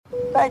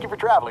Thank you for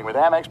traveling with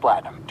Amex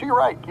Platinum. To your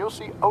right, you'll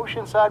see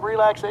oceanside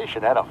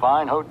relaxation at a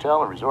fine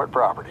hotel and resort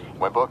property.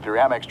 When booked through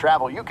Amex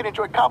Travel, you can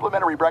enjoy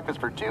complimentary breakfast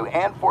for 2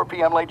 and 4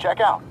 p.m. late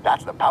checkout.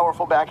 That's the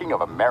powerful backing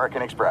of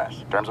American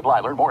Express. Terms apply.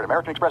 Learn more at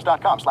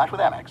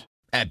americanexpress.com/withAmex.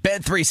 At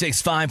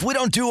Bet365, we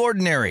don't do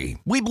ordinary.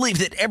 We believe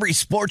that every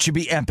sport should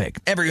be epic.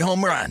 Every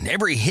home run,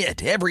 every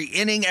hit, every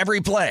inning, every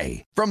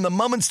play. From the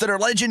moments that are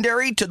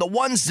legendary to the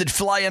ones that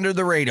fly under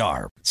the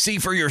radar. See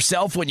for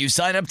yourself when you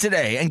sign up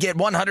today and get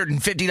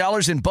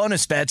 $150 in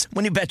bonus bets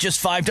when you bet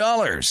just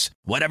 $5.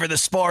 Whatever the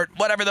sport,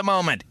 whatever the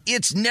moment,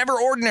 it's never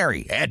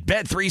ordinary at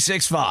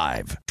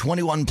Bet365.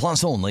 21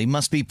 plus only.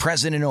 Must be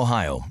present in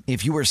Ohio.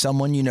 If you or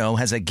someone you know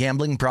has a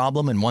gambling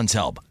problem and wants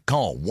help,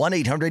 call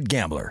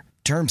 1-800-GAMBLER.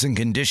 Terms and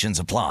conditions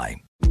apply.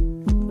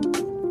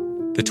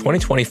 The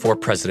 2024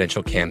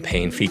 presidential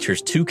campaign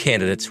features two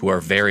candidates who are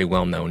very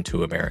well known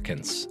to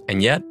Americans.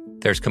 And yet,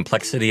 there's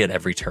complexity at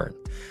every turn.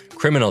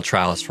 Criminal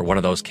trials for one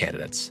of those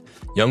candidates.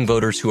 Young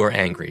voters who are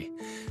angry.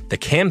 The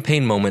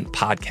Campaign Moment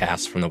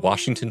podcast from the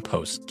Washington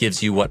Post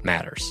gives you what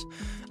matters.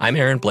 I'm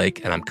Aaron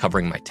Blake, and I'm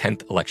covering my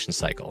 10th election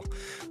cycle.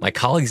 My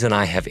colleagues and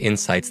I have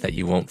insights that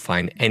you won't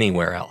find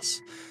anywhere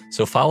else.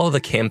 So follow The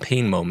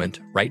Campaign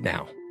Moment right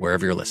now,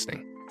 wherever you're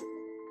listening.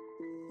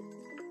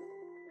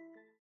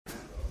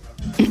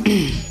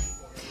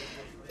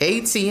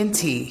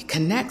 AT&T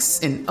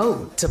connects an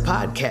ode to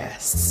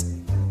podcasts.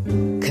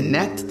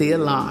 Connect the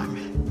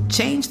alarm.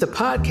 Change the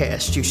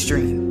podcast you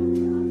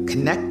stream.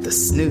 Connect the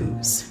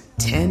snooze.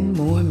 10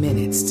 more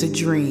minutes to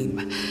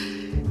dream.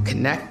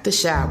 Connect the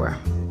shower.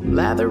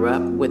 Lather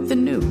up with the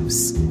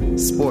news.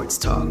 Sports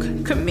talk,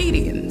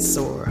 comedians,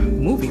 or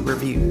movie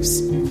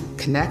reviews.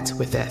 Connect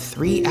with that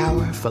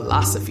 3-hour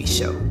philosophy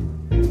show.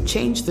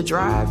 Change the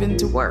drive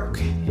into work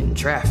in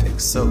traffic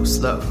so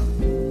slow.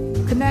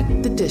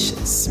 Connect the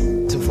dishes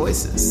to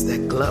voices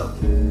that glow.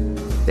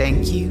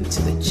 Thank you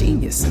to the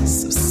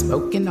geniuses of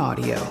spoken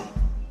audio.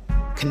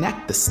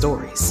 Connect the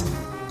stories.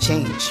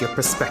 Change your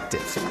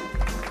perspective.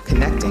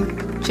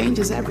 Connecting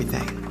changes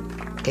everything.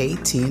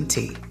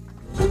 AT&T.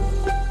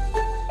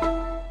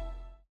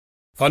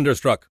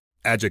 Thunderstruck.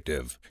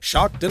 Adjective.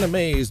 Shocked and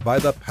amazed by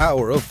the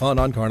power of fun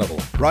on Carnival.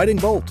 Riding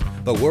Bolt,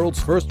 the world's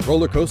first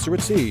roller coaster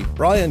at sea,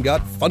 Brian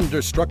got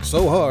thunderstruck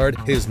so hard,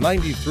 his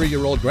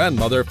 93-year-old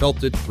grandmother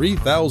felt it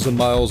 3,000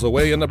 miles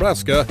away in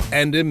Nebraska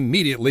and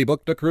immediately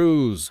booked a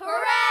cruise.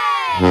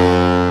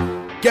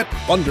 Hooray! Get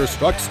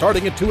Thunderstruck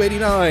starting at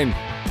 $289.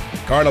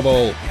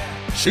 Carnival.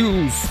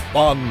 Choose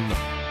fun.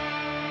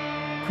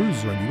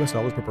 Cruises are in U.S.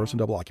 dollars per person,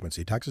 double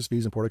occupancy. Taxes,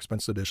 fees, and port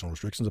expenses additional.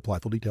 Restrictions apply.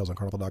 Full details on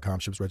Carnival.com.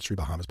 Ships registry,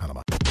 Bahamas,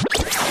 Panama.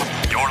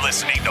 You're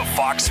listening to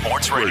Fox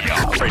Sports Radio.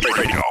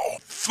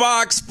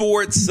 Fox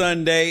Sports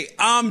Sunday.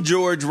 I'm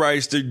George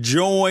Reister,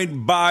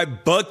 joined by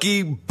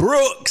Bucky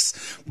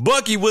Brooks.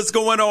 Bucky, what's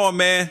going on,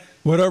 man?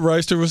 What up,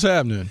 Reister? What's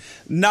happening?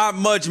 Not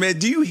much, man.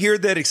 Do you hear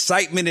that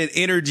excitement and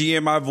energy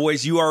in my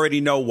voice? You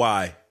already know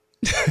why.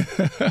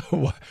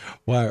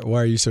 Why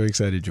are you so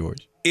excited,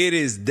 George? It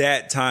is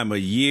that time of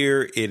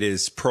year. It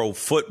is pro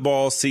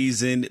football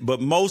season,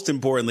 but most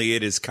importantly,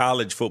 it is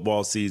college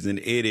football season.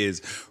 It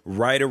is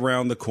right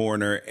around the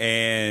corner.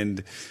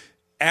 And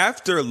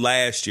after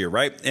last year,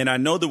 right? And I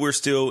know that we're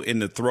still in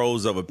the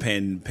throes of a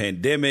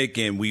pandemic,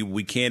 and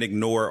we can't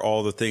ignore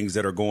all the things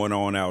that are going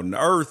on out in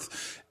the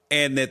earth,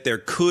 and that there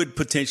could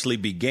potentially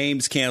be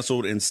games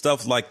canceled and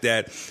stuff like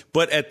that.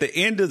 But at the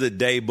end of the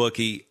day,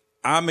 Bucky,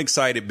 I'm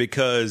excited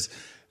because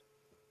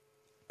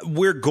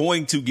we're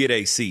going to get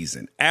a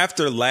season.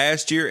 After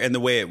last year and the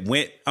way it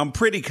went, I'm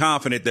pretty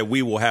confident that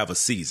we will have a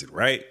season,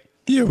 right?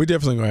 Yeah, we're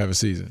definitely going to have a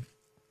season.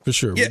 For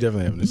sure. Yeah. We're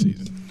definitely having a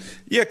season.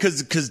 Yeah,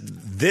 because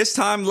this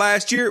time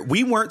last year,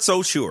 we weren't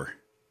so sure.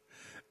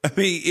 I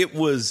mean, it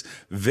was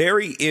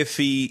very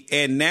iffy,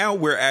 and now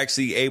we're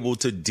actually able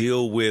to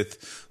deal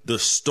with the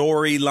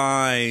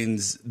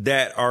storylines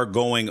that are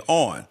going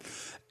on.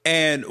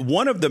 And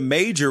one of the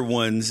major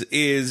ones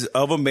is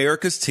of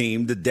America's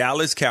team, the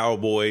Dallas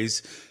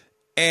Cowboys.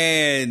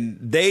 And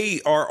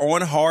they are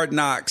on Hard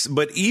Knocks,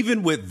 but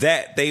even with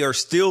that, they are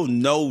still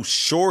no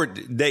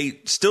shortage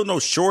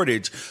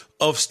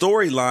of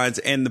storylines.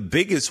 And the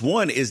biggest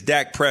one is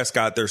Dak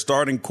Prescott, their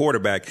starting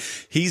quarterback.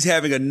 He's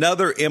having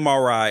another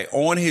MRI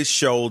on his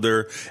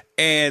shoulder.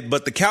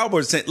 But the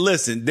Cowboys said,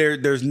 listen,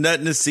 there's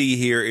nothing to see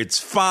here. It's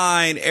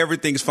fine.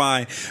 Everything's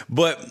fine.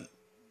 But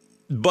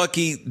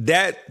Bucky,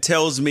 that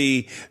sounds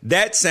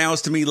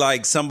to me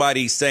like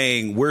somebody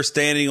saying we're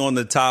standing on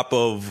the top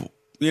of,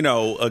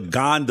 a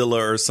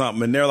gondola or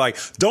something. And they're like,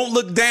 don't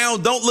look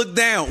down. Don't look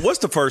down. What's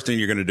the first thing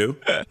you're going to do?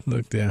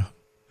 Look down.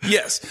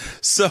 Yes.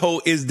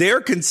 So is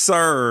there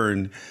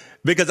concern?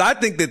 Because I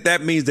think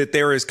that means that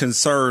there is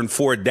concern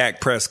for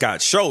Dak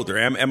Prescott's shoulder.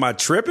 Am I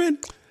tripping?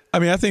 I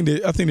mean, I think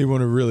they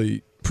want to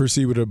really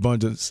proceed with an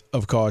abundance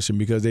of caution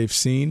because they've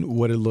seen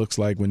what it looks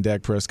like when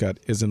Dak Prescott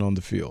isn't on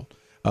the field.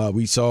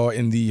 We saw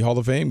in the Hall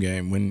of Fame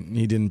game when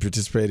he didn't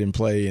participate in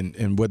play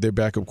and what their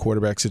backup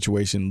quarterback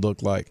situation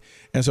looked like.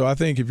 And so I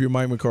think if you're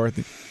Mike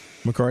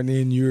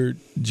McCartney and you're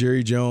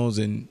Jerry Jones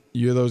and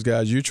you're those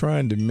guys, you're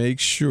trying to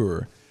make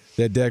sure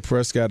that Dak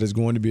Prescott is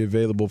going to be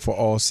available for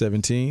all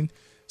 17.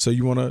 So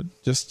you want to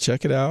just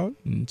check it out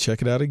and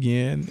check it out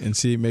again and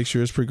make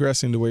sure it's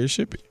progressing the way it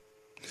should be.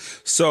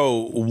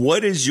 So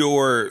what is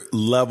your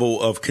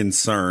level of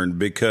concern?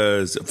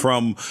 Because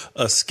from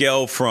a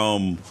scale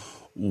from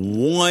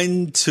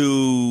 1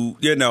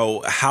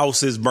 to,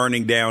 houses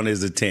burning down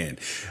is a 10.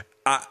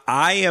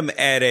 I am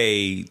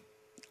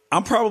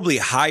I'm probably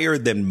higher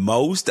than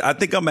most. I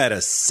think I'm at a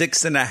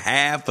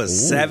 6.5, a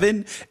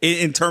 7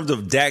 in terms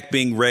of Dak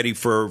being ready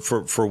for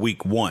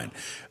week 1.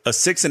 A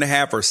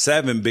 6.5 or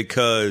 7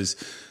 because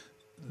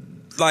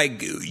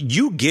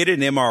you get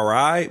an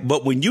MRI,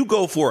 but when you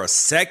go for a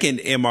second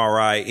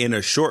MRI in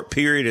a short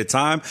period of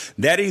time,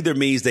 that either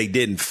means they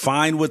didn't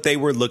find what they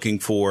were looking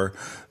for.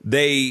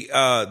 They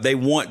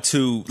want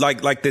to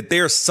like that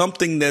there's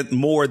something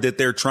that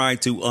they're trying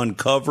to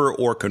uncover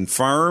or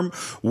confirm,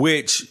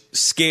 which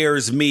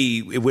scares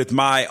me with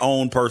my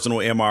own personal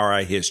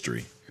MRI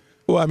history.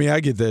 Well, I mean, I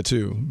get that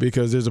too,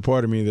 because there's a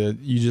part of me that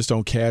you just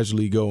don't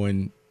casually go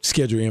and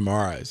schedule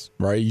MRIs,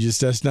 right?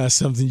 That's not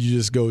something you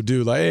just go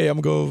do. Like, hey, I'm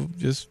going to go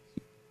just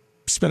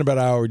spend about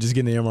an hour just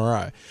getting the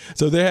MRI.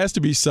 So there has to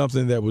be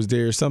something that was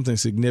there, something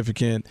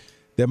significant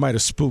that might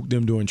have spooked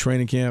them during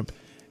training camp.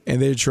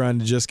 And they're trying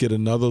to just get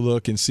another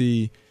look and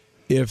see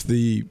if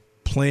the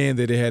plan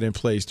that they had in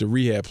place, the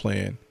rehab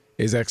plan,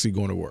 is actually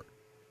going to work.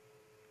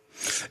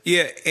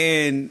 Yeah,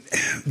 and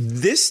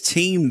this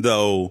team,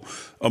 though,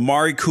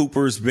 Amari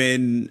Cooper's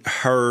been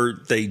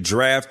hurt. They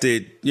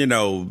drafted,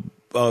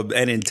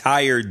 an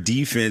entire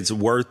defense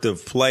worth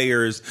of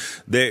players.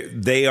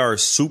 They are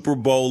Super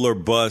Bowl or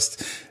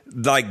bust.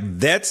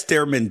 That's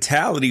their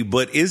mentality,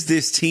 but is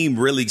this team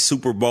really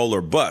Super Bowl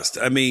or bust?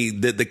 I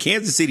mean, the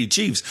Kansas City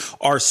Chiefs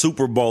are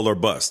Super Bowl or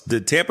bust. The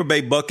Tampa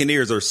Bay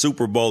Buccaneers are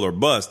Super Bowl or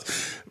bust.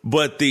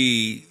 But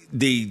the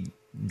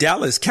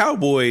Dallas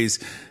Cowboys,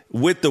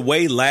 with the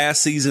way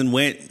last season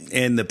went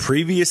and the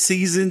previous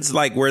seasons,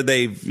 where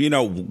they've,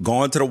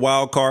 gone to the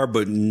wild card,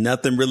 but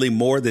nothing really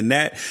more than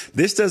that,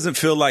 this doesn't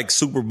feel like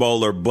Super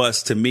Bowl or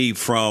bust to me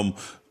from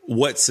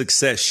what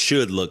success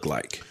should look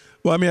like.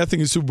 Well, I mean, I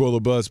think it's Super Bowl or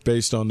bust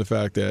based on the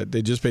fact that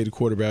they just paid the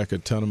quarterback a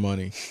ton of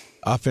money.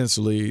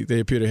 Offensively,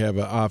 they appear to have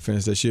an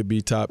offense that should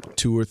be top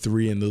 2 or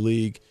 3 in the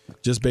league,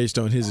 just based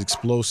on his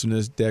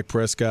explosiveness, Dak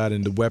Prescott,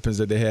 and the weapons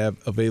that they have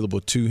available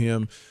to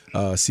him.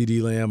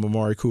 CeeDee Lamb,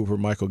 Amari Cooper,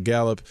 Michael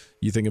Gallup.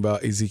 You think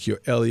about Ezekiel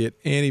Elliott,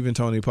 and even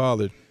Tony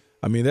Pollard.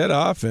 I mean, that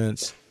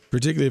offense,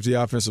 particularly if the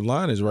offensive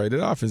line is right,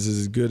 that offense is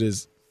as good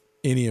as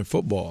any in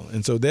football.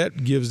 And so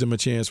that gives them a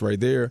chance right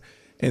there.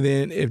 And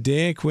then if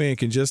Dan Quinn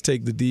can just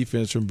take the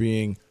defense from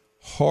being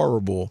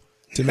horrible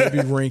to maybe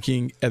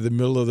ranking at the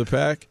middle of the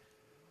pack,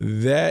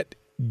 that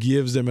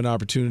gives them an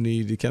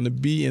opportunity to kind of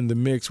be in the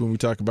mix when we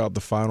talk about the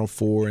Final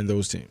Four and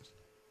those teams.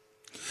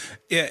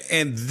 Yeah,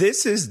 and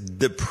this is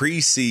the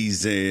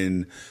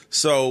preseason,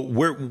 so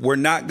we're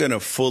not going to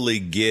fully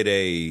get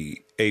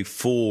a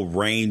full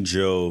range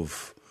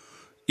of,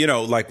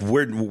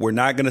 we're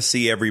not going to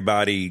see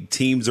everybody.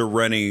 Teams are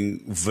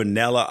running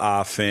vanilla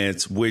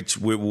offense, which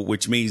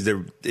means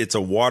that it's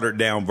a watered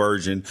down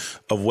version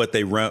of what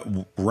they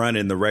run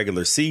in the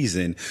regular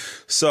season.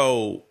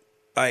 So,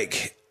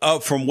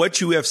 from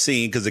what you have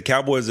seen, because the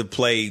Cowboys have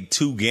played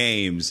 2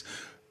 games,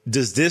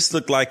 does this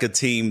look like a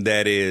team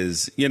that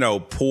is,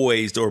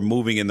 poised or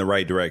moving in the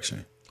right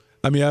direction?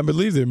 I mean, I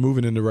believe they're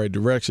moving in the right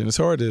direction. It's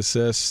hard to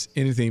assess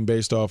anything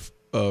based off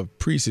of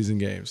preseason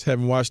games.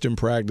 Having watched them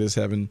practice,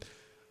 having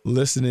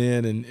listened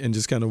in and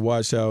just kind of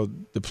watched how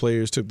the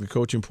players took the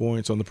coaching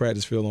points on the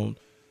practice field on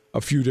a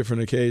few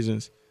different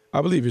occasions,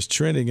 I believe it's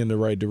trending in the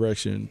right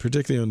direction,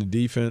 particularly on the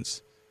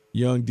defense.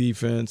 Young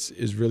defense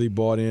is really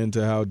bought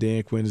into how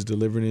Dan Quinn is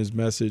delivering his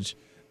message.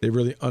 They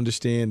really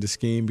understand the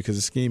scheme because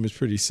the scheme is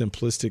pretty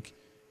simplistic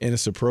in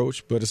its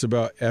approach, but it's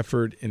about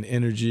effort and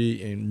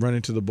energy and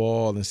running to the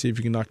ball and see if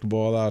you can knock the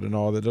ball out and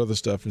all that other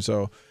stuff. And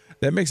so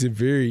that makes it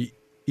very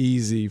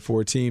easy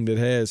for a team that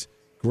has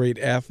great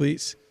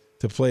athletes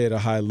to play at a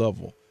high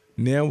level.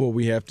 Now what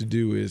we have to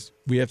do is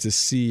we have to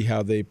see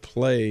how they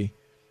play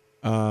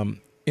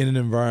in an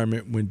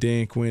environment when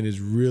Dan Quinn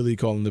is really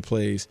calling the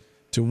plays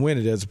to win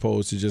it, as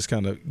opposed to just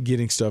kind of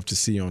getting stuff to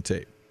see on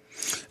tape.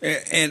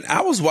 And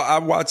I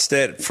watched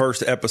that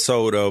first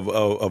episode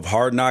of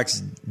Hard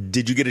Knocks.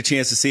 Did you get a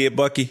chance to see it,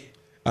 Bucky?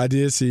 I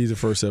did see the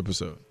first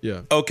episode,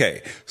 yeah.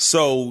 Okay,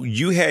 so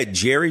you had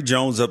Jerry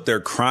Jones up there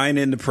crying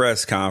in the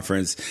press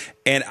conference,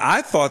 and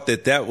I thought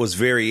that was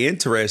very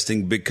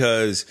interesting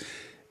because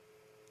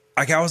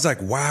I was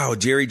like, wow,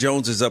 Jerry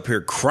Jones is up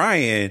here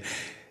crying.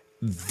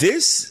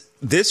 This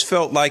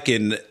felt like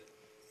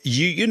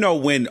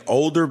when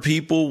older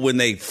people, when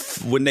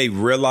they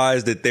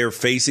realize that they're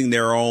facing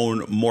their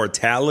own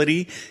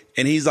mortality,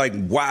 and he's like,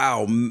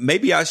 wow,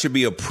 maybe I should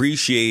be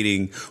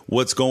appreciating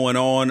what's going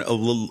on a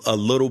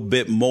little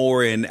bit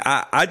more. And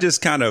I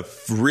just kind of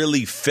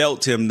really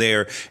felt him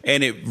there.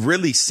 And it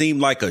really seemed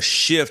like a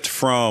shift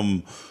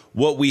from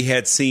what we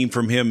had seen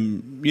from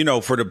him,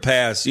 for the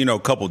past,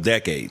 couple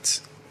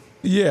decades.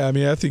 Yeah, I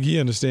mean, I think he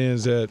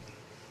understands that,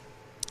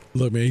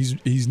 look, man,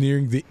 he's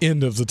nearing the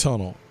end of the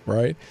tunnel,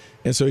 right?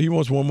 And so he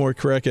wants one more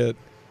crack at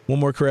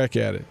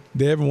it.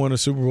 They haven't won a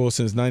Super Bowl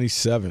since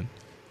 '97.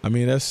 I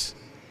mean, that's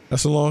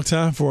a long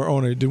time for an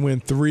owner to win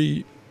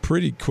 3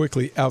 pretty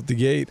quickly out the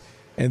gate.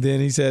 And then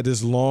he's had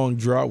this long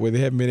drought where they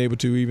haven't been able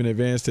to even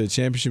advance to a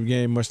championship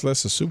game, much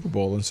less a Super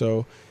Bowl. And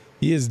so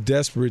he is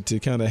desperate to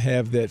kind of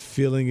have that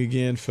feeling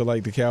again, feel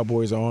like the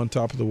Cowboys are on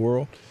top of the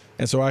world.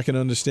 And so I can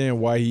understand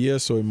why he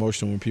is so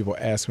emotional when people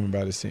ask him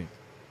about his team.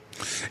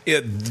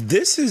 Yeah,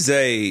 this is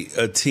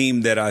a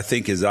team that I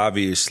think is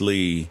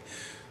obviously,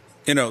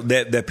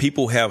 that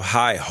people have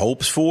high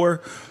hopes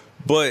for.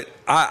 But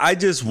I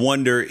just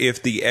wonder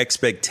if the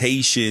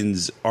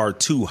expectations are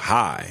too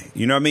high.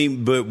 You know what I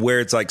mean? But where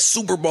it's like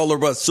Super Bowl or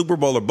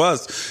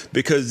bust,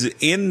 because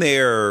in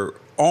there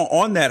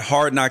on that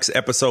Hard Knocks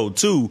episode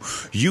 2,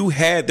 you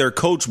had their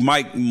coach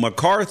Mike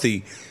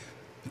McCarthy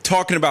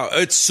talking about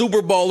it's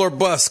Super Bowl or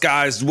bust,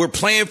 guys. We're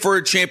playing for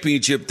a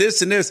championship,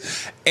 this and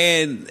this.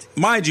 And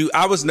mind you,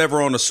 I was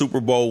never on a Super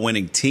Bowl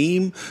winning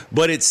team,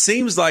 but it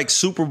seems like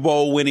Super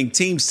Bowl winning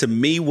teams to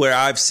me, where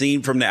I've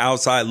seen from the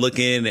outside look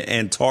in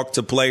and talk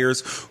to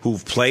players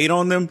who've played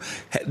on them,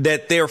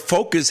 that their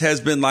focus has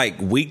been like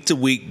week to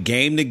week,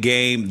 game to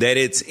game, that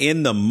it's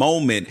in the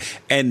moment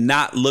and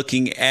not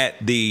looking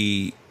at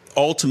the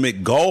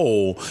ultimate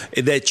goal,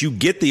 that you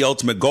get the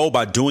ultimate goal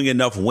by doing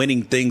enough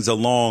winning things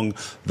along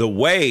the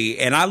way.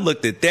 And I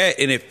looked at that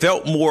and it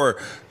felt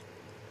more,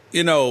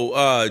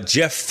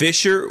 Jeff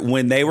Fisher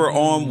when they were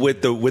on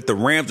with the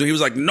Rams, and he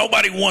was like,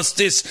 nobody wants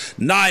this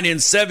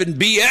 9-7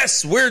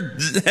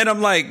 BS. And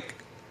I'm like,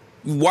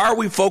 why are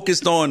we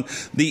focused on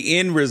the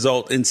end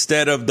result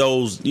instead of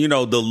those, the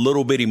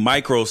little bitty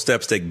micro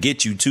steps that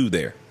get you to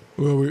there?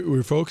 Well,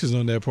 we're focused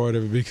on that part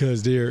of it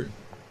because they're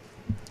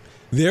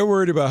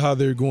worried about how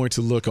they're going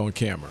to look on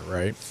camera,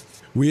 right?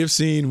 We have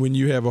seen when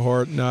you have a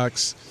Hard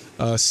Knocks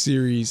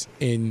series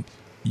and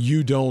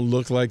you don't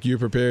look like you're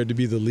prepared to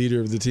be the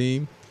leader of the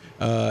team,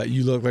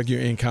 you look like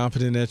you're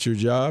incompetent at your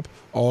job,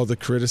 all the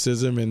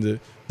criticism and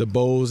the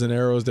bows and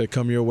arrows that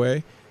come your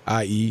way,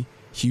 i.e.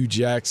 Hugh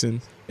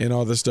Jackson and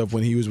all this stuff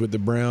when he was with the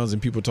Browns,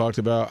 and people talked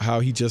about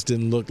how he just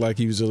didn't look like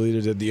he was a leader,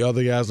 that the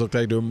other guys looked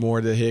like they were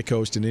more the head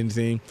coach than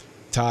anything,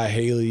 Ty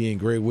Haley and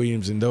Greg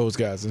Williams and those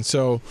guys. And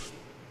so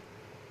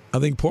I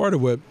think part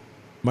of what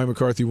Mike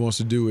McCarthy wants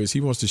to do is he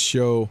wants to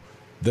show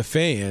the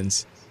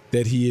fans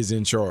that he is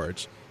in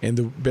charge. And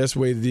the best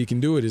way that he can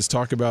do it is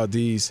talk about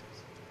these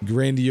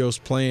grandiose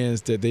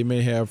plans that they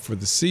may have for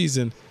the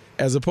season,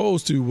 as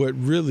opposed to what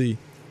really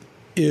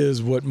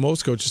is what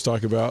most coaches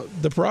talk about,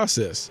 the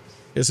process.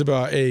 It's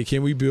about, hey,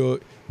 can we be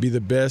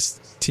the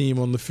best team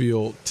on the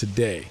field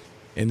today,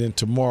 and then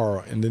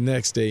tomorrow, and the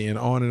next day, and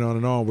on and on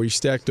and on, where you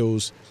stack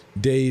those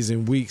days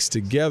and weeks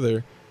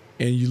together,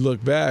 and you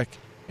look back,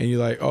 and you're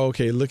like, oh,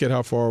 okay, look at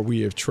how far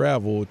we have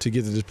traveled to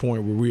get to this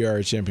point where we are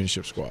a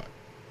championship squad.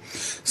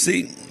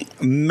 See,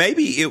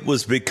 maybe it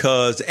was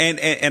because,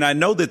 and I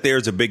know that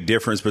there's a big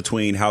difference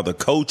between how the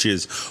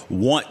coaches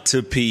want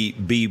to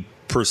be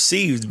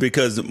perceived,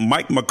 because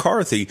Mike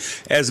McCarthy,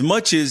 as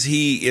much as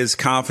he is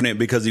confident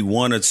because he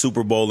won a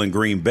Super Bowl in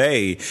Green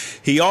Bay,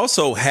 he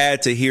also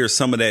had to hear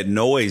some of that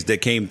noise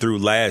that came through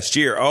last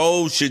year.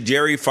 Oh, should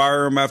Jerry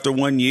fire him after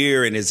 1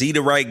 year? And is he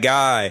the right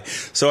guy?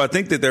 So I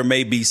think that there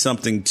may be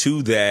something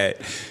to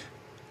that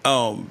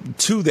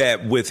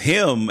with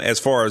him, as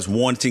far as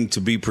wanting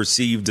to be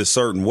perceived a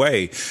certain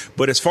way.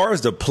 But as far as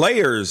the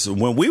players,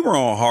 when we were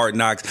on Hard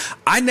Knocks,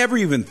 I never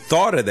even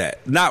thought of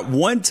that. Not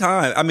one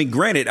time. I mean,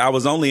 granted, I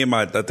was only in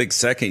my, I think,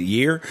 second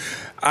year.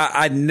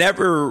 I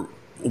never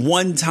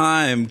one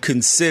time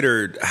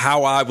considered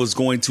how I was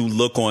going to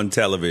look on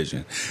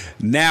television.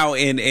 Now,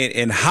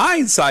 in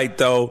hindsight,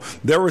 though,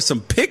 there were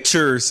some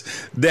pictures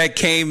that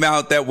came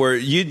out that were,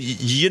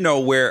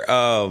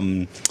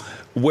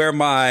 where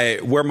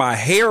my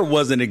hair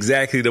wasn't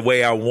exactly the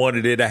way I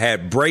wanted it. I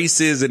had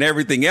braces and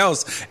everything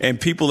else,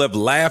 and people have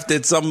laughed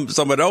at some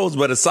of those.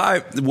 But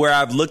aside, where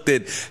I've looked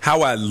at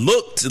how I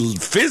looked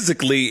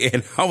physically,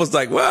 and I was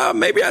like, well,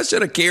 maybe I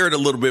should have cared a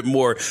little bit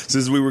more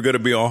since we were going to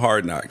be on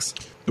Hard Knocks.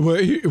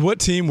 What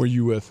team were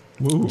you with?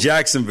 Ooh.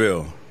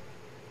 Jacksonville.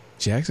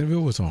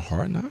 Jacksonville was on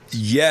Hard Knocks?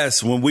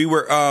 Yes, when we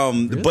were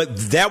really? But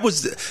that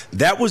was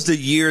the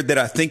year that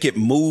I think it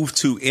moved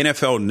to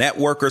NFL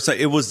Network or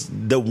something. It was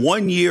the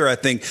 1 year, I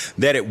think,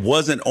 that it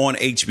wasn't on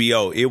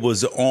HBO. It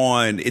was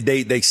on,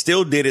 they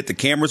still did it. The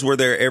cameras were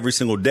there every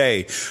single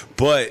day,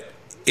 but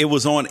it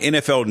was on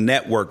NFL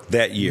Network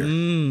that year.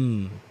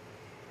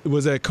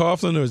 Was that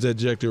Coughlin or was that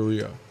Jack Del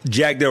Rio?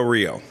 Jack Del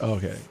Rio.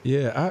 Okay.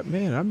 Yeah, I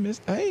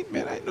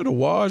didn't know the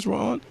Wars were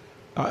on.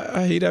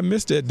 I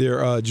missed that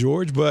there,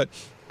 George, but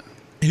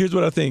here's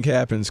what I think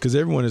happens, because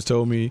everyone has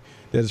told me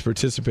that has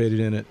participated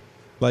in it.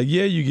 Like,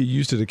 yeah, you get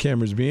used to the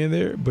cameras being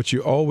there, but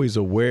you're always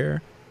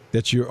aware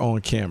that you're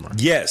on camera.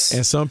 Yes.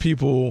 And some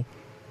people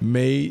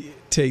may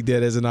take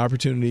that as an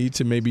opportunity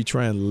to maybe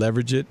try and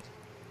leverage it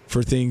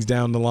for things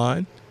down the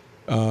line.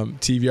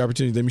 TV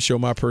opportunity, let me show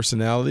my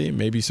personality.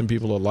 Maybe some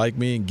people will like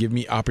me and give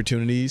me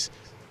opportunities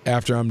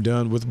after I'm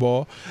done with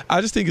ball. I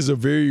just think it's a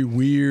very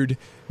weird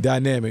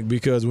dynamic,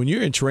 because when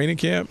you're in training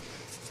camp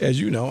as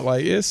you know,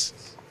 like it's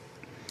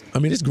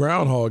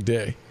Groundhog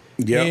Day.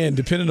 Yep. And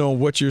depending on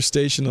what your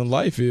station in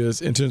life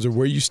is in terms of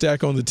where you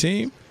stack on the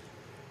team,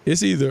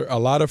 it's either a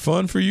lot of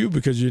fun for you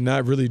because you're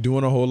not really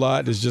doing a whole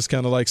lot. It's just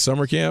kind of like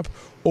summer camp,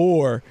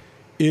 or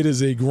it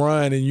is a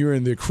grind and you're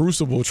in the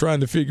crucible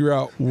trying to figure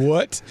out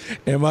what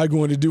am I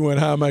going to do and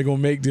how am I going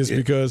to make this,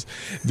 because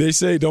they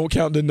say don't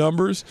count the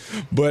numbers,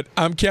 but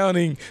I'm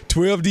counting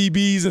 12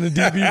 DBs in the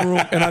DB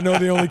room and I know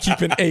they're only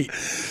keeping 8.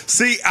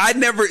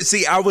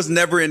 I was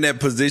never in that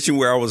position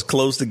where I was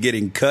close to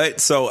getting cut,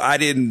 so I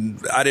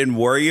didn't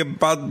worry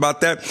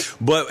about that.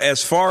 But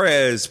as far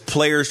as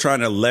players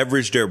trying to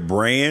leverage their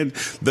brand,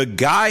 the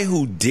guy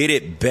who did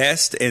it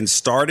best and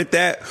started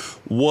that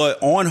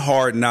on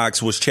Hard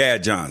Knocks was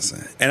Chad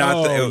Johnson. And that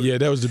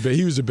was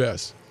he was the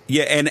best.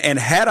 Yeah, and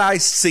had I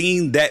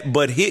seen that,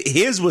 but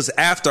his was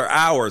after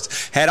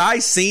hours. Had I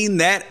seen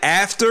that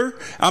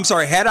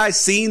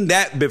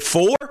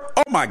before?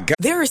 Oh my God.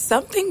 There are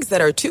some things that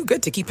are too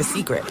good to keep a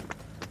secret.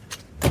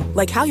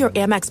 Like how your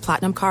Amex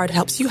Platinum card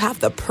helps you have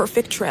the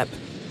perfect trip.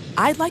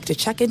 I'd like to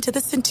check into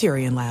the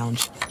Centurion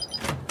Lounge.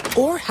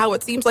 Or how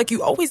it seems like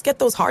you always get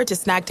those hard to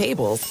snag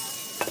tables.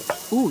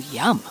 Ooh,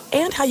 yum.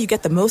 And how you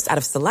get the most out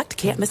of select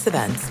can't-miss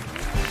events.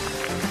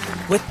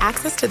 With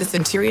access to the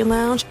Centurion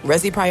Lounge,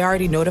 Resi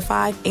Priority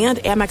Notified, and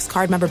Amex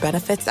card member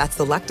benefits at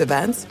select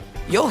events,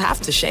 you'll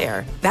have to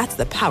share. That's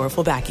the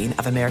powerful backing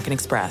of American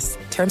Express.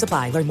 Terms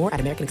apply. Learn more at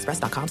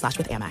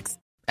americanexpress.com/withAmex.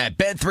 At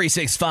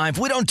Bet365,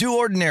 we don't do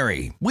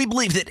ordinary. We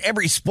believe that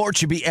every sport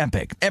should be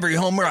epic. Every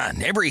home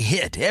run, every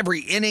hit,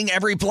 every inning,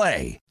 every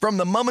play. From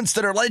the moments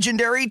that are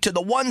legendary to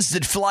the ones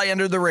that fly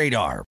under the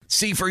radar.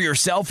 See for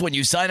yourself when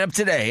you sign up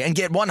today and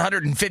get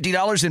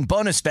 $150 in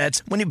bonus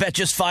bets when you bet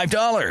just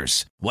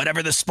 $5.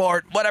 Whatever the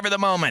sport, whatever the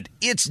moment,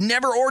 it's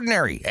never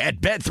ordinary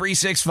at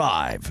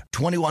Bet365.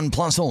 21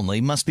 plus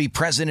only. Must be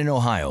present in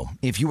Ohio.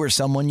 If you or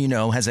someone you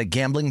know has a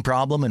gambling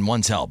problem and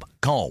wants help,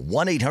 call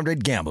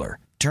 1-800-GAMBLER.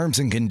 Terms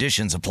and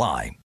conditions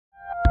apply.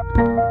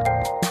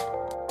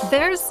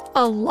 There's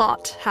a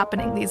lot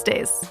happening these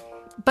days,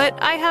 but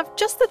I have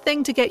just the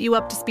thing to get you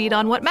up to speed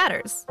on what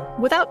matters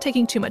without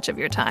taking too much of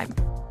your time.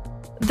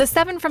 The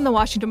 7 from the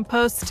Washington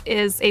Post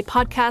is a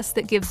podcast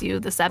that gives you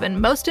the 7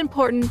 most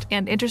important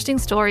and interesting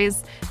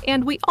stories,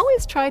 and we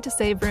always try to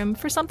save room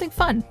for something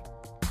fun.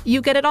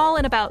 You get it all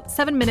in about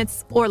 7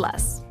 minutes or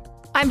less.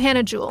 I'm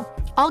Hannah Jewell.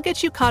 I'll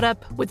get you caught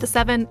up with the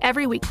 7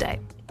 every weekday.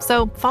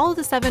 So follow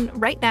the 7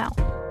 right now.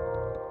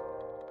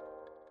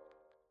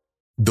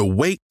 The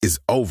wait is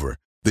over.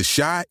 The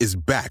Chi is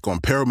back on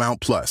Paramount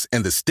Plus,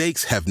 and the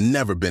stakes have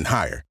never been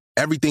higher.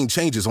 Everything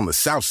changes on the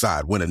South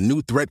Side when a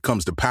new threat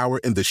comes to power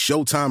in the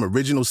Showtime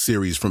original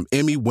series from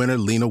Emmy winner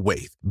Lena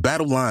Waithe.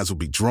 Battle lines will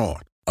be drawn,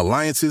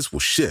 alliances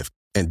will shift,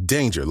 and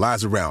danger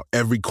lies around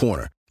every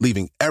corner,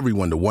 leaving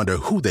everyone to wonder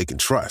who they can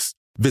trust.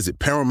 Visit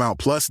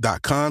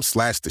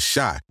ParamountPlus.com/The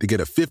Chi to get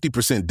a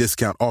 50%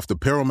 discount off the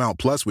Paramount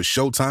Plus with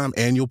Showtime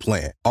annual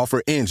plan.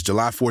 Offer ends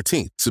July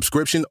 14th.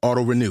 Subscription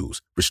auto-renews.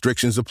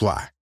 Restrictions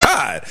apply.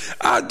 God,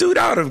 dude,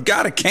 I would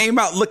have came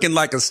out looking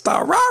like a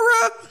star.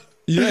 Rah-rah.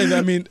 Yeah, and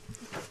I mean,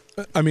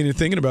 and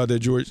thinking about that,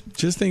 George,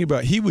 just think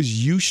about he was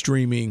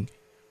streaming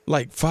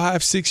like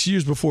 5-6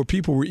 years before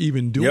people were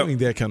even doing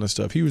that kind of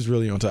stuff. He was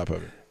really on top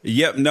of it.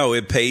 Yep, no,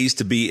 it pays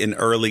to be an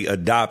early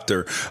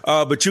adopter.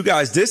 But you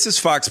guys, this is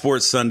Fox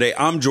Sports Sunday.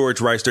 I'm George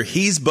Reister.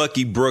 He's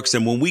Bucky Brooks.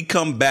 And when we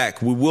come back,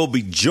 we will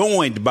be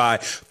joined by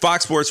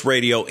Fox Sports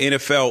Radio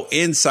NFL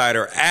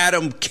insider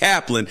Adam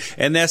Kaplan.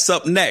 And that's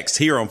up next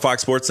here on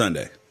Fox Sports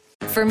Sunday.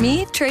 For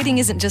me, trading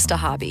isn't just a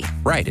hobby.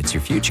 Right, it's your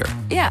future.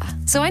 Yeah,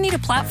 so I need a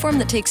platform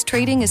that takes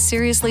trading as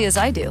seriously as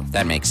I do.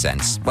 That makes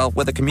sense. Well,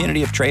 with a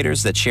community of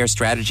traders that share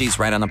strategies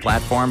right on the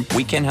platform,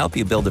 we can help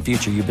you build the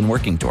future you've been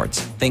working towards.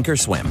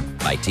 Thinkorswim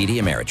by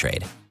TD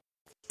Ameritrade.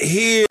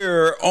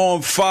 Here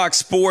on Fox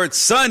Sports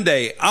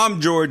Sunday,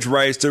 I'm George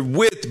Reister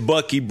with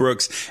Bucky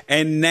Brooks,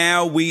 and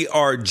now we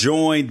are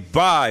joined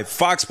by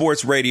Fox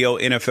Sports Radio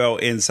NFL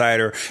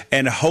insider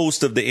and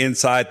host of the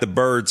Inside the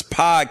Birds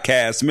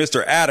podcast,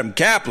 Mr. Adam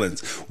Kaplan.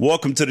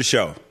 Welcome to the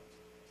show.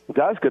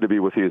 Guys, good to be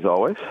with you as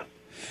always.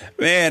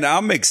 Man,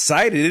 I'm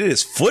excited. It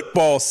is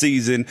football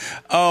season.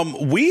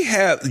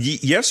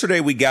 Yesterday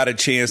we got a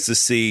chance to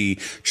see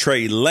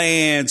Trey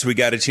Lance. We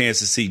got a chance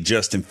to see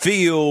Justin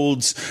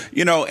Fields,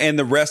 and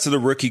the rest of the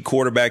rookie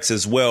quarterbacks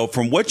as well.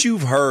 From what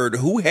you've heard,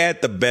 who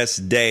had the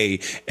best day,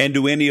 and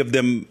do any of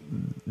them,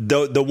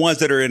 the ones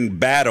that are in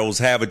battles,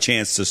 have a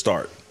chance to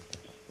start?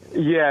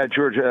 Yeah,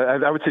 George,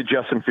 I would say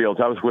Justin Fields.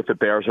 I was with the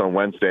Bears on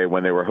Wednesday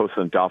when they were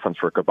hosting the Dolphins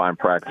for a combined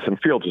practice, and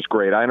Fields is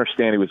great. I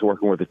understand he was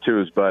working with the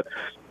twos, but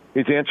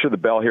he's answered the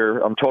bell here.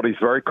 I'm told he's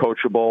very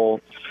coachable.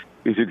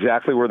 He's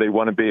exactly where they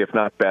want to be, if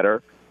not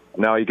better.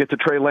 Now you get to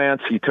Trey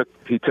Lance. He took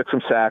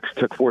some sacks,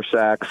 took 4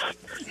 sacks.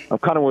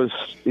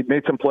 He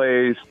made some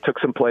plays, took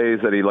some plays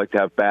that he'd like to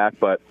have back.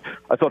 But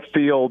I thought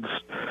Fields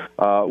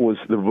was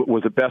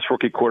the best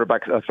rookie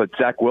quarterback. I thought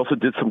Zach Wilson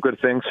did some good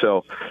things.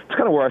 So it's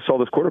kind of where I saw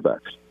those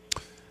quarterbacks.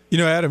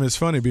 Adam, it's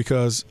funny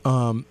because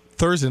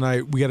Thursday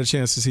night, we got a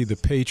chance to see the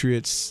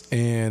Patriots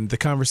and the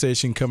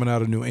conversation coming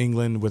out of New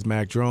England with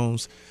Mac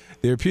Jones.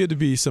 There appeared to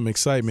be some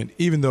excitement,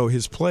 even though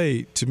his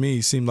play, to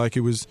me, seemed like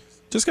it was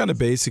just kind of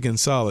basic and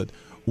solid.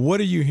 What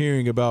are you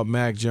hearing about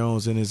Mac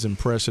Jones and his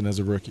impression as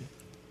a rookie?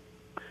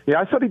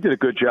 Yeah, I thought he did a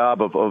good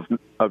job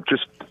of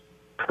just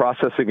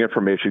processing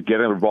information,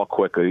 getting the ball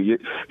quickly.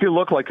 He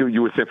looked like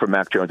you would think from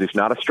Mac Jones. He's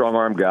not a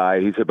strong-arm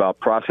guy. He's about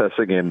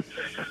processing and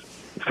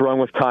throwing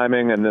with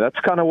timing, and that's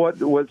kind of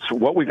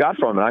what we got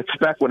from him. And I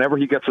expect whenever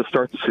he gets to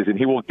start the season,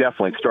 he will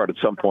definitely start at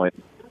some point.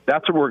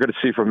 That's what we're going to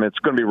see from him. It's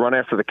going to be run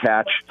after the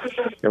catch,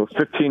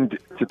 15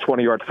 to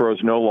 20-yard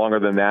throws, no longer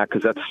than that,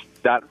 because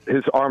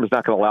his arm is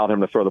not going to allow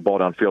him to throw the ball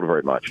downfield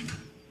very much.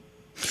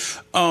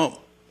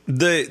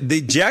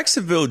 The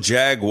Jacksonville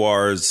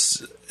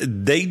Jaguars,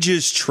 they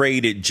just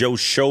traded Joe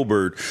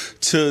Schobert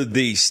to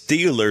the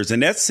Steelers,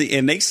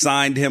 and they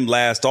signed him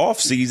last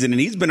offseason, and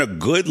he's been a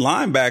good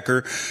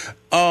linebacker.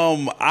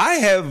 I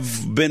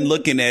have been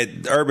looking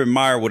at Urban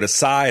Meyer with a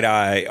side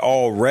eye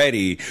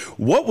already.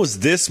 What was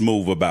this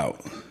move about?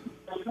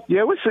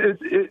 Yeah,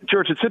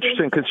 George, it's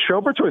interesting because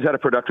Schobert's always had a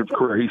productive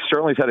career. He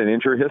certainly has had an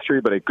injury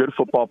history, but a good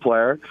football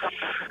player.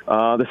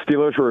 The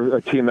Steelers were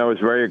a team that was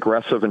very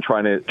aggressive in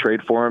trying to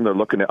trade for him. They're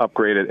looking to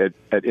upgrade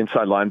at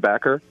inside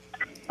linebacker.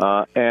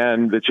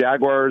 And the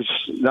Jaguars,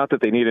 not that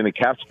they need any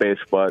cap space,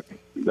 but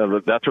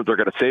that's what they're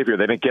going to save here.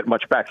 They didn't get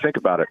much back. Think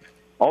about it.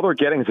 All they're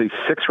getting is a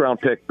 6th-round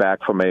pick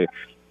back from a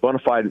bona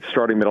fide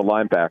starting middle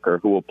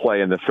linebacker who will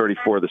play in the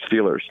 34 of the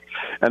Steelers.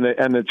 And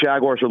the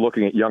Jaguars are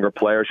looking at younger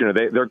players.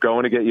 They're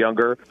going to get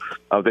younger.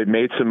 They've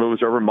made some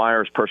moves. Urban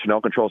Meyer's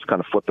personnel controls kind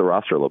of flipped the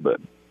roster a little bit.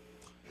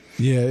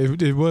 Yeah,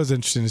 it was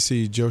interesting to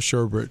see Joe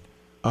Schobert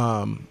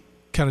kind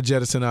of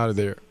jettison out of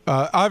there.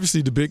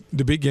 Obviously, the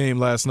big game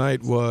last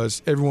night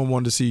was everyone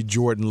wanted to see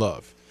Jordan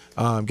Love.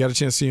 Got a chance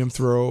to see him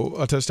throw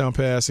a touchdown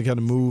pass and kind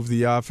of move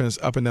the offense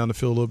up and down the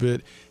field a little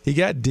bit. He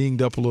got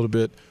dinged up a little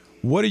bit.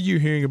 What are you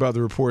hearing about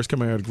the reports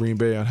coming out of Green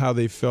Bay on how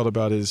they felt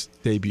about his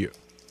debut?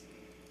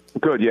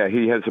 Good, yeah.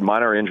 He has a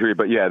minor injury,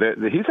 but yeah,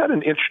 he's had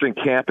an interesting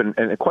camp,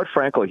 and quite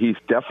frankly, he's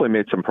definitely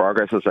made some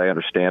progress as I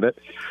understand it.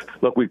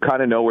 Look, we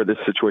kind of know where this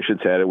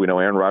situation's headed. We know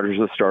Aaron Rodgers is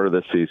the starter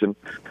this season.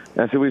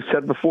 And as we've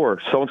said before,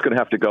 someone's going to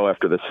have to go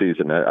after this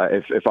season.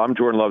 If I'm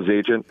Jordan Love's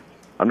agent,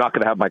 I'm not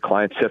going to have my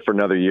client sit for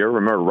another year.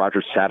 Remember,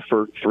 Rodgers sat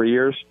for 3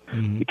 years.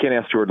 Mm-hmm. You can't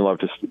ask Jordan Love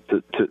to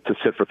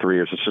sit for 3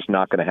 years. It's just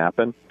not going to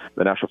happen.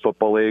 The National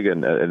Football League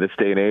and in this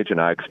day and age, and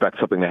I expect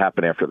something to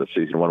happen after the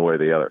season, one way or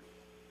the other.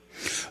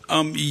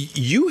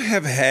 You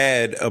have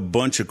had a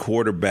bunch of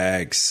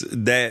quarterbacks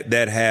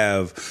that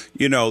have,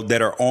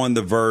 that are on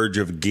the verge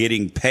of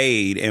getting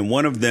paid, and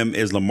one of them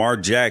is Lamar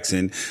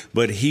Jackson,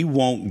 but he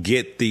won't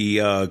get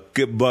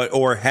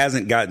or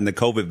hasn't gotten the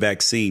COVID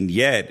vaccine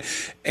yet.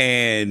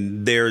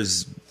 And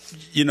there's,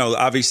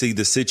 obviously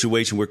the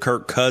situation with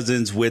Kirk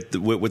Cousins with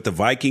the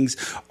Vikings.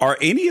 Are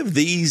any of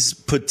these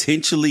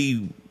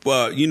potentially,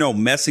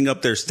 messing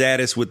up their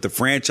status with the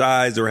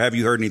franchise, or have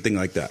you heard anything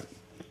like that?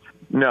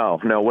 No.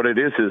 What it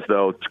is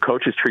though,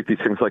 coaches treat these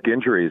things like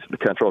injuries,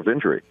 potential of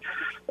injury.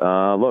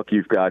 Look,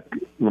 you've got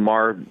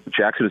Lamar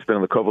Jackson who's been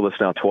on the COVID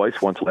list now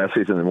twice, once last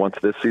season and once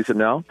this season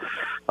now.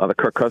 The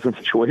Kirk Cousins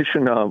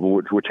situation,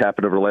 which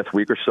happened over the last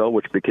week or so,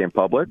 which became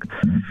public.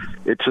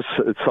 It's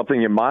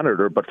something you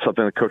monitor, but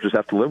something that coaches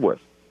have to live with.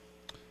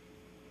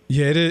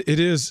 Yeah, it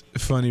is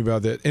funny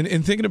about that.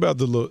 And thinking about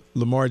the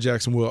Lamar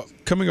Jackson,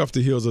 coming off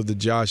the heels of the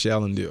Josh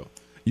Allen deal,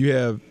 you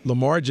have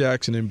Lamar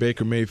Jackson and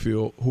Baker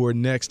Mayfield who are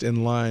next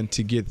in line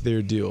to get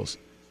their deals.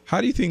 How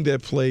do you think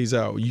that plays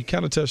out? You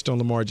kind of touched on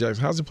Lamar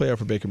Jackson. How does it play out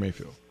for Baker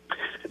Mayfield?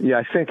 Yeah,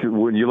 I think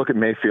when you look at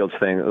Mayfield's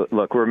thing,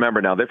 look,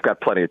 remember now, they've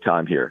got plenty of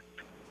time here.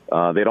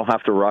 They don't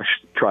have to rush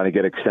trying to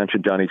get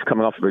extension done. He's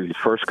coming off of his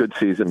first good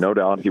season, no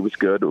doubt. He was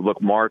good. Look,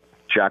 Lamar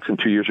Jackson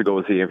 2 years ago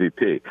was the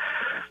MVP.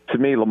 To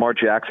me, Lamar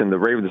Jackson, the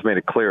Ravens made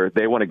it clear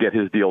they want to get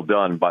his deal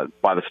done by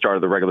the start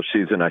of the regular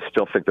season. I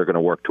still think they're going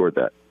to work toward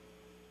that.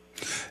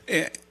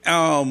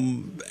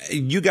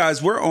 You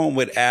guys, we're on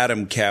with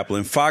Adam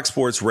Kaplan, Fox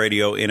Sports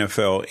Radio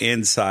NFL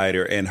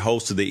insider and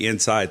host of the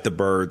Inside the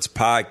Birds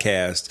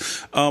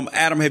podcast.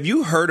 Adam, have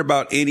you heard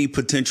about any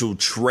potential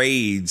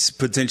trades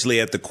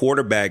potentially at the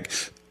quarterback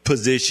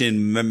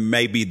position?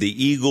 Maybe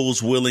the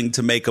Eagles willing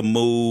to make a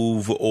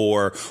move,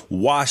 or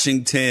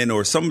Washington,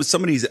 or some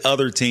of these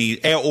other teams,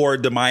 or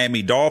the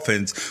Miami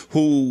Dolphins,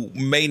 who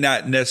may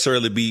not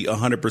necessarily be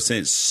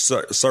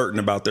 100% certain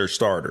about their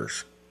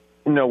starters?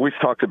 No, we've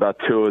talked about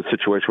Tua's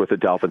situation with the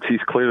Dolphins. He's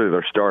clearly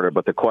their starter,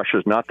 but the question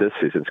is not this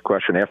season. It's a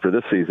question after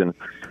this season.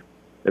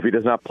 If he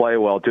does not play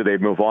well, do they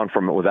move on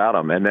from it without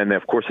him? And then,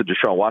 of course, the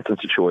Deshaun Watson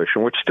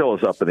situation, which still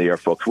is up in the air,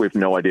 folks. We have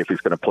no idea if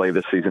he's going to play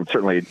this season.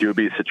 Certainly a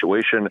dubious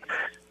situation,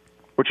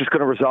 which is going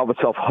to resolve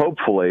itself,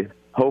 hopefully,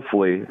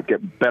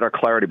 get better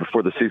clarity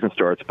before the season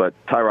starts. But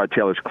Tyrod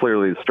Taylor's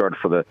clearly the starter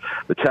for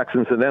the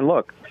Texans. And then,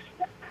 look,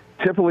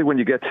 typically when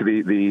you get to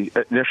the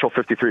initial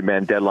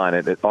 53-man deadline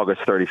at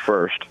August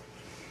 31st,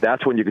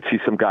 that's when you could see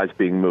some guys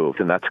being moved,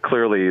 and that's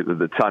clearly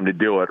the time to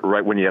do it,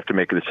 right when you have to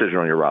make a decision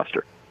on your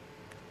roster.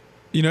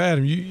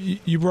 Adam,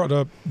 you brought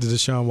up the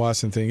Deshaun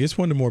Watson thing. It's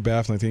one of the more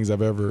baffling things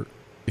I've ever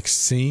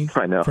seen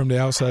from the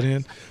outside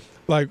in.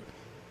 Like,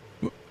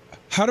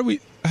 how do we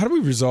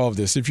resolve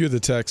this? If you're the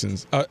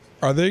Texans,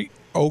 are they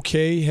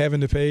okay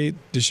having to pay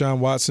Deshaun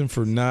Watson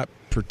for not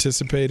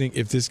participating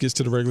if this gets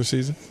to the regular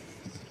season?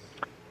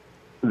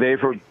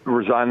 They've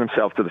resigned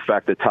themselves to the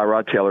fact that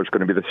Tyrod Taylor is going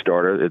to be the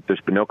starter.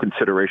 There's been no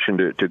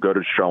consideration to go to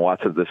Deshaun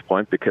Watson at this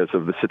point because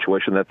of the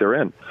situation that they're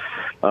in.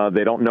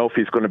 They don't know if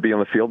he's going to be on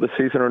the field this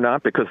season or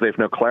not because they have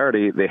no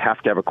clarity. They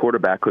have to have a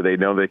quarterback who they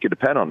know they can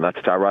depend on. That's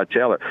Tyrod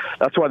Taylor.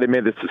 That's why they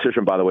made this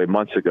decision, by the way,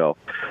 months ago,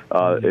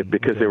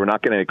 because they were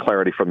not getting any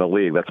clarity from the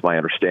league. That's my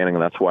understanding,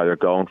 and that's why they're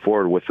going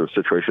forward with the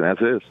situation as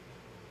is.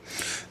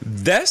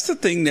 That's the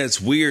thing that's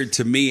weird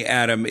to me,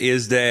 Adam,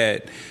 is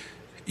that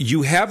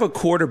you have a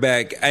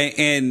quarterback,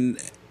 and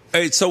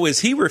so is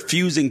he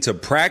refusing to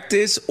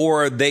practice,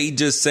 or are they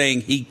just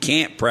saying he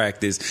can't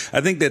practice?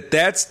 I think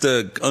that's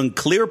the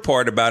unclear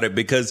part about it,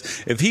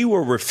 because if he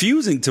were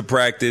refusing to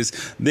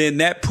practice, then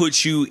that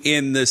puts you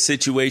in the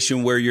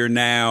situation where you're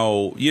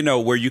now,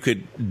 where you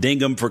could ding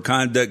him for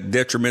conduct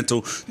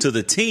detrimental to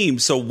the team.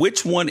 So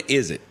which one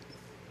is it?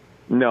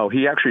 No,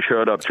 he actually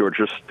showed up, George,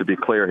 just to be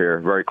clear here,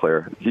 very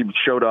clear. He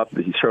showed up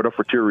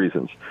for two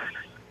reasons.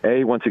 A,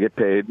 he wants to get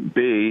paid.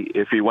 B,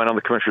 if he went on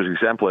the commissioner's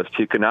exempt list,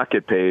 he could not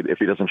get paid if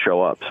he doesn't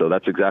show up. So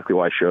that's exactly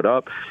why he showed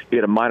up. He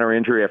had a minor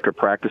injury after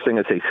practicing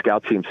as a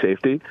scout team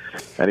safety,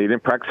 and he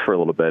didn't practice for a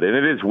little bit. And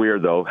it is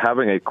weird, though,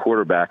 having a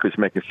quarterback who's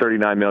making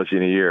 $39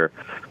 million a year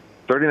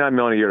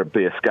to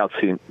be a scout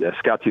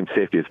team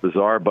safety is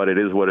bizarre, but it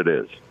is what it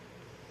is.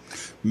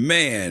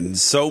 Man,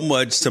 so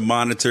much to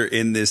monitor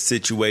in this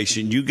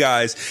situation. You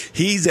guys,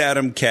 he's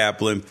Adam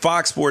Kaplan,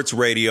 Fox Sports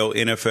Radio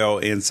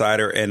NFL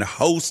insider and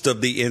host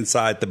of the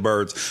Inside the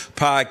Birds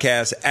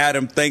podcast.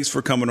 Adam, thanks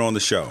for coming on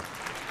the show.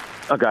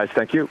 Oh, guys,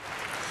 thank you.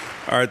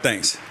 All right,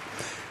 thanks.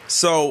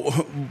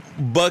 So,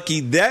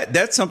 Bucky,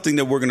 that's something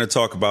that we're going to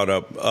talk about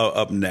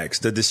up next,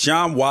 the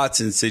Deshaun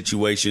Watson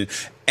situation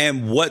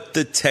and what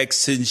the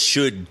Texans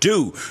should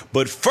do.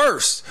 But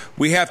first,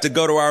 we have to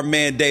go to our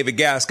man, David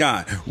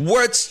Gascon.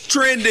 What's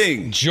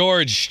trending?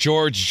 George.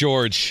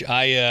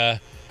 I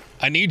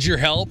need your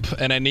help,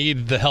 and I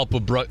need the help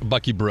of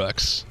Bucky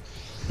Brooks.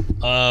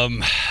 I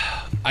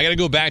got to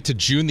go back to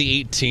June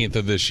the 18th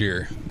of this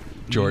year,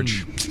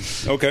 George.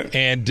 Okay.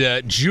 And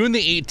June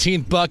the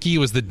 18th, Bucky,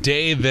 was the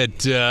day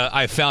that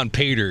I found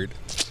pay dirt.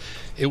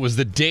 It was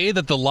the day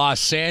that the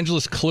Los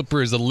Angeles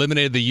Clippers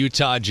eliminated the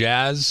Utah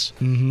Jazz,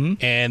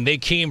 and they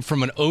came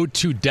from an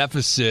 0-2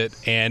 deficit,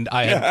 and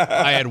I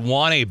had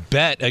won a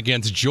bet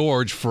against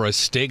George for a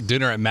steak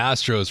dinner at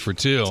Mastro's for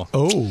two.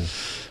 Oh.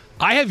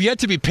 I have yet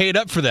to be paid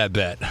up for that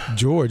bet.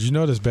 George, you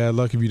know that's bad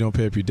luck if you don't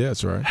pay up your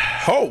debts, right?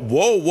 Oh,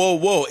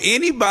 whoa.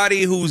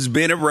 Anybody who's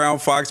been around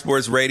Fox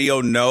Sports Radio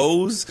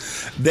knows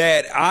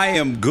that I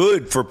am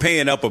good for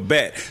paying up a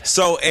bet.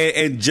 So,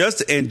 and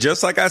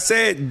just like I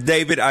said,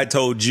 David, I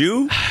told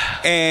you,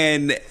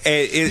 and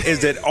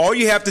is that all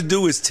you have to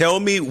do is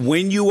tell me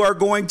when you are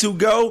going to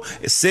go,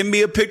 send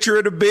me a picture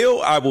of the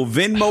bill. I will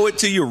Venmo it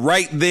to you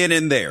right then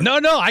and there.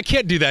 No, I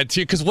can't do that to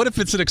you, because what if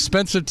it's an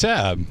expensive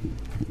tab?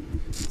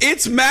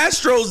 It's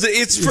Mastro's.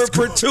 It's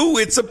for two.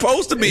 It's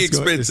supposed to be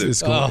expensive.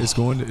 It's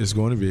going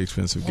to be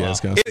expensive,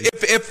 Gascon.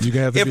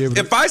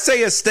 If I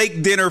say a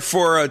steak dinner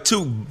for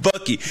two,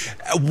 Bucky,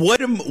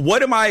 what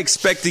am I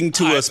expecting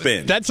to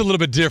spend? That's a little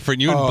bit different.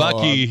 You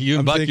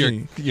and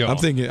Bucky. I'm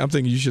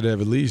thinking you should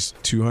have at least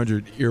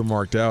 200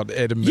 earmarked out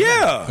at a minimum.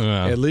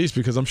 Yeah. At least,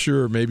 because I'm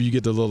sure maybe you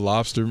get the little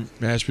lobster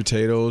mashed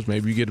potatoes.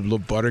 Maybe you get a little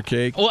butter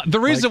cake. Well,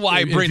 the reason why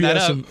I bring that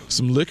up,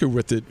 some liquor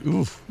with it.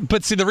 Oof.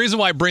 But see, the reason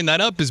why I bring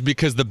that up is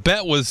because the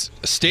bet was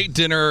steak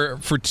dinner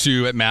for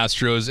two at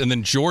Mastro's, and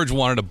then George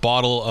wanted a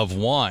bottle of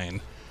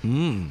wine.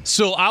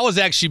 So I was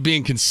actually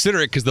being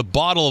considerate because the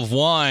bottle of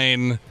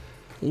wine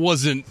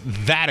wasn't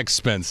that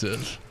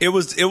expensive. It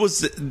was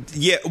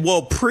yeah.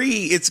 Well,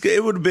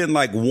 it would have been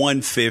like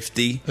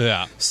 $150.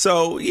 Yeah.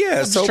 So yeah.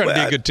 I'm just trying to be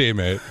a good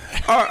teammate.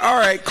 All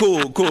right.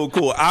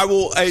 Cool. I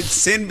will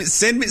send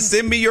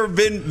me your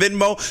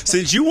Venmo.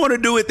 Since you want to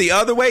do it the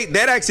other way,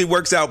 that actually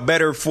works out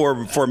better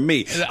for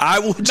me. I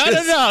will.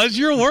 No. It's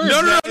your words.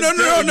 No.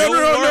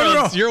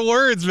 It's your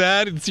words,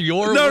 man. It's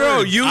your words.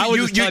 No. You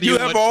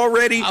have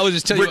already. I was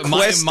just telling you what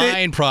my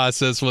mind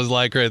process was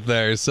like right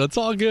there. So it's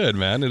all good,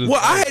 man.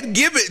 I had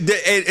given.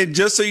 And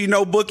just so you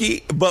know,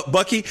 Bucky,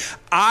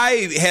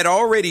 I had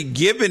already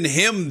given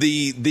him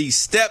the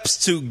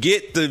steps to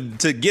get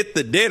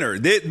the dinner.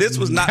 This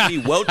was not me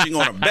welching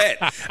on a bet.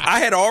 I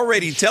had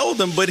already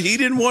told him, but he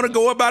didn't want to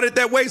go about it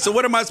that way. So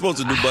what am I supposed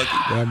to do,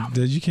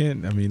 Bucky? You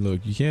can't. I mean,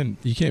 look, you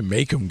can't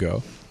make him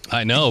go.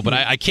 I know, but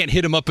I can't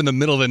hit him up in the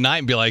middle of the night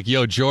and be like,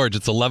 "Yo, George,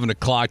 it's 11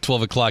 o'clock,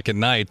 12 o'clock at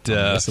night."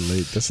 That's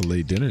a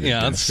late dinner.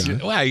 Yeah,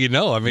 well, you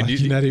know, I mean,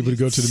 you're not able to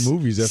go to the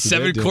movies after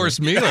 7-course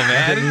meal,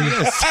 man. A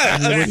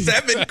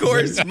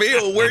 7-course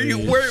meal. Where are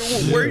you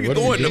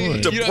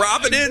going to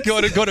Providence? Go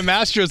to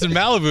Mastro's in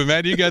Malibu,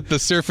 man. You got the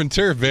surf and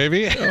turf,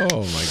 baby.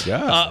 Oh my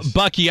God,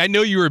 Bucky, I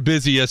know you were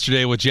busy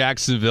yesterday with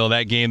Jacksonville,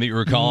 that game that you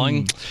were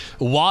calling.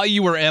 While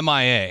you were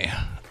MIA,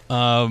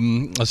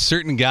 a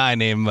certain guy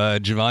named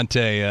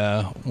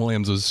Javonte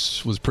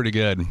Williams was pretty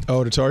good.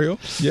 Oh, the Tar Heel?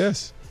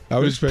 Yes. I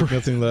would expect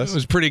nothing less. It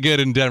was pretty good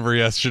in Denver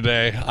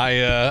yesterday.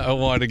 I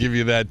wanted to give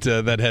you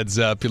that heads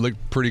up. He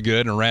looked pretty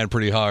good and ran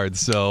pretty hard.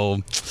 So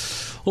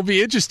will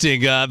be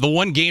interesting. The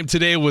one game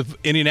today with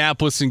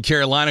Indianapolis and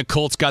Carolina,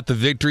 Colts got the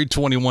victory,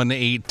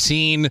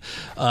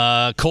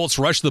 21-18. Colts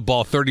rushed the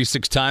ball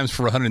 36 times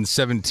for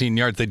 117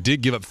 yards. They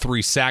did give up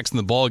 3 sacks in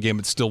the ball game,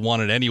 but still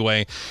won it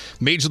anyway.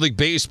 Major League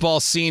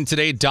Baseball scene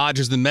today,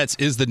 Dodgers and Mets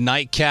is the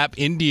nightcap.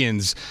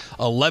 Indians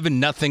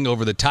 11-0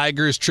 over the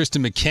Tigers.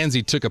 Tristan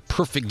McKenzie took a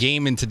perfect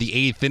game into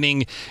the 8th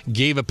inning,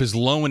 gave up his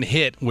lone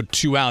hit with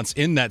 2 outs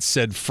in that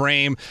said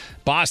frame.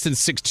 Boston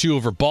 6-2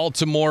 over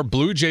Baltimore.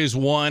 Blue Jays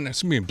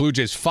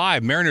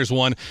 5, Mariners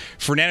 1.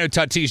 Fernando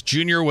Tatis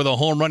Jr. with a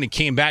home run. He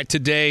came back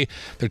today.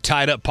 They're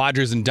tied up,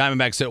 Padres and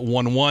Diamondbacks at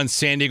 1-1.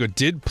 San Diego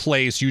did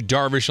place Yu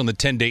Darvish on the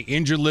 10-day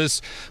injured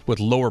list with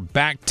lower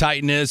back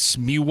tightness.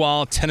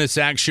 Meanwhile, tennis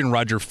action.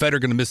 Roger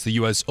Federer going to miss the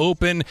U.S.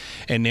 Open.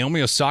 And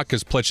Naomi Osaka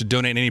has pledged to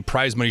donate any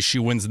prize money she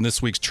wins in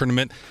this week's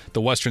tournament,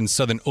 the Western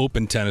Southern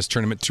Open tennis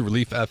tournament, to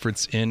relief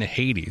efforts in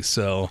Haiti.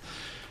 So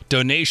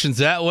donations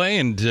that way,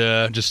 and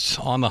just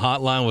on the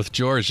hotline with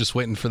George, just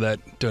waiting for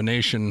that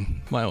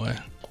donation my way.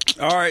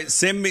 All right,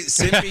 send me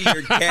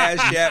your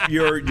Cash App,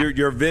 your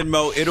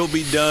Venmo. It'll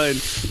be done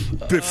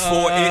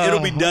before. It'll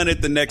be done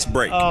at the next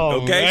break.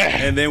 Okay,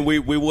 man. And then we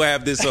will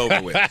have this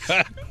over with.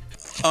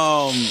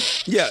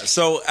 Yeah.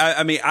 So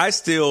I mean, I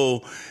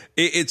still.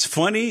 It's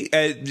funny,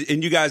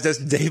 and you guys, that's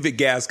David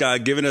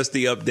Gascon giving us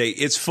the update.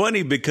 It's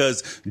funny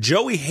because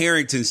Joey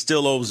Harrington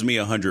still owes me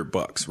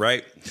 $100,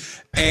 right?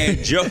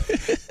 And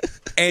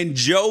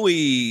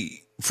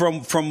Joey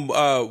from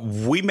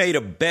we made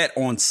a bet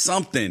on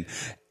something,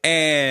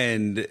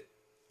 and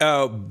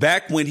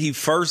back when he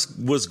first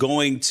was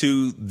going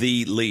to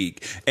the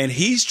league, and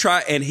he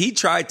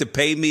tried to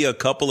pay me a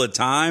couple of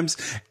times,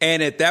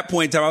 and at that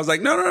point in time I was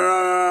like, no,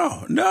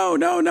 I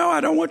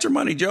don't want your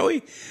money,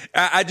 Joey.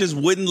 I just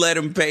wouldn't let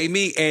him pay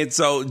me, and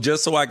so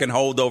just so I can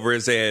hold over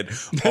his head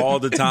all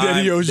the time.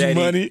 That he owes you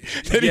money.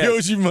 He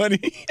owes you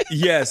money.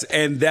 Yes,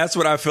 and that's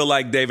what I feel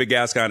like David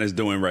Gascon is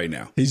doing right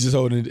now. He's just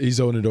holding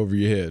it over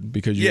your head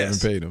because you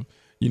haven't paid him.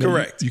 You know,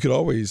 correct. You could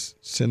always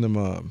send him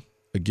a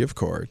gift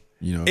card.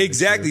 You know,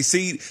 exactly.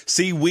 See,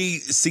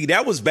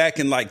 that was back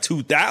in like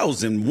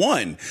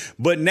 2001,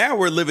 but now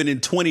we're living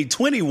in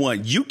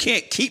 2021. You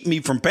can't keep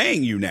me from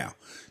paying you now.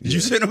 You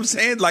see what I'm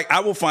saying? Like, I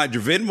will find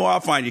your Venmo,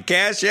 I'll find your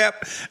Cash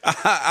App.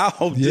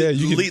 I'll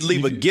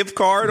leave a gift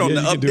card on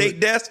the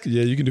update desk.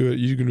 Yeah, you can do it.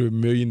 You can do it a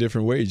million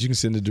different ways. You can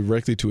send it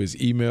directly to his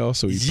email,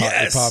 so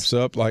it pops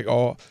up. Like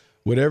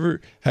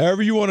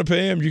however you want to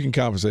pay him, you can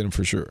compensate him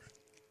for sure.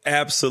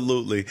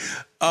 Absolutely.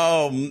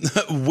 When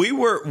we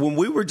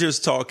were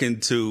just talking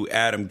to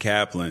Adam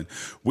Kaplan,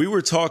 we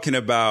were talking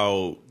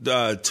about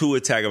Tua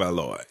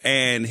Tagovailoa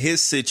and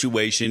his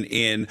situation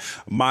in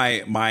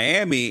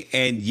Miami.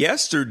 And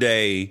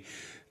yesterday,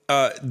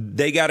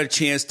 they got a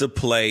chance to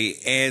play,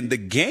 and the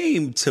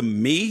game, to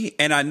me,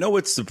 and I know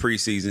it's the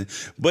preseason,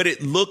 but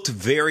it looked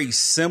very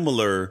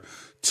similar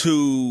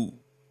to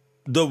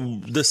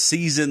the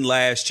season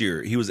last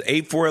year. He was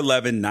 8 for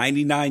 11,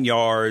 99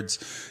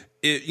 yards.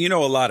 A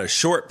lot of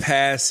short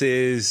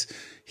passes.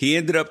 He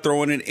ended up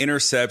throwing an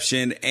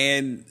interception.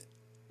 And,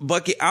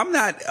 Bucky, I'm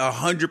not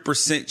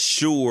 100%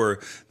 sure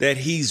that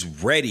he's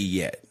ready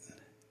yet.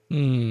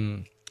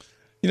 I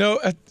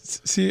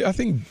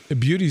think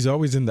beauty's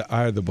always in the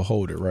eye of the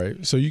beholder,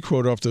 right? So you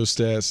quote off those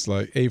stats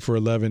like 8 for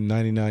 11,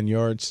 99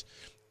 yards,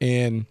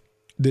 and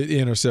the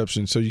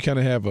interception. So you kind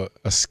of have a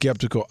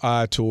skeptical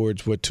eye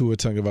towards what Tua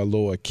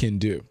Tagovailoa can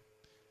do.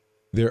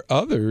 There are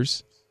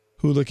others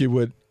who look at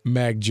what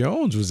Mac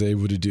Jones was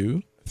able to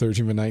do,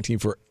 13 for 19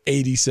 for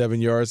 87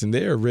 yards, and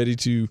they are ready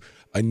to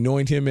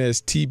anoint him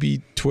as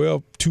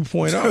TB12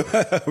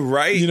 2.0.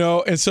 Right.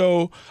 And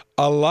so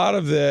a lot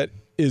of that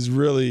is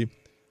really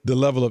the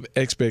level of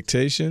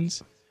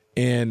expectations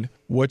and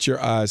what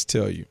your eyes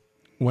tell you.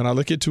 When I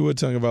look at Tua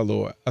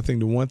Tagovailoa, I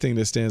think the one thing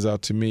that stands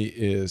out to me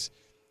is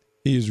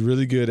he is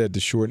really good at the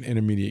short and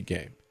intermediate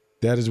game.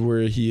 That is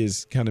where he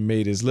has kind of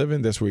made his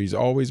living. That's where he's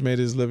always made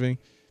his living.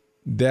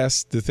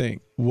 That's the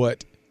thing.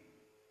 What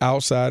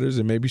outsiders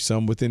and maybe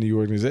some within the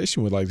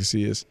organization would like to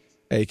see is,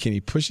 hey, can he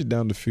push it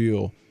down the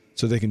field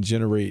so they can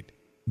generate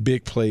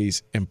big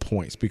plays and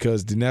points?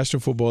 Because the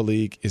National Football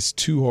League is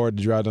too hard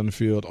to drive down the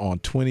field on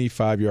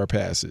 25-yard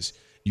passes.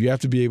 You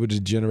have to be able to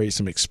generate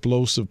some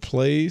explosive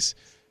plays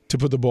to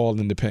put the ball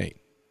in the paint.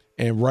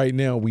 And right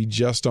now, we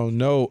just don't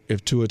know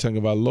if Tua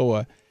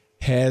Tagovailoa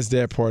has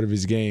that part of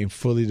his game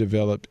fully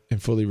developed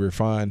and fully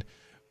refined.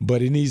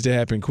 but it needs to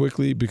happen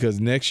quickly because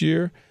next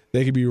year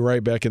they could be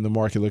right back in the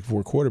market looking for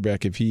a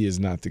quarterback if he is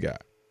not the guy.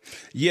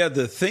 Yeah,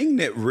 the thing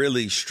that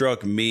really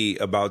struck me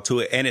about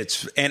Tua, and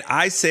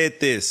I said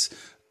this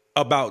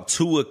about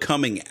Tua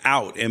coming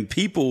out, and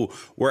people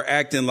were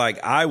acting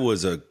like I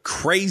was a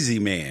crazy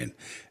man.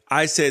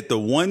 I said the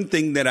one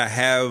thing that I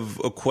have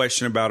a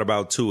question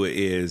about Tua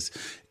is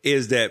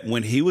that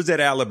when he was at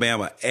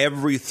Alabama,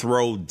 every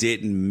throw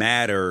didn't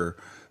matter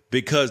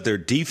because their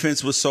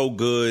defense was so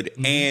good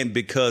and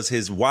because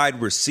his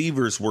wide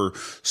receivers were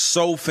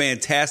so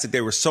fantastic. They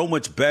were so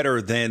much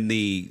better than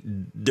the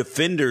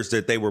defenders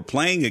that they were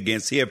playing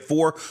against. He had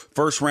 4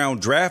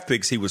 first-round draft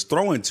picks he was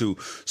throwing to,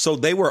 so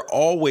they were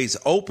always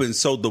open.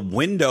 So the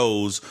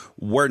windows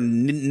were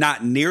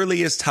not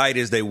nearly as tight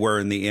as they were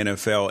in the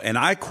NFL. And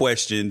I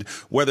questioned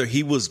whether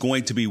he was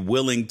going to be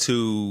willing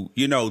to,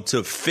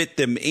 to fit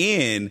them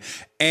in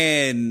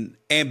and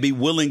be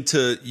willing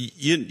to,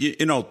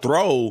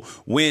 throw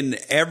when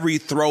every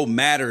throw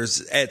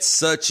matters at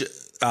such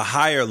a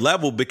higher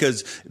level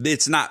because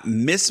it's not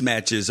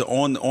mismatches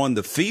on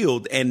the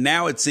field. And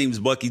now it seems,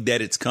 Bucky,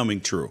 that it's coming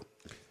true.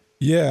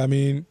 Yeah, I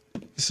mean,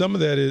 some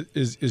of that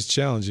is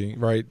challenging,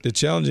 right? The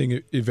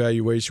challenging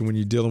evaluation when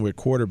you're dealing with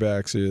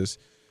quarterbacks is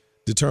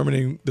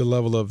determining the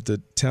level of the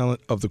talent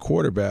of the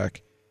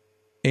quarterback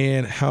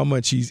and how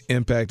much he's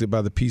impacted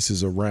by the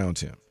pieces around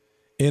him.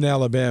 In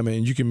Alabama,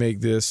 and you can make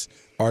this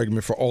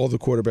argument for all the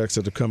quarterbacks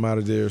that have come out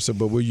of there,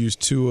 but we'll use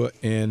Tua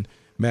and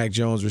Mac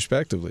Jones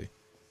respectively.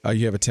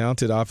 You have a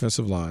talented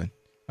offensive line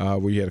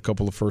where you had a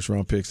couple of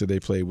first-round picks that they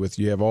played with.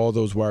 You have all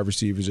those wide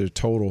receivers, a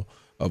total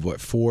of,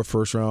 4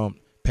 first-round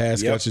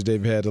pass catches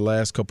they've had the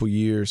last couple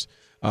years.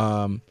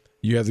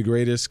 You have the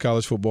greatest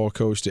college football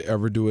coach to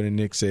ever do it in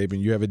Nick Saban.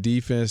 You have a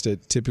defense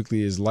that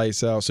typically is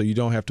lights out, so you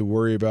don't have to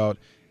worry about,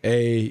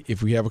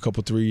 if we have a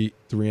couple three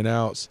and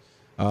outs,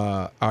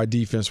 our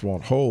defense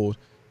won't hold.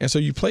 And so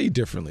you play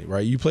differently,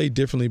 right? You play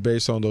differently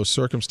based on those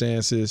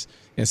circumstances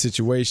and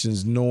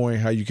situations, knowing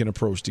how you can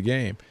approach the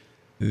game.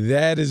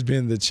 That has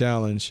been the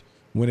challenge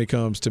when it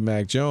comes to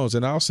Mac Jones.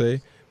 And I'll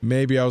say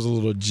maybe I was a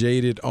little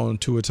jaded on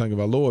Tua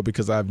Tagovailoa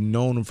because I've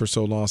known him for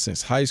so long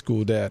since high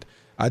school that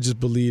I just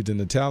believed in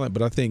the talent.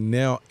 But I think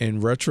now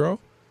in retro,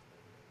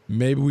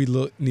 maybe we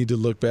need to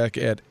look back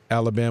at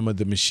Alabama,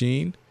 the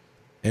machine,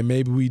 and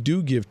maybe we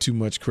do give too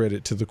much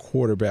credit to the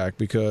quarterback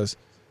because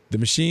the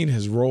machine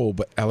has rolled,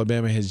 but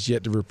Alabama has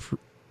yet to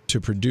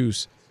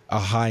produce a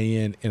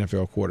high-end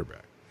NFL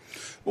quarterback.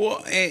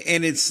 Well,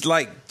 and it's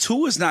like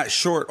Tua's not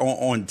short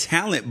on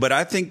talent, but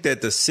I think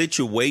that the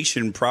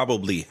situation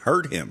probably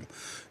hurt him.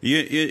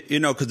 You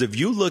know, because if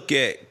you look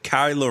at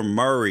Kyler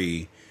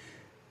Murray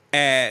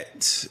when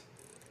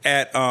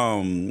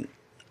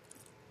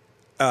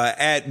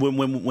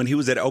he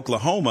was at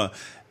Oklahoma,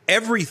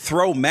 every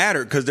throw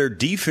mattered because their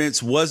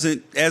defense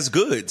wasn't as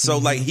good.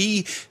 So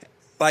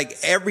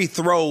every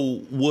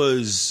throw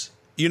was,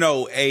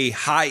 a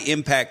high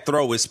impact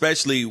throw,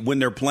 especially when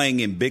they're playing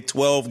in Big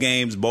 12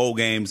 games, bowl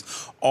games,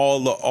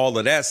 all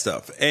of that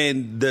stuff.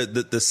 And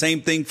the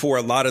same thing for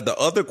a lot of the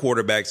other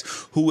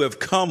quarterbacks who have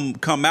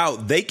come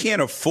out. They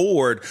can't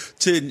afford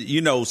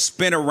to,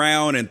 spin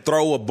around and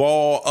throw a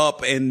ball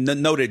up and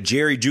know that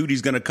Jerry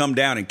Jeudy's going to come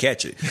down and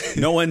catch it.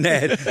 Knowing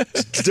that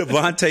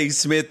Devontae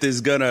Smith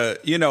is going to,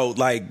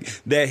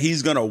 that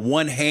he's going to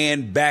one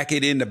hand back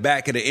it in the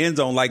back of the end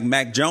zone like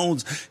Mac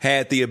Jones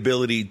had the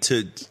ability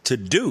to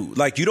do.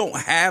 Like, you don't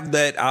have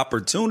that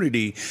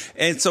opportunity.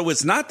 And so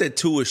it's not that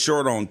Tua is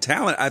short on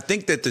talent. I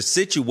think that the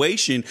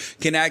situation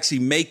can actually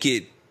make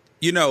it,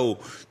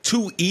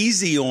 too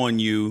easy on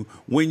you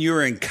when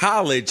you're in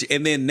college,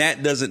 and then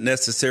that doesn't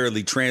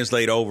necessarily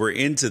translate over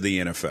into the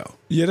NFL.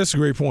 Yeah, that's a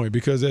great point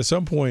because at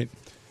some point,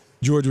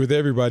 George, with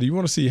everybody, you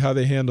want to see how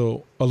they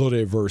handle a little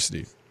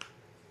adversity.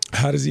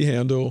 How does he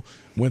handle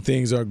when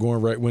things aren't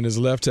going right, when his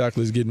left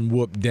tackle is getting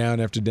whooped down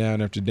after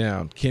down after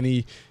down? Can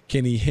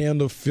he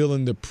handle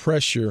feeling the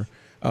pressure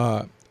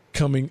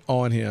coming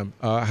on him?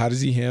 How does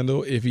he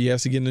handle if he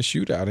has to get in a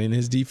shootout and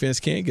his defense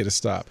can't get a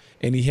stop?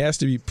 And he has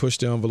to be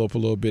pushed the envelope a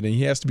little bit, and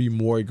he has to be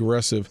more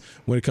aggressive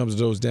when it comes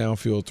to those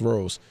downfield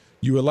throws.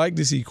 You would like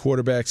to see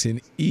quarterbacks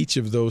in each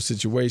of those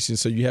situations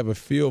so you have a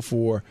feel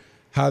for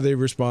how they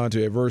respond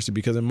to adversity.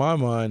 Because in my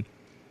mind,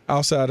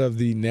 outside of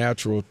the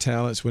natural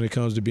talents when it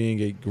comes to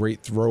being a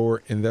great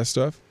thrower and that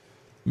stuff,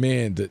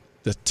 man, the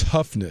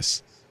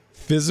toughness,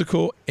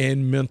 physical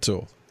and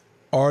mental,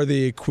 are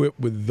they equipped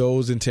with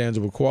those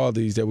intangible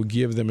qualities that would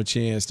give them a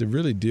chance to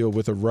really deal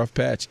with a rough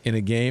patch in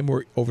a game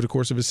or over the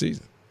course of a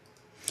season?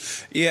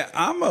 Yeah,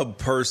 I'm a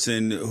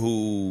person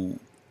who,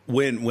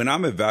 when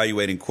I'm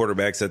evaluating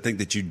quarterbacks, I think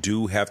that you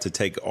do have to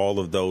take all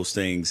of those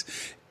things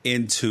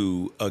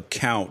into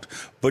account.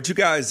 But you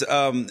guys,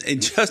 in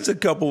just a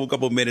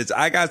couple minutes,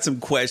 I got some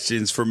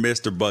questions for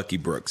Mr. Bucky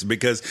Brooks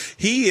because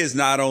he is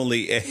not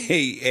only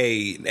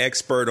an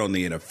expert on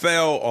the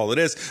NFL, all of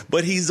this,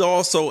 but he's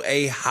also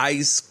a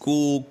high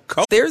school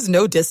coach. There's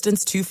no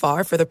distance too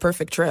far for the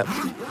perfect trip.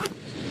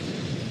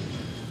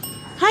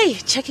 Hi,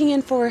 checking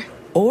in for...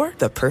 Or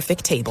the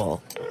perfect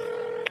table.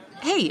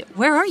 Hey,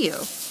 where are you?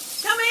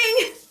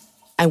 Coming!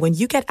 And when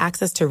you get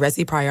access to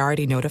Resi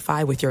Priority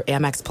Notify with your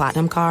Amex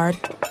Platinum card...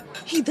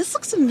 Hey, this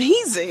looks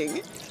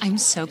amazing. I'm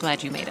so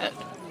glad you made it.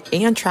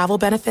 And travel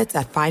benefits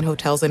at fine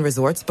hotels and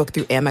resorts booked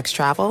through Amex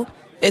Travel,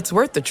 it's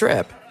worth the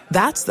trip.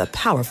 That's the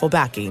powerful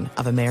backing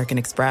of American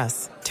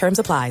Express. Terms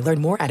apply.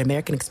 Learn more at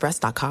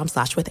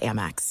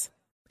americanexpress.com/withAmex.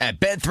 At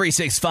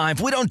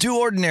Bet365, we don't do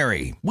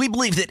ordinary. We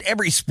believe that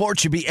every sport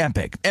should be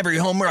epic. Every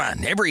home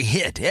run, every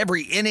hit,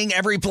 every inning,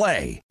 every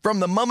play. From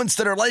the moments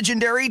that are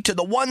legendary to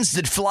the ones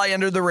that fly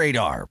under the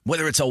radar.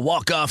 Whether it's a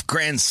walk-off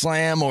grand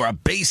slam or a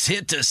base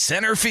hit to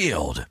center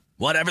field.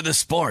 Whatever the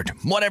sport,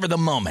 whatever the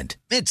moment.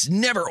 It's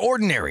never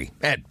ordinary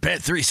at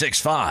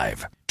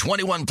Bet365.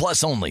 21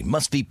 plus only.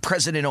 Must be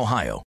present in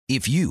Ohio.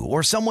 If you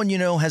or someone you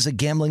know has a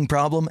gambling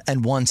problem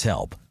and wants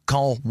help,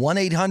 call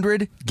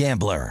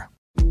 1-800-GAMBLER.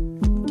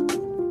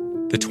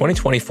 The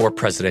 2024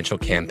 presidential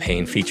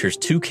campaign features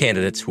two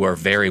candidates who are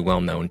very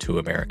well known to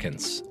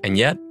Americans. And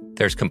yet,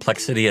 there's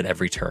complexity at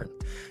every turn.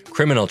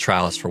 Criminal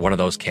trials for one of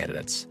those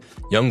candidates.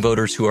 Young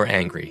voters who are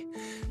angry.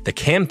 The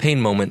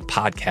Campaign Moment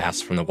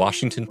podcast from the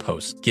Washington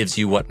Post gives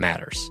you what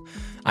matters.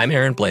 I'm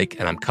Aaron Blake,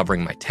 and I'm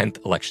covering my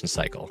 10th election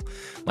cycle.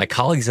 My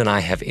colleagues and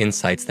I have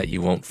insights that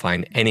you won't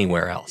find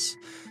anywhere else.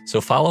 So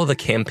follow the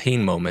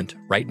Campaign Moment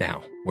right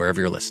now, wherever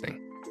you're listening.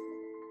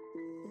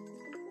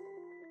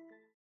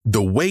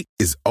 The wait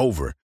is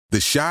over. The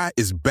Chi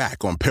is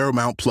back on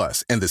Paramount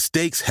Plus, and the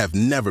stakes have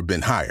never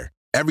been higher.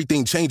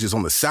 Everything changes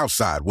on the South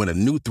Side when a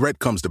new threat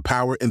comes to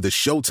power in the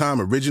Showtime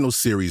original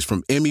series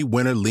from Emmy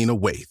winner Lena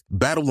Waithe.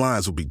 Battle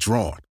lines will be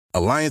drawn,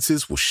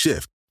 alliances will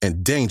shift,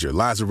 and danger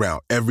lies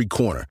around every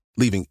corner,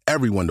 leaving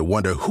everyone to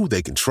wonder who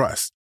they can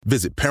trust.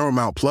 Visit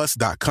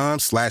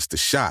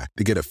ParamountPlus.com/The Chi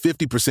to get a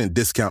 50%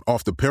 discount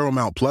off the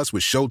Paramount Plus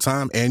with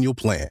Showtime annual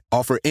plan.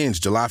 Offer ends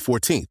July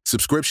 14th.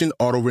 Subscription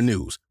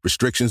auto-renews.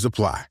 Restrictions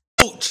apply.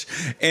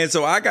 And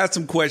so I got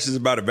some questions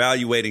about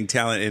evaluating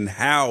talent and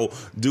how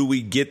do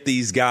we get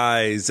these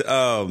guys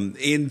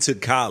into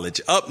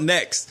college. Up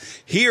next,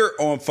 here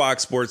on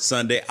Fox Sports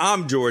Sunday,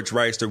 I'm George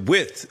Reister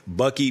with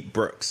Bucky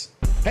Brooks.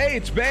 Hey,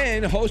 it's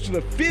Ben, host of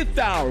the Fifth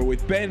Hour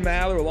with Ben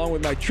Maller, along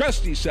with my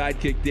trusty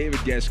sidekick,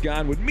 David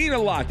Gascon. Would mean a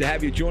lot to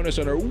have you join us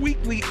on our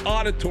weekly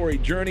auditory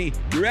journey.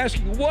 You're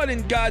asking, what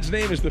in God's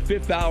name is the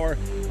Fifth Hour?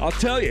 I'll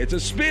tell you, it's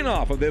a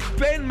spin-off of the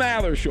Ben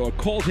Maller Show, a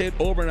cult hit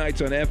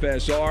overnights on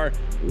FSR.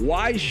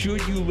 Why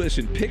should you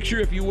listen? Picture,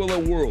 if you will, a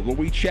world where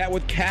we chat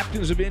with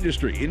captains of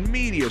industry in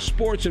media,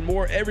 sports, and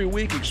more every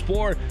week.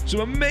 Explore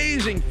some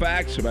amazing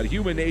facts about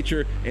human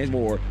nature and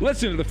more.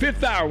 Listen to the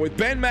Fifth Hour with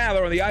Ben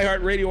Maller on the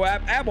iHeartRadio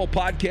app, Apple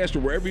Podcast, or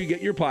wherever you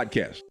get your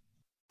podcast.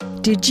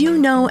 Did you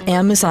know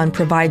Amazon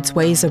provides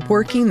ways of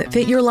working that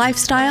fit your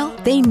lifestyle?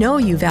 They know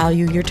you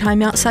value your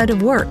time outside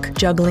of work,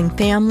 juggling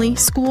family,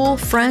 school,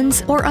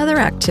 friends, or other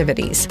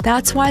activities.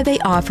 That's why they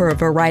offer a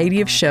variety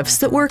of shifts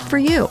that work for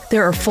you.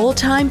 There are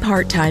full-time,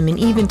 part-time, and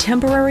even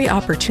temporary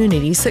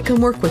opportunities that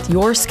can work with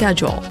your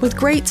schedule, with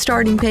great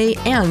starting pay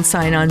and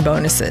sign-on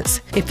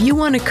bonuses. If you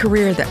want a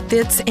career that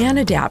fits and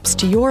adapts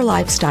to your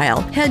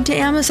lifestyle, head to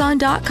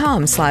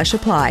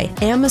Amazon.com/apply.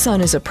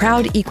 Amazon is a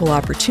proud equal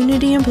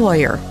opportunity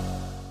employer.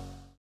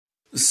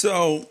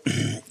 So,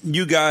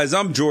 you guys,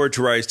 I'm George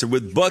Reister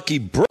with Bucky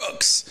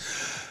Brooks.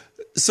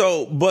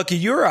 So, Bucky,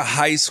 you're a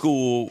high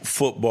school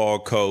football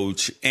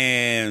coach,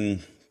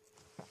 and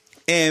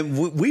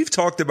we've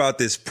talked about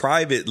this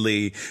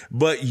privately,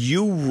 but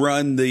you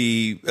run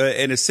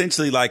and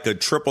essentially like a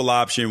triple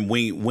option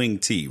wing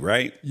T,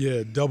 right?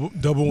 Yeah,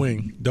 double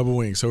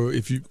wing. So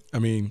it's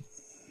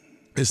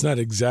not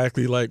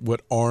exactly like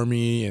what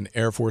Army and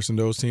Air Force and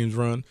those teams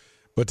run,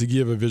 but to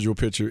give a visual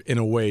picture, in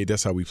a way,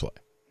 that's how we play.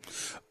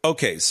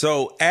 Okay,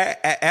 so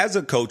as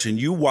a coach, and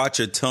you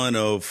watch a ton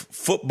of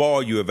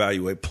football, you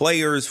evaluate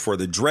players for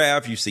the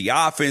draft, you see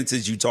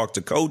offenses, you talk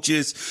to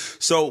coaches.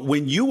 So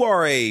when you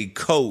are a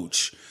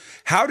coach,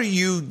 how do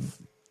you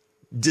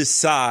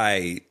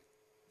decide,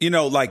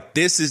 like,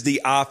 this is the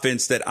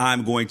offense that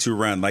I'm going to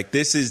run? Like,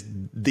 this is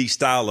the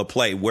style of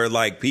play where,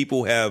 like,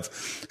 people have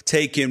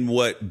taken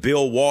what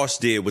Bill Walsh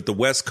did with the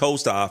West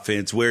Coast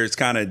offense, where it's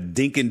kind of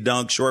dink and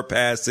dunk, short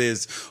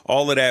passes,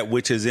 all of that,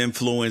 which has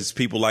influenced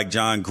people like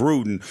John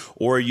Gruden.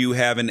 Or you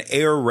have an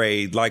air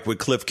raid like with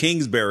Cliff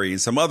Kingsbury and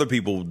some other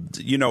people,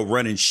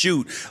 run and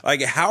shoot.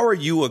 Like, how are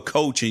you a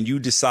coach and you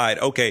decide,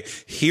 okay,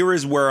 here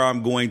is where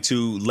I'm going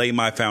to lay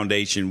my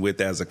foundation with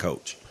as a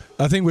coach?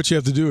 I think what you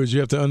have to do is you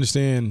have to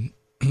understand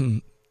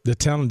the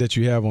talent that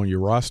you have on your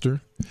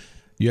roster.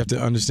 You have to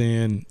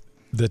understand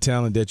the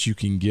talent that you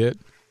can get.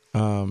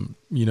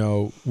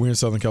 We're in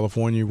Southern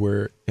California,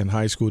 where in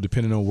high school,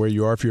 depending on where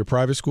you are, if you're a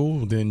private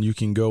school, then you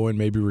can go and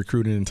maybe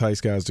recruit and entice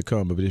guys to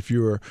come. But if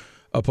you're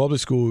a public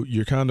school,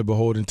 you're kind of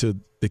beholden to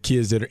the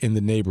kids that are in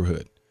the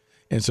neighborhood.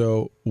 And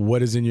so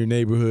what is in your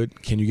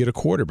neighborhood? Can you get a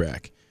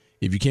quarterback?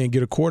 If you can't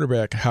get a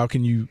quarterback, how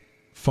can you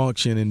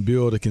function and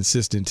build a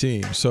consistent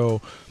team?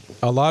 So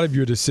a lot of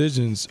your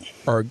decisions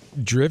are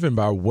driven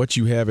by what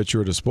you have at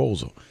your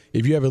disposal.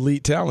 If you have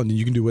elite talent, then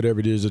you can do whatever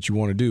it is that you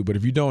want to do. But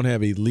if you don't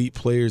have elite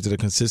players that are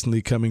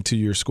consistently coming to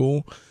your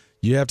school,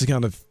 you have to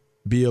kind of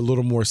be a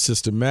little more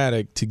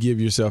systematic to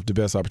give yourself the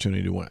best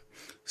opportunity to win.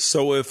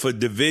 So if a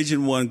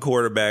Division I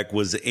quarterback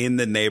was in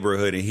the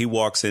neighborhood and he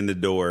walks in the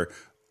door,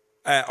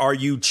 are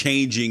you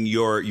changing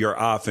your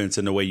offense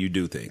and the way you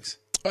do things?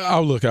 I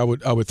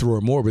would throw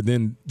it more, but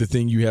then the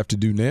thing you have to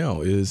do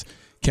now is,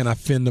 can I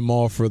fend them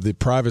off for the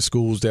private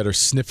schools that are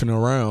sniffing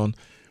around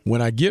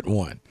when I get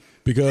one?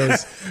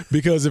 Because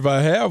if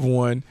I have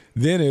one,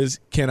 then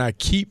can I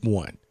keep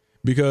one?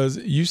 Because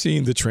you've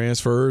seen the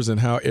transfers and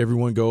how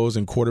everyone goes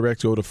and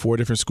quarterbacks go to 4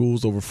 different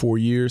schools over 4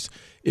 years.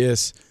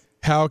 It's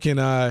how can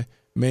I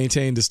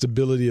maintain the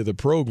stability of the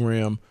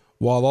program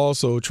while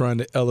also trying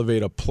to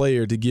elevate a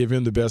player to give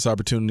him the best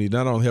opportunity,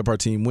 not only help our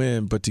team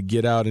win, but to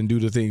get out and do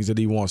the things that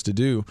he wants to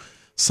do.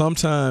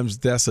 Sometimes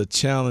that's a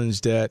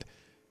challenge that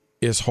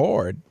is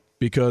hard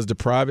because the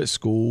private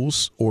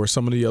schools or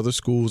some of the other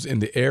schools in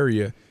the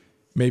area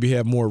maybe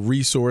have more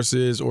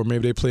resources, or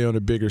maybe they play on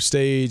a bigger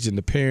stage and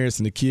the parents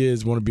and the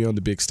kids want to be on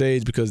the big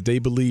stage because they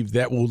believe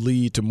that will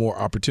lead to more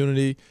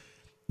opportunity.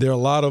 There are a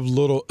lot of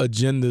little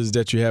agendas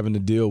that you're having to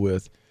deal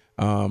with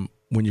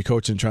when you're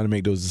coaching, trying to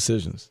make those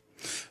decisions.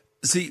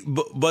 See,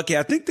 Bucky,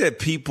 I think that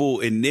people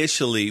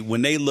initially,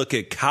 when they look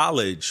at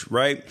college,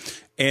 right,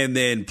 and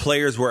then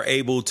players were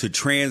able to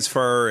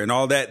transfer and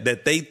all that,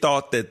 that they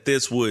thought that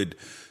this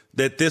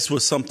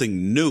was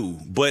something new.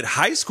 But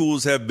high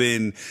schools have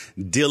been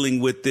dealing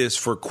with this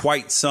for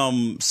quite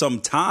some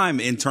time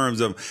in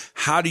terms of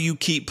how do you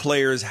keep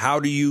players?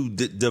 How do you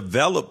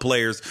develop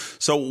players?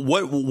 So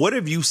what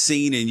have you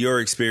seen in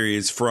your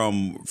experience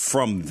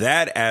from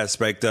that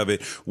aspect of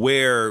it,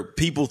 where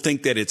people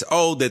think that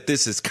that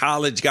this is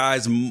college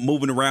guys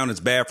moving around, it's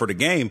bad for the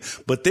game,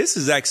 but this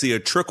is actually a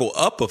trickle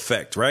up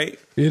effect, right?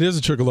 It is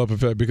a trickle-up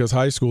effect because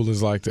high school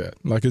is like that.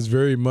 Like, it's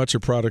very much a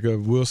product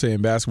of, we'll say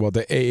in basketball,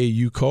 the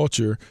AAU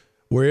culture,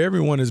 where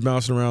everyone is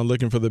bouncing around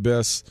looking for the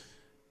best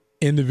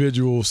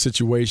individual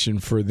situation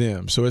for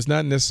them. So it's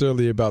not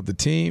necessarily about the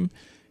team.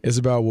 It's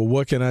about, well,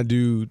 what can I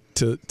do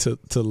to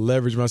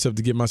leverage myself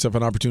to give myself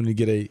an opportunity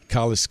to get a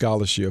college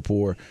scholarship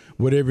or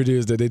whatever it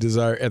is that they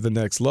desire at the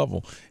next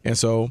level. And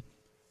so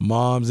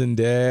moms and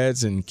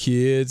dads and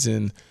kids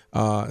and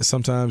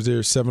sometimes they're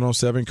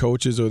 7-on-7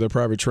 coaches or their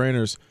private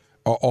trainers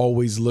are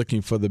always looking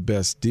for the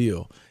best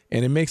deal.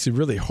 And it makes it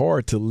really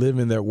hard to live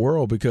in that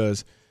world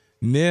because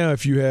now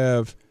if you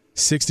have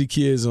 60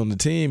 kids on the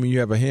team and you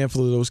have a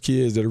handful of those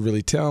kids that are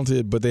really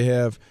talented, but they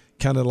have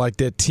kind of like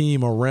that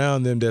team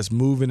around them that's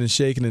moving and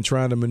shaking and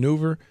trying to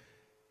maneuver,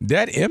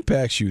 that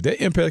impacts you. That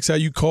impacts how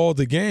you call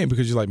the game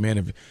because you're like,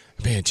 man,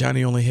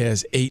 Johnny only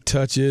has 8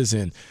 touches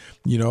and,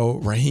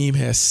 Raheem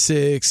has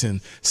 6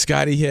 and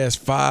Scotty has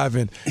 5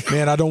 and,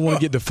 man, I don't want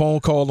to get the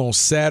phone call on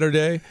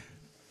Saturday.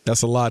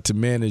 That's a lot to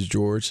manage,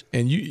 George.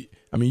 And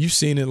you've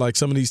seen it like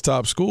some of these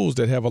top schools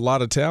that have a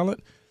lot of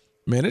talent.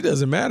 Man, it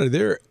doesn't matter.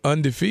 They're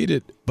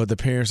undefeated, but the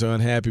parents are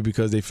unhappy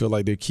because they feel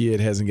like their kid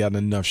hasn't gotten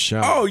enough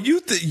shine. Oh, you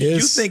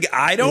think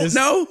I don't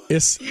know?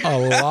 It's a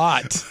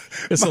lot.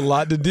 It's a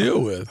lot to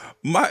deal with.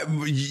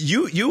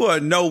 You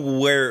know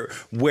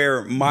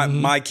where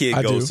my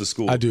kid goes to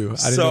school. I do.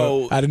 I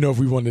didn't know if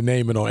we wanted to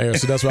name it on air,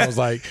 so that's why I was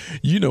like,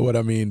 you know what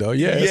I mean, though.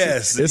 Yeah.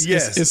 Yes.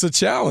 It's a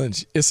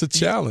challenge. It's a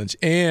challenge.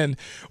 And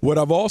what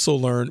I've also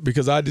learned,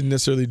 because I didn't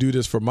necessarily do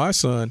this for my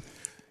son,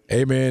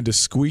 hey man, the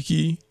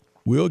squeaky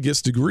wheel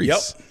gets the grease. Yep.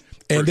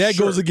 And that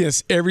goes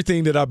against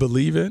everything that I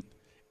believe in.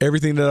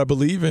 Everything that I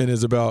believe in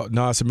is about,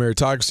 it's a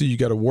meritocracy. You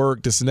got to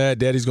work, this and that.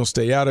 Daddy's going to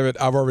stay out of it.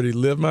 I've already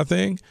lived my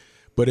thing.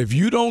 But if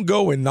you don't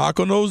go and knock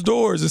on those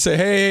doors and say,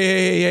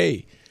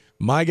 hey,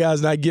 my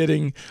guy's not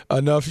getting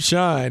enough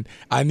shine,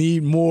 I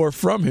need more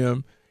from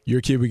him,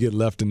 your kid would get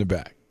left in the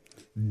back.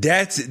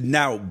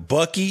 Now,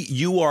 Bucky,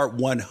 you are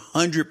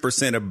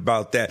 100%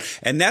 about that.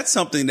 And that's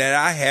something that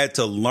I had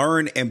to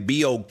learn and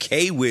be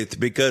okay with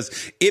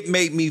because it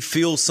made me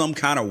feel some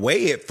kind of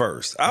way at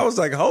first. I was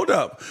like, hold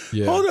up.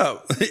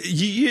 But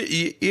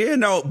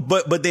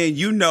then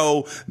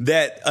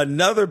that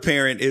another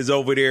parent is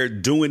over there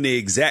doing the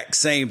exact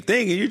same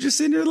thing. And you're just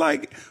sitting there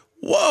like,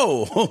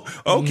 whoa,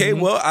 okay,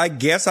 well, I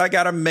guess I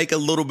got to make a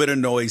little bit of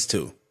noise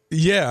too.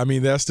 Yeah,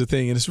 that's the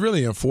thing. And it's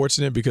really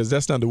unfortunate because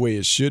that's not the way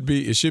it should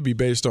be. It should be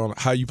based on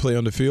how you play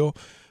on the field.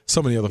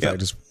 So many other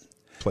factors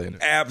play in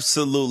it.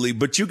 Absolutely.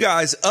 But you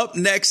guys, up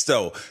next,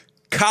 though,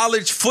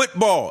 college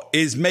football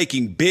is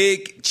making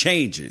big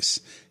changes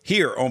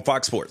here on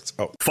Fox Sports.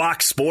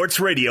 Fox Sports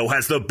Radio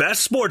has the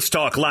best sports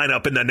talk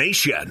lineup in the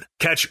nation.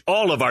 Catch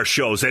all of our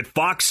shows at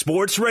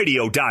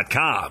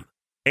foxsportsradio.com.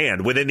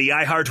 And within the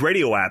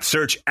iHeartRadio app,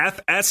 search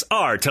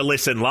FSR to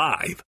listen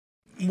live.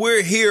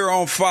 We're here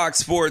on Fox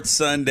Sports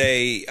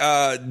Sunday.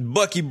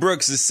 Bucky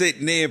Brooks is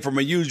sitting in for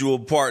my usual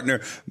partner,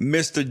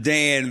 Mr.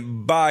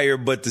 Dan Beyer,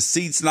 but the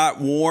seat's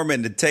not warm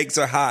and the takes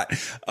are hot.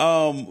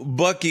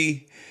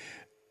 Bucky,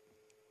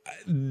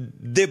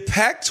 the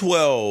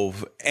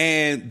Pac-12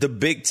 and the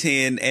Big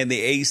Ten and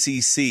the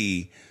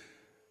ACC,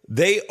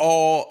 they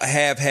all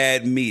have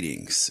had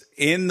meetings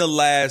in the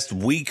last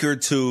week or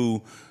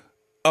two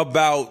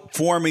about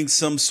forming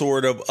some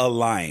sort of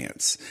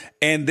alliance.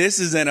 And this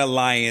is an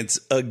alliance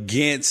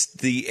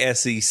against the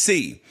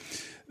SEC.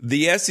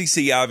 the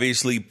SEC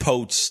obviously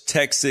poached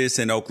Texas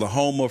and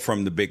Oklahoma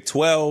from the Big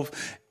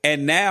 12.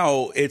 And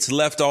now it's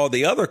left all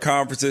the other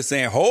conferences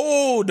saying,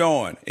 hold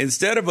on,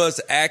 instead of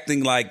us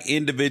acting like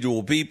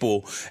individual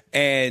people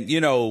and,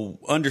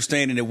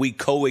 understanding that we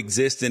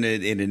coexist in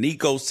an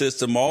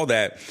ecosystem, all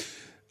that,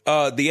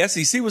 the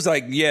SEC was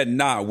like,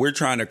 we're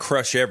trying to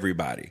crush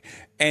everybody.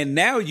 And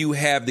now you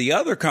have the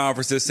other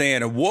conferences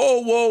saying,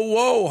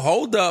 whoa,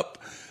 hold up.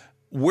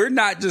 We're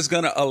not just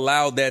going to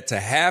allow that to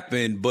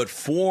happen, but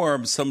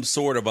form some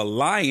sort of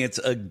alliance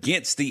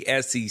against the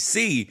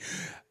SEC,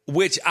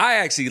 which I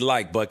actually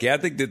like, Bucky. I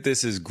think that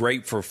this is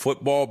great for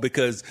football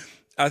because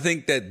I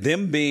think that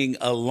them being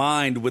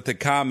aligned with the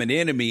common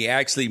enemy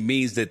actually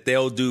means that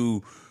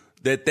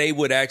they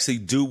would actually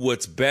do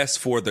what's best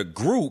for the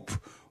group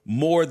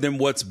more than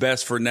what's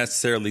best for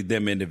necessarily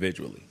them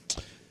individually.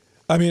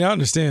 I mean, I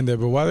understand that,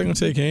 but why are they going to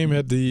take aim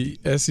at the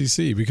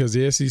SEC? Because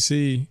the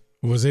SEC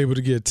was able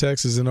to get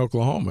Texas and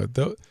Oklahoma.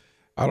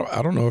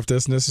 I don't know if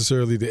that's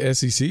necessarily the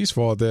SEC's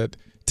fault that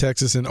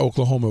Texas and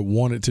Oklahoma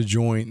wanted to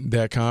join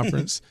that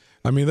conference.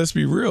 I mean, let's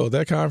be real.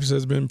 That conference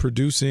has been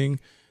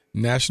producing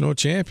national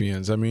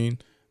champions. I mean,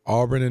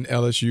 Auburn and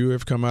LSU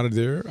have come out of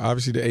there.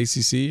 Obviously, the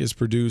ACC has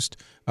produced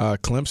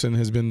Clemson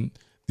has been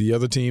the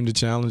other team to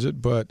challenge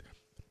it. But,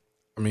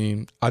 I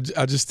mean, I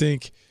just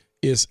think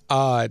it's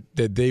odd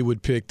that they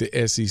would pick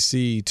the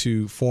SEC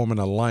to form an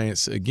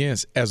alliance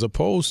against as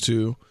opposed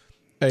to,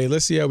 hey,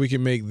 let's see how we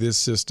can make this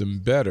system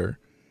better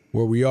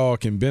where we all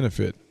can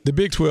benefit. The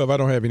Big 12, I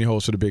don't have any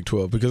hopes for the Big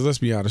 12 because let's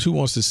be honest, who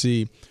wants to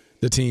see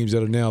the teams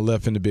that are now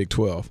left in the Big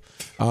 12?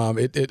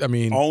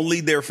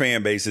 Only their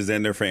fan bases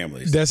and their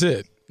families. That's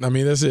it. I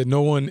mean, that's it.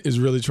 No one is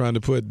really trying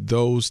to put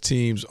those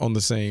teams on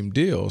the same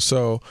deal.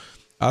 So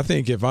I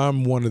think if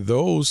I'm one of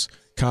those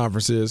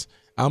conferences,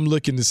 I'm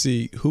looking to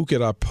see who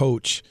could I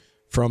poach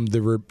from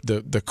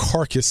the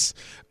carcass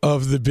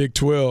of the Big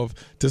 12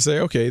 to say,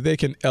 okay, they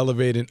can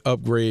elevate and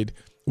upgrade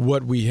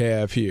what we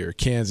have here.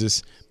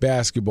 Kansas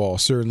basketball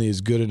certainly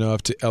is good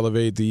enough to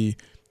elevate the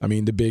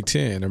Big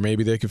Ten, or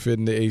maybe they could fit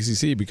in the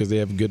ACC because they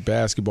have a good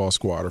basketball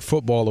squad or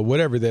football or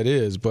whatever that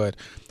is. But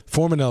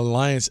forming an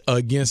alliance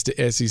against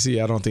the SEC,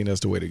 I don't think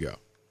that's the way to go.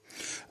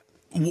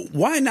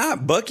 Why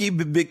not, Bucky?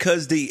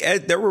 Because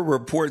there were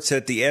reports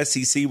that the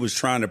SEC was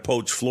trying to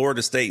poach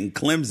Florida State and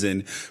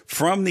Clemson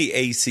from the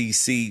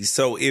ACC.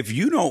 So if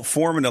you don't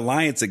form an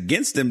alliance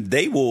against them,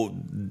 they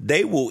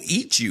will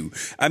eat you.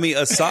 I mean,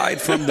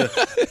 aside from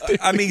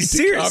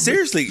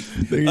seriously,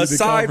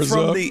 aside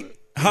from the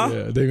yeah,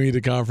 they're gonna eat the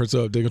conference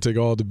up. They're gonna take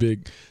all the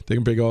big. They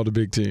can pick all the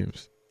big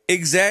teams.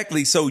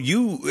 Exactly. So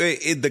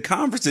the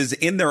conferences,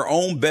 in their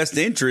own best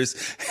interest,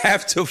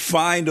 have to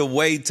find a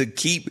way to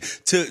keep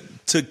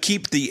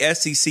the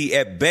SEC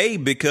at bay,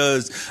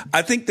 because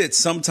I think that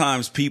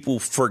sometimes people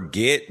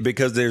forget,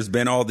 because there's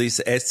been all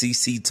this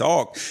SEC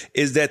talk,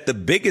 is that the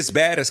biggest,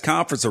 baddest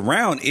conference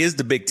around is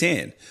the Big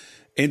Ten.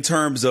 In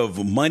terms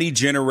of money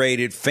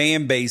generated,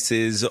 fan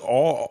bases,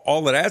 all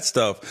of that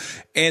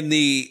stuff, and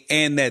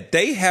that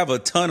they have a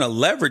ton of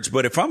leverage.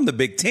 But if I'm the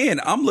Big Ten,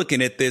 I'm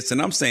looking at this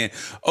and I'm saying,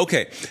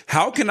 okay,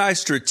 how can I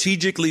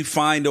strategically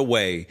find a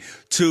way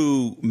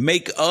to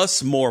make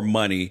us more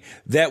money?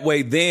 That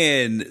way,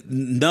 then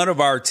none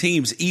of our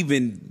teams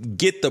even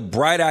get the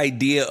bright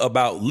idea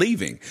about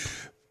leaving.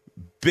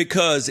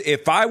 Because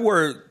if I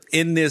were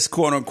in this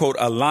quote unquote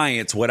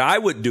alliance, what I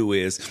would do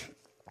is,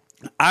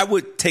 I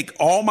would take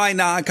all my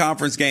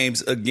non-conference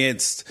games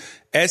against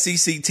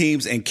SEC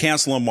teams and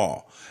cancel them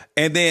all.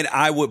 And then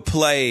I would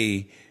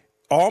play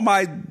all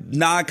my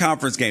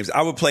non-conference games.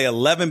 I would play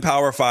 11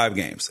 Power 5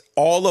 games,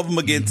 all of them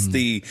against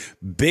the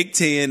Big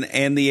Ten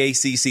and the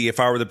ACC if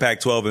I were the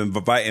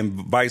Pac-12, and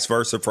vice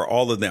versa for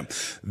all of them.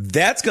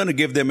 That's going to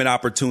give them an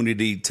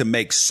opportunity to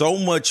make so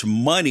much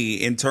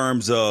money in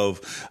terms of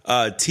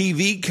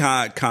TV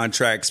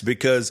contracts,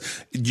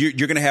 because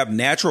you're going to have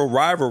natural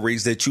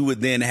rivalries that you would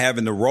then have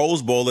in the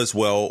Rose Bowl as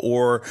well,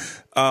 or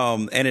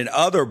and in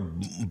other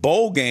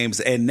bowl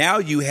games. And now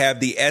you have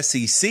the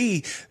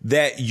SEC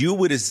that you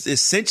would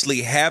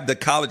essentially have the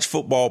college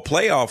football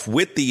playoff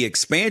with the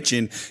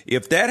expansion,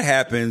 if that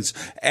happens,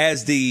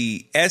 as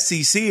the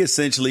SEC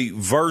essentially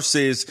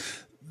versus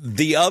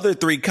the other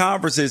three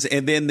conferences,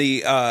 and then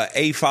the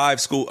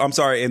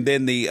and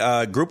then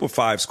the group of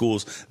 5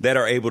 schools that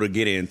are able to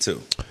get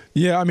into.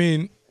 Yeah, I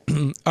mean,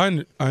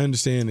 I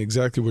understand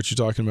exactly what you're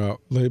talking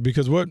about,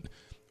 because what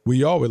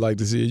we all would like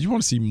to see is you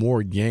want to see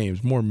more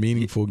games, more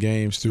meaningful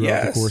games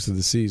throughout the course of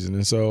the season.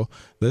 And so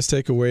let's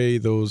take away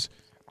those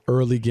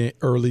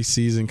early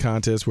season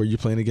contests where you're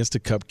playing against a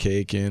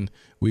cupcake and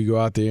we go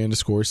out there and the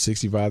score is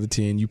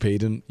 65-10. You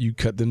paid them, you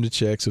cut them the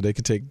check so they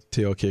can take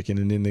tail kicking,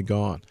 and then they're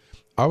gone.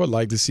 I would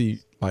like to see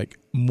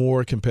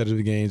more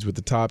competitive games with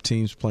the top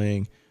teams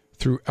playing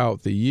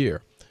throughout the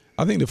year.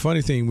 I think the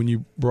funny thing when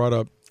you brought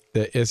up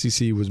that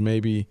SEC was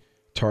maybe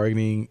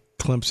targeting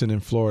Clemson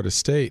and Florida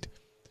State,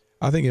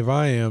 I think if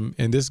I am,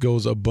 and this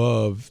goes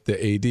above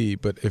the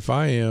AD, but if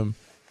I am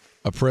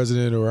a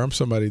president or I'm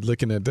somebody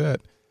looking at that,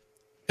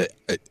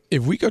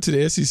 if we go to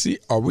the SEC,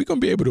 are we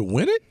going to be able to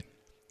win it?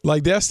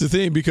 That's the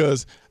thing,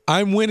 because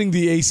I'm winning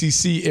the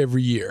ACC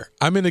every year.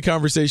 I'm in the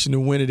conversation to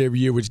win it every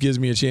year, which gives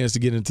me a chance to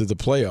get into the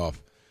playoff.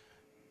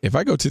 If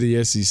I go to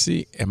the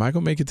SEC, am I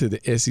going to make it to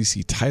the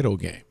SEC title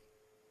game?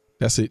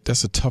 That's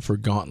a tougher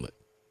gauntlet.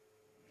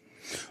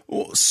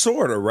 Well,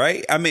 sort of,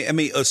 right? I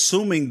mean,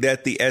 assuming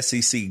that the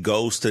SEC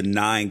goes to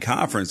 9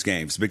 conference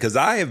games, because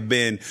I have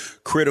been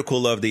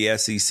critical of the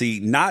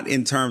SEC, not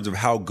in terms of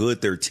how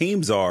good their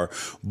teams are,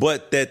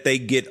 but that they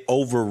get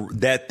over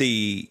that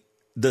the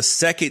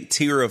second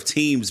tier of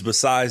teams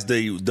besides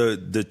the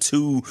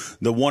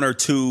 1 or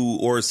 2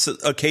 or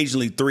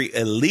occasionally 3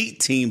 elite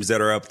teams that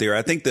are up there.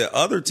 I think the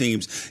other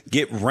teams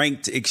get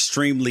ranked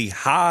extremely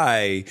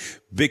high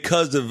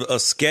because of a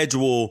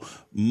schedule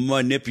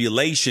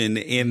manipulation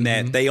in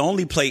that they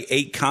only play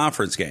 8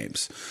 conference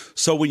games.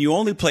 So when you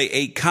only play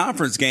 8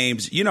 conference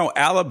games,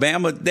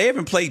 Alabama, they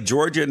haven't played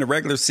Georgia in the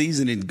regular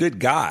season in good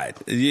God.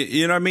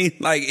 You know what I mean?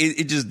 Like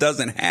it just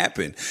doesn't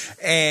happen.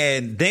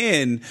 And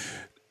then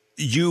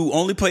you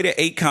only play the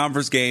 8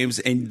 conference games,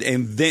 and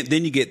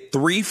then you get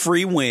 3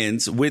 free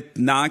wins with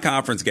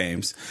non-conference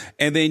games,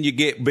 and then you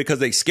get, because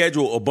they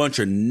schedule a bunch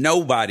of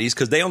nobodies,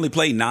 because they only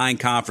play 9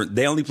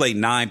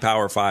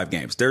 Power 5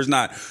 games. There's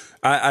not,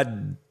 I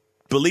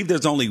believe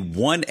there's only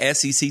one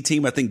SEC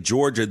team, I think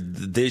Georgia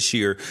this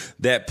year,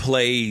 that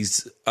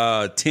plays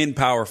 10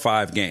 Power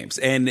 5 games,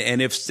 and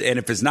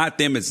if it's not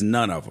them, it's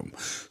none of them.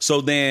 So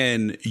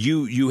then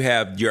you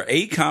have your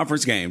 8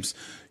 conference games.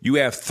 You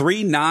have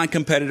 3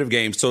 non-competitive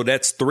games, so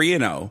that's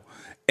 3-0.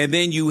 And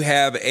then you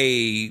have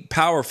a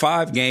Power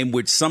 5 game,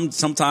 which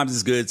sometimes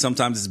is good,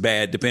 sometimes it's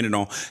bad, depending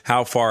on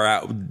how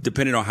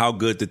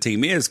good the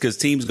team is, because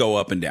teams go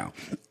up and down.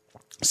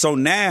 So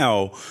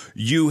now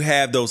you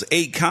have those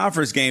 8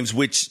 conference games,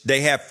 which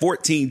they have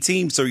 14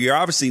 teams. So you're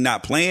obviously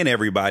not playing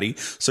everybody.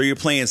 So you're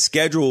playing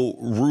schedule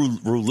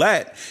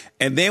roulette.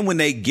 And then when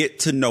they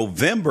get to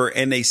November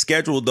and they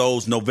schedule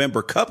those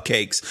November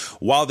cupcakes,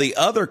 while the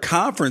other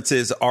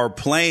conferences are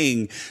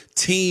playing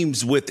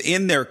teams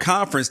within their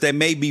conference that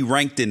may be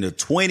ranked in the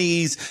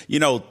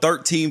 20s,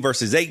 13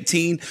 versus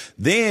 18,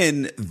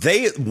 then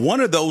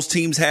one of those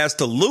teams has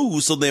to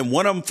lose. So then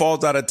one of them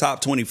falls out of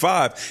top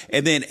 25,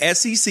 and then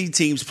SEC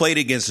teams played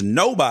against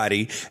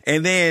nobody.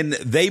 And then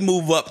they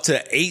move up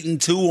to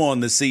 8-2 on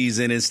the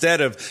season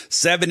instead of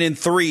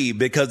 7-3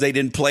 because they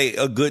didn't play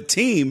a good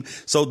team.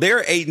 So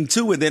they're 8-2.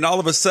 And then all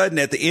of a sudden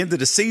at the end of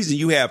the season,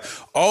 you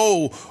have,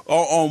 on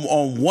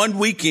one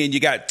weekend,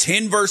 you got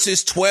 10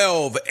 versus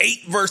 12,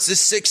 8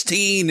 versus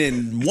 16,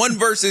 and 1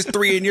 versus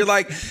 3. And you're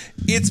like,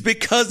 it's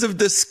because of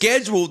the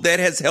schedule that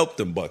has helped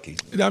them, Bucky.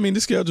 I mean, the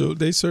schedule,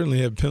 they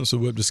certainly have pencil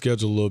whipped the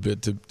schedule a little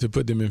bit to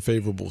put them in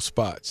favorable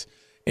spots.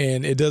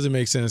 And it doesn't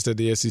make sense that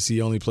the SEC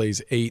only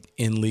plays 8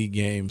 in-league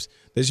games.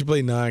 They should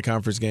play 9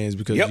 conference games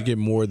because you get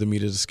more of the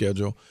meat of the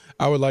schedule.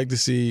 I would like to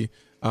see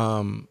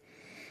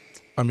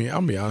I'll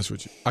be honest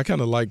with you. I kind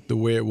of like the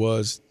way it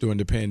was during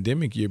the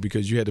pandemic year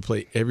because you had to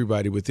play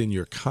everybody within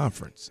your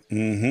conference.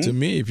 Mm-hmm. To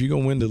me, if you're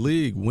going to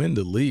win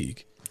the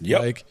league. Yep.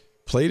 Like,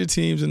 play the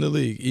teams in the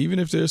league. Even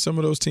if there's some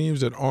of those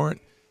teams that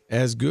aren't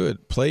as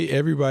good, play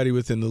everybody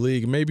within the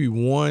league. Maybe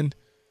 1,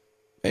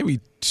 maybe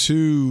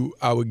 2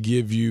 I would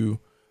give you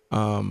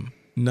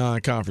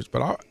non-conference.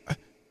 But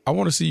I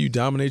want to see you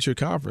dominate your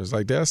conference.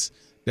 Like, that's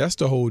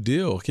the whole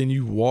deal. Can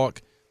you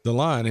walk the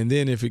line? And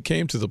then if it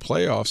came to the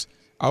playoffs,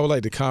 I would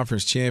like the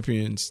conference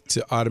champions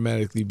to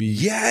automatically be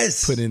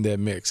put in that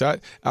mix. I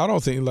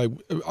don't think,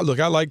 look,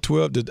 I like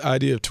the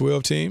idea of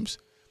 12 teams,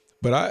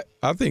 but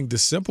I think the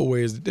simple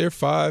way is that there are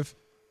 5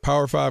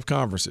 Power 5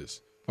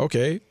 conferences.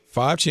 Okay,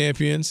 5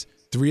 champions,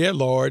 3 at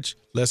large.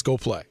 Let's go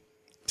play.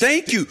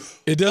 Thank you.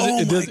 It's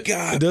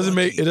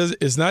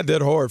not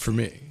that hard for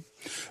me.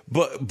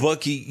 But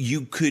Bucky,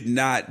 you could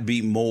not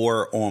be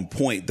more on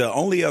point. The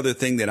only other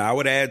thing that I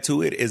would add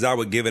to it is I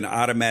would give an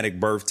automatic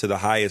berth to the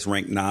highest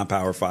ranked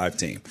non-Power 5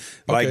 team.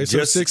 Okay, so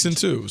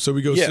 6-2. So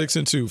we go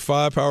 6-2,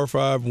 5 Power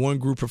 5, 1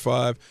 Group of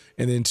 5,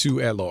 and then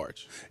 2 at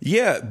large.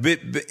 Yeah,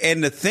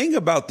 and the thing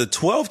about the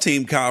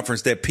 12-team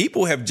conference that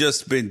people have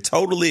just been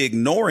totally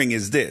ignoring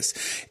is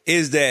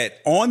that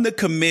on the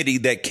committee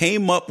that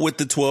came up with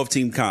the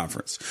 12-team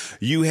conference,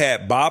 you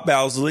had Bob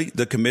Bowsley,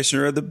 the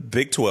commissioner of the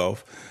Big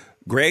 12,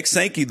 Greg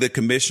Sankey, the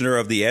commissioner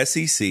of the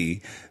SEC,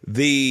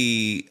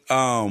 the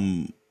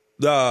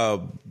Swarbrick,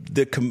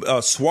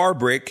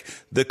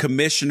 the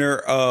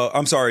commissioner,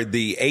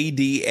 the AD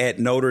at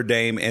Notre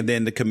Dame, and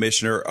then the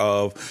commissioner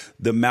of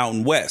the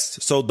Mountain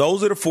West. So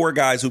those are the 4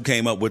 guys who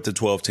came up with the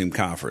 12-team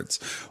conference.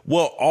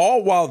 Well,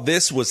 all while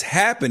this was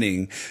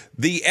happening,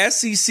 the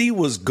SEC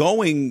was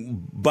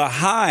going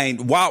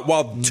behind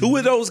while 2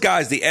 of those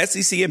guys, the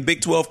SEC and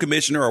Big 12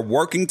 commissioner, are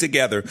working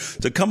together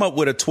to come up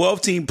with a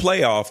 12-team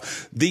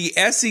playoff. The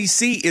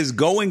SEC is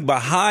going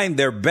behind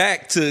their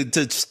back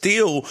to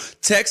steal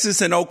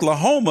Texas and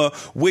Oklahoma,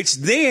 which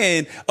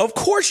then, of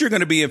course, you're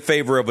going to be in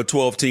favor of a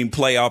 12-team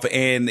playoff,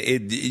 and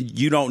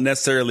you don't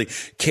necessarily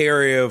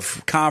care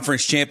if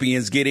conference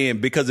champions get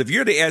in, because if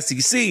you're the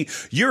SEC,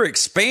 you're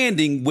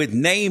expanding with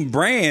name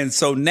brands.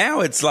 So now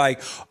it's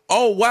like,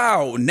 oh,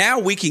 wow, now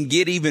we can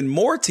get even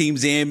more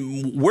teams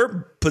in.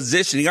 We're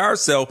positioning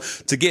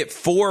ourselves to get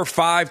 4 or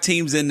 5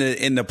 teams in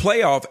the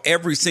playoff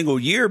every single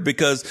year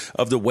because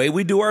of the way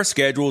we do our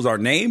schedules, our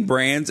name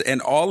brands,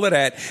 and all of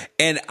that.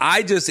 And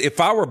if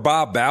I were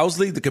Bob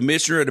Bowsley, the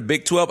commissioner of the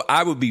Big 12,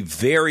 I would be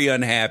very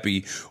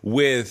unhappy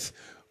with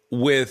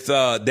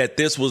that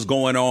this was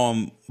going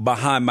on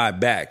behind my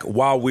back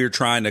while we're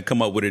trying to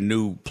come up with a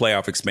new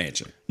playoff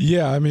expansion.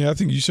 Yeah, I mean, I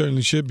think you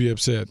certainly should be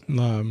upset.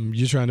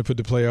 You're trying to put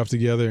the playoff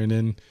together, and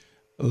then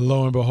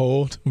lo and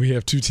behold, we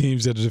have 2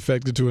 teams that are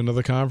defected to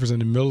another conference in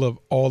the middle of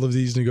all of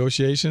these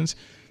negotiations.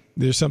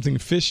 There's something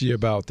fishy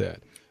about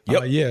that.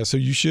 Yep. So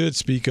you should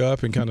speak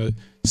up and kind of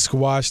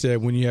squash that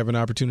when you have an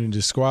opportunity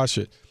to squash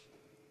it.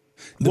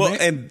 But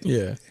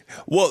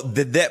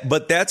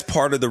that's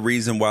part of the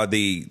reason why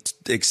the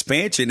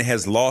expansion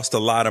has lost a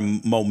lot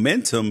of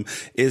momentum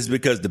is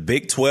because the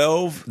Big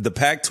 12, the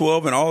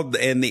Pac-12,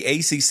 and the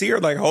ACC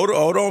are like, hold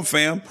on,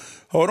 fam.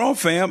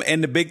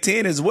 And the Big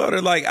 10 as well.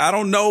 They're like, I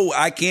don't know.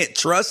 I can't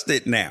trust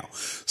it now.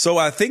 So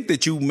I think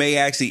that you may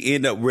actually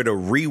end up with a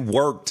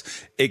reworked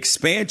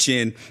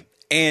expansion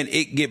and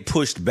it get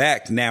pushed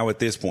back now at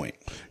this point.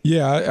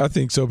 Yeah, I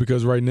think so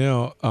because right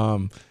now,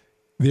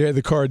 they're at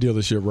the car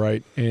dealership,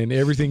 right? And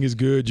everything is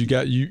good.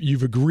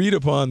 You've agreed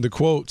upon the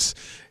quotes,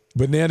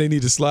 but now they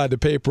need to slide the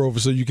paper over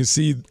so you can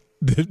see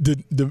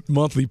the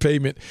monthly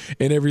payment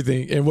and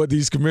everything. And what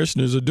these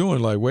commissioners are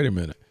doing, like, wait a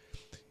minute,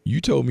 you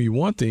told me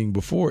one thing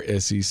before,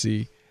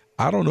 SEC.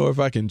 I don't know if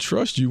I can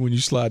trust you when you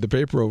slide the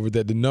paper over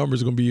that the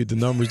numbers are going to be the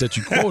numbers that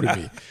you quoted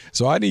me.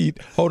 So I need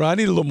a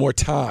little more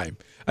time.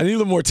 I need a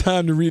little more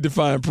time to read the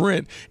fine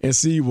print and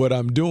see what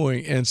I'm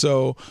doing. And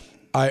so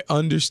I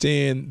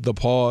understand the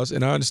pause,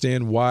 and I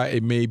understand why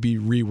it may be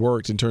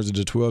reworked in terms of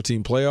the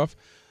 12-team playoff.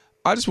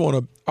 I just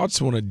want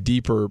a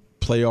deeper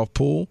playoff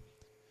pool,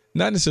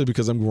 not necessarily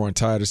because I'm growing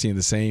tired of seeing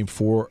the same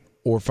 4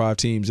 or 5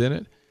 teams in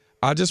it.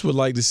 I just would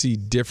like to see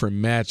different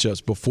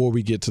matchups before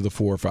we get to the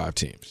 4 or 5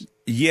 teams.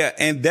 Yeah,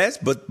 and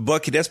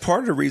Bucky, that's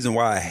part of the reason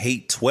why I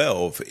hate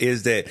 12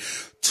 is that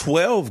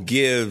 12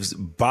 gives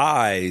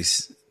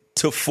buys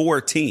to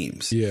 4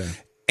 teams. Yeah.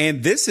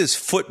 And this is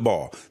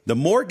football. The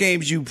more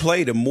games you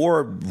play, the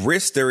more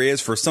risk there is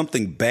for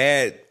something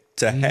bad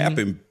to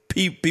happen.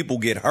 People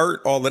get hurt,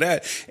 all of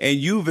that. And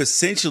you've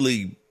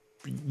essentially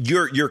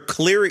you're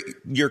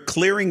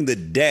clearing the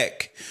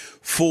deck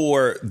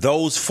for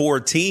those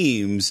 4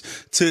 teams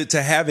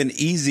to have an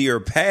easier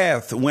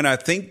path, when I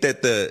think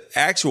that the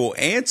actual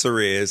answer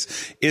is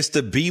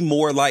to be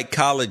more like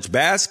college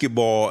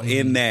basketball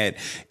in that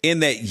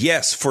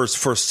yes, for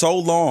so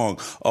long,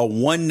 a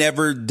 1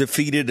 never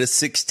defeated a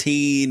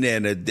 16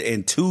 and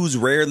 2s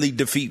rarely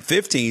defeat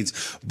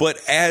 15s, but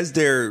as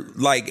they're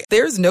like,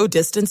 there's no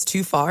distance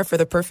too far for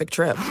the perfect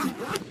trip.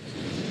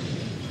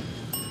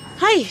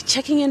 Hi,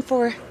 checking in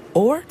for...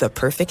 Or the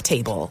perfect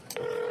table.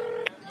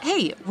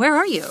 Hey, where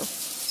are you?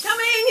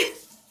 Coming!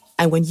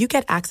 And when you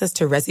get access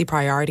to Resi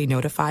Priority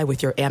Notify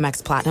with your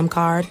Amex Platinum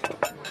card...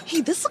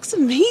 Hey, this looks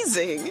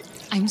amazing.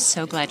 I'm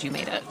so glad you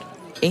made it.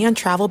 And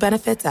travel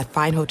benefits at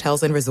fine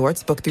hotels and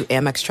resorts booked through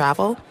Amex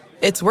Travel,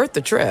 it's worth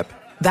the trip.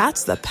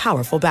 That's the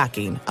powerful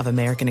backing of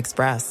American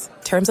Express.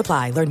 Terms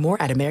apply. Learn more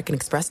at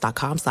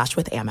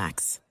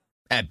americanexpress.com/withAmex.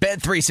 At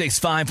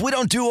Bet365, we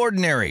don't do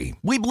ordinary.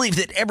 We believe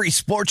that every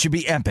sport should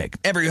be epic.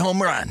 Every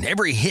home run,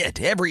 every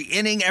hit, every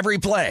inning, every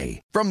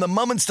play. From the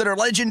moments that are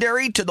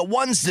legendary to the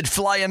ones that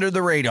fly under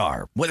the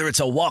radar. Whether it's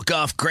a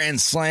walk-off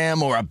grand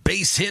slam or a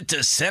base hit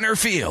to center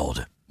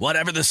field.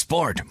 Whatever the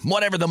sport,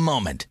 whatever the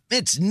moment.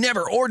 It's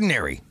never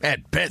ordinary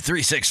at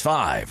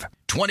Bet365.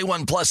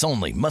 21 plus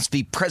only. Must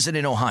be present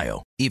in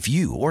Ohio. If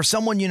you or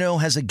someone you know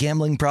has a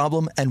gambling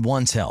problem and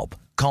wants help,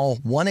 call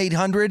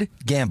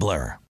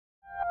 1-800-GAMBLER.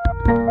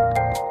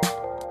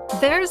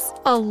 There's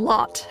a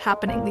lot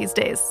happening these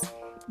days,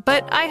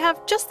 but I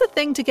have just the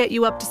thing to get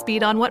you up to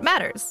speed on what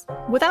matters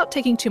without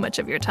taking too much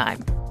of your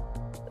time.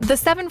 The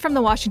 7 from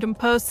the Washington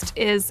Post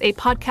is a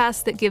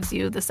podcast that gives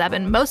you the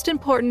 7 most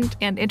important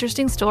and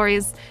interesting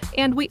stories,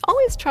 and we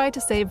always try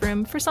to save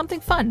room for something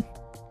fun.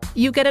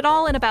 You get it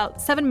all in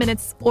about 7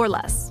 minutes or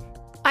less.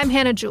 I'm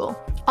Hannah Jewell.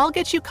 I'll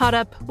get you caught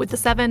up with the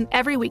 7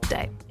 every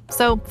weekday.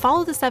 So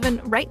follow the 7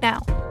 right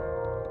now.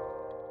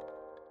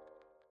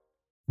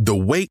 The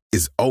wait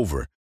is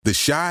over. The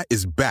Chi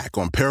is back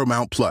on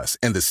Paramount Plus,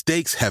 and the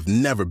stakes have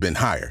never been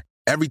higher.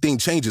 Everything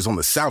changes on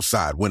the South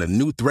Side when a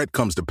new threat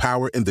comes to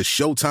power in the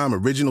Showtime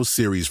original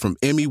series from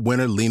Emmy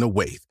winner Lena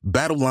Waithe.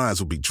 Battle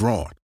lines will be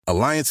drawn,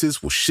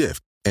 alliances will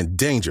shift, and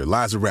danger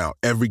lies around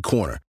every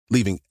corner,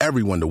 leaving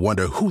everyone to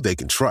wonder who they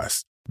can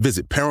trust.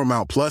 Visit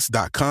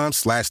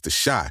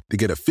ParamountPlus.com/The Chi to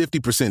get a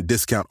 50%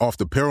 discount off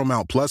the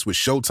Paramount Plus with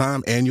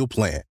Showtime annual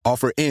plan.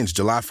 Offer ends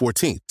July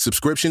 14th.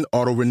 Subscription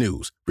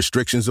auto-renews.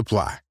 Restrictions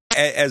apply.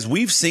 As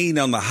we've seen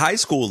on the high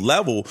school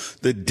level,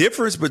 the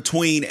difference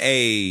between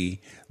the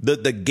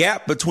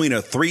gap between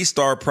a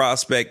 3-star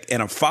prospect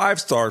and a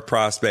 5-star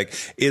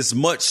prospect is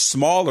much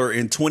smaller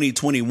in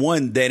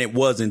 2021 than it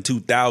was in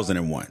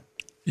 2001.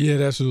 Yeah,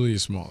 it absolutely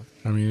is small.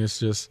 I mean, it's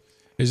just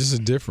a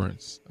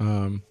difference.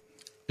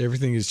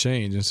 Everything has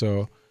changed, and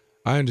so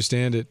I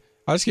understand it.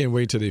 I just can't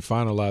wait until they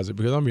finalize it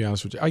because I'll be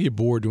honest with you, I get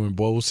bored doing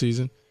bowl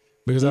season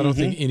because I don't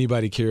think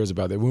anybody cares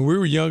about that. When we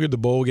were younger, the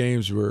bowl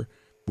games were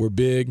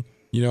big.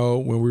 You know,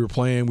 when we were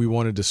playing, we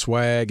wanted the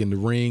swag and the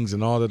rings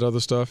and all that other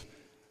stuff.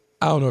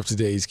 I don't know if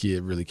today's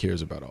kid really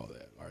cares about all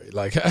that. All right?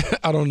 Like,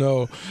 I don't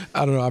know.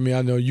 I mean,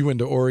 I know you went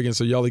to Oregon,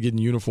 so y'all are getting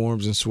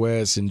uniforms and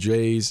sweats and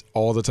J's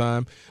all the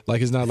time.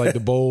 Like, it's not like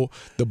the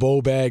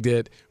bowl bag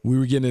that we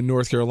were getting in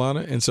North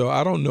Carolina. And so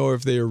I don't know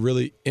if they are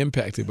really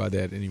impacted by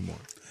that anymore.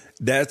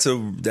 That's a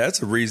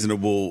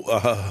reasonable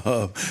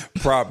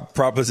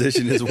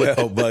proposition as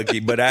well, Bucky.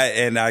 But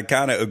I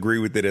kind of agree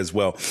with it as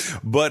well.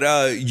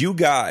 But you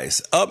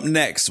guys, up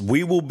next,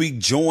 we will be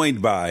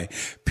joined by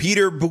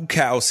Peter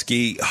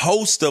Bukowski,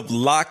 host of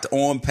Locked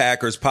On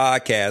Packers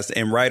podcast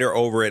and writer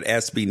over at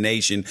SB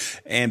Nation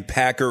and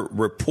Packer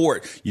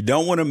Report. You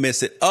don't want to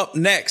miss it. Up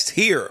next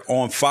here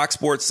on Fox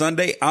Sports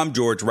Sunday, I'm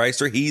George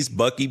Reister. He's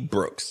Bucky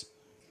Brooks.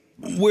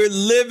 We're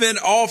living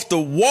off the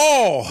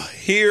wall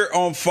here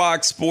on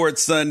Fox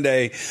Sports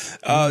Sunday.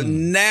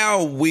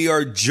 Now we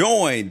are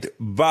joined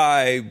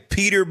by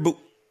Peter. We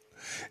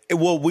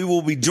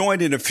will be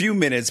joined in a few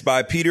minutes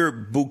by Peter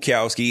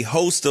Bukowski,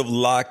 host of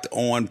Locked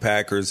On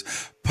Packers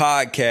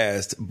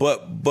podcast.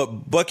 But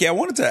Bucky, I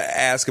wanted to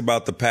ask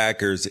about the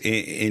Packers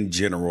in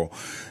general.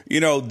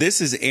 You know,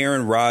 this is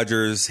Aaron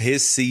Rodgers,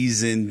 his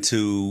season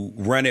to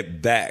run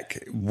it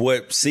back,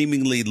 what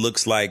seemingly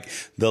looks like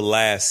the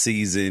last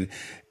season.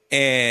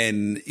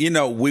 And, you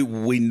know,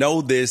 we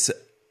know this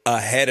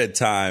ahead of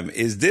time.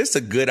 Is this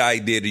a good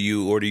idea to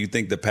you, or do you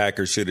think the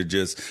Packers should have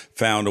just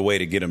found a way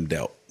to get him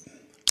dealt?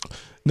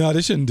 No,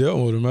 they shouldn't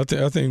deal with him.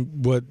 I think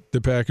what the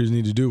Packers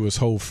need to do is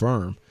hold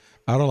firm.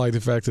 I don't like the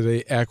fact that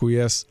they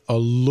acquiesce a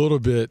little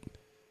bit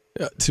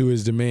to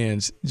his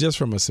demands just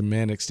from a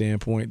semantic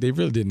standpoint. They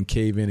really didn't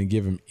cave in and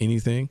give him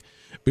anything,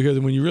 because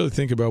when you really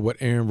think about what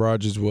Aaron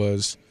Rodgers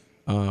was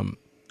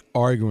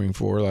arguing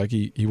for, like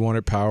he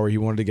wanted power, he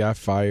wanted the guy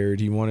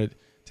fired, he wanted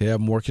to have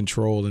more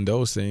control and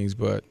those things,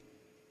 but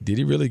did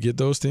he really get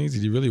those things?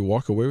 Did he really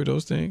walk away with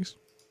those things?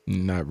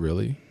 Not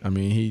really. I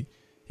mean,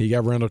 he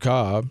got Randall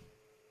Cobb.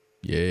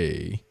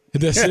 Yay.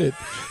 That's it.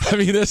 I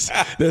mean, that's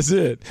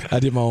it. I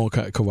did my own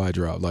Kawhi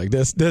drop. Like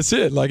that's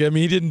it. Like, I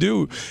mean, he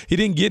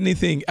didn't get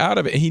anything out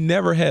of it. He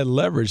never had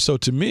leverage. So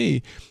to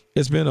me,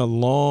 it's been a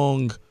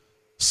long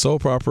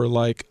soap opera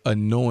like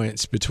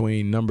annoyance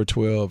between number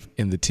 12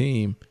 and the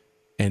team,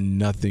 and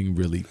nothing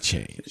really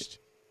changed.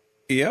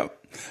 Yep.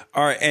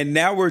 All right. And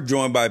now we're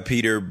joined by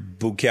Peter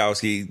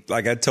Bukowski,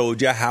 like I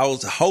told you,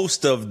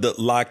 host of the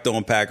Locked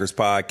On Packers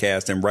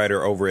podcast and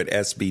writer over at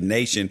SB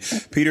Nation.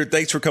 Peter,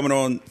 thanks for coming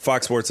on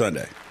Fox Sports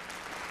Sunday.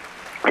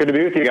 Good to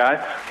be with you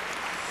guys.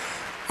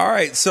 All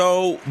right.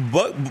 So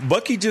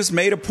Bucky just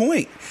made a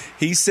point.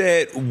 He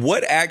said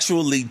what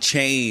actually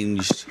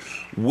changed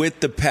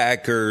with the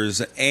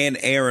Packers and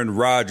Aaron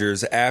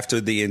Rodgers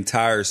after the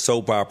entire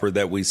soap opera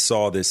that we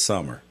saw this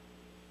summer.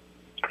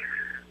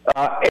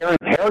 Aaron's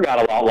hair got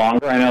a lot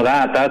longer. I know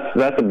that.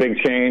 That's a big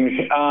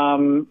change.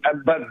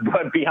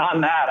 But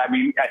beyond that, I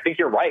mean, I think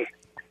you're right.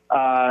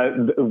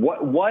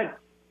 What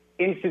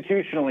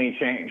institutionally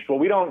changed? Well,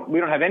 we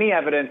don't have any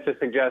evidence to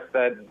suggest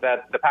that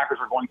the Packers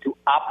are going to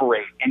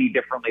operate any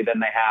differently than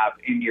they have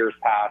in years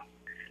past,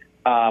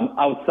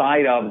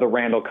 outside of the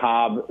Randall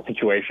Cobb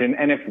situation.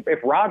 And if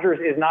Rodgers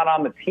is not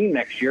on the team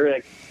next year,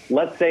 like,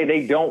 let's say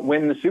they don't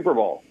win the Super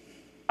Bowl.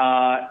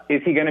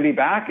 Is he going to be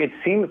back? It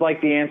seems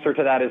like the answer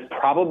to that is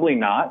probably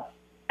not.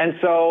 And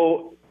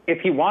so if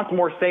he wants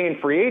more say in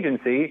free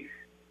agency,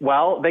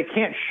 well, they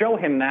can't show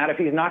him that if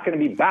he's not going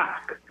to be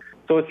back.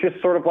 So it's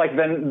just sort of like,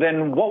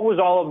 then what was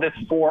all of this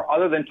for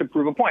other than to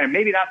prove a point? And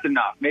maybe that's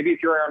enough. Maybe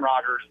if you're Aaron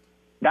Rodgers,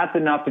 that's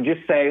enough to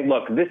just say,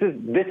 look, this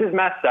is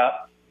messed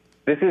up.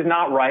 This is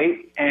not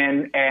right.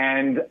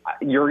 And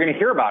you're going to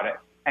hear about it.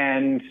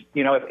 And,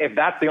 you know, if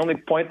that's the only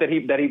point that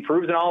he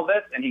proves in all of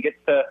this, and he gets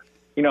to,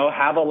 you know,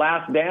 have a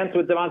last dance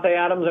with Devontae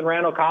Adams and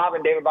Randall Cobb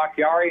and David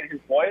Bakhtiari and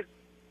his boys,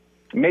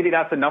 maybe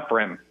that's enough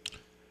for him.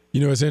 You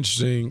know, it's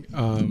interesting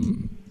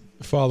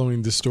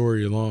following the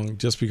story along,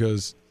 just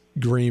because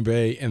Green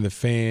Bay and the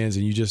fans,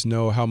 and you just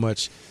know how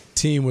much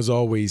team was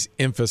always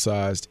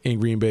emphasized in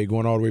Green Bay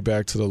going all the way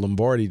back to the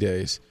Lombardi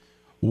days.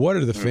 What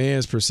are the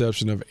fans'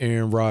 perception of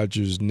Aaron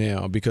Rodgers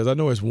now? Because I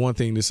know it's one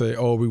thing to say,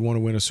 oh, we want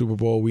to win a Super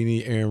Bowl, we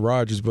need Aaron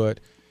Rodgers,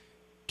 but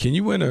can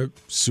you win a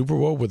Super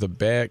Bowl with a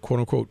bad,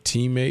 quote-unquote,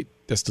 teammate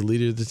that's the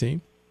leader of the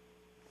team?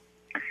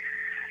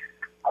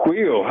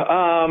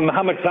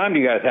 How much time do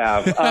you guys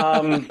have?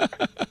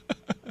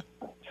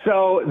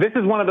 So this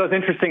is one of those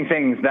interesting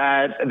things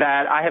that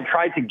I have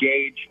tried to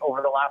gauge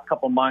over the last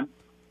couple months.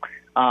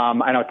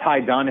 I know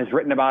Ty Dunn has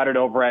written about it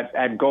over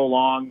at Go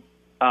Long,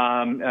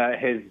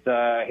 his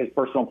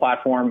personal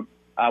platform,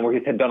 where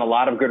he's had done a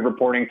lot of good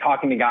reporting,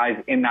 talking to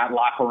guys in that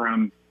locker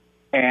room.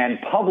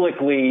 And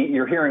publicly,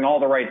 you're hearing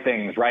all the right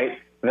things, right?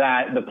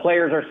 That the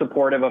players are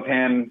supportive of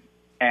him,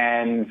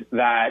 and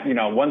that, you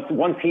know,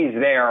 once he's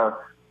there,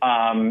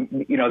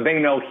 you know, they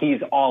know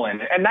he's all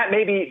in. And that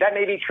may be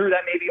true.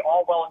 That may be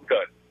all well and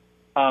good.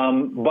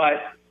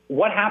 But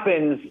what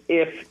happens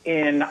if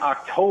in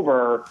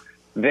October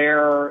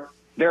they're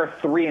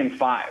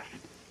 3-5?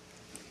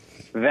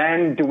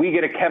 Then do we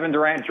get a Kevin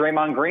Durant,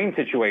 Draymond Green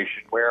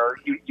situation where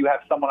you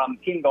have someone on the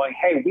team going,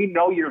 hey, we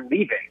know you're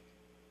leaving.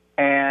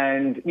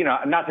 And,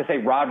 not to say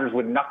Rodgers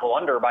would knuckle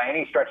under by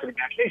any stretch of the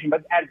imagination,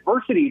 but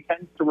adversity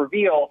tends to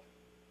reveal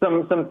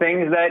some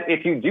things that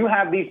if you do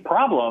have these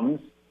problems,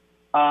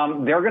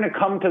 they're going to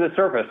come to the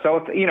surface.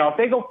 So if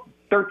they go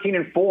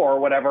 13-4 or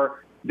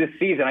whatever this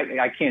season,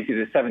 I can't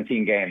do this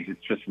 17 games.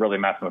 It's just really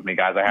messing with me,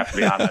 guys. I have to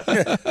be honest.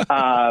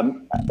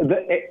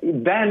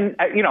 Then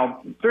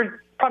there's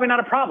probably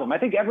not a problem. I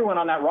think everyone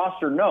on that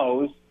roster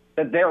knows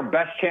that their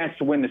best chance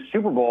to win the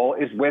Super Bowl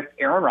is with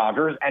Aaron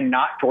Rodgers and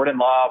not Jordan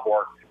Love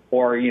or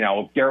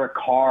Derek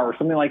Carr or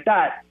something like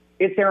that.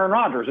 It's Aaron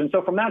Rodgers. And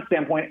so from that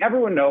standpoint,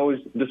 everyone knows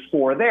the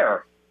score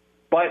there.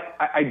 But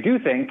I do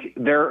think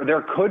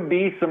there could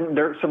be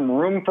some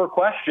room for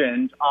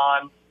questions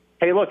on,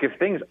 hey, look, if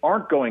things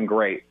aren't going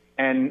great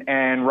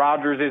and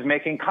Rodgers is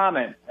making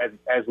comments,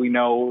 as we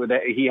know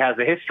that he has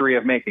a history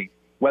of making,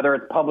 whether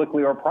it's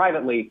publicly or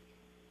privately,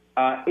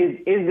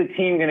 is the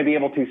team going to be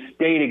able to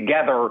stay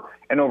together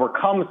and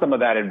overcome some of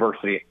that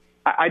adversity?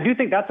 I do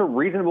think that's a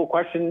reasonable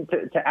question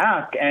to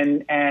ask.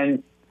 And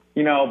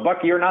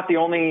Bucky, you're not the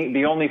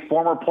only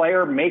former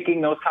player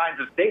making those kinds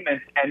of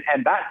statements.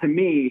 And that to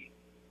me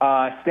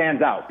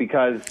stands out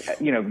because,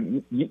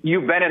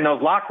 you've been in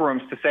those locker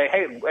rooms to say,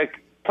 hey,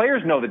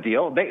 players know the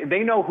deal. They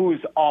know who's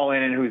all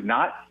in and who's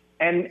not.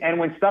 And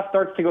when stuff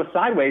starts to go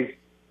sideways,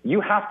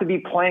 you have to be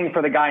playing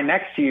for the guy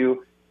next to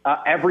you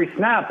every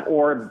snap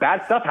or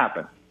bad stuff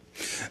happens.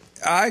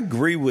 I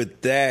agree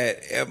with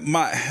that.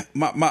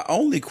 My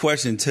only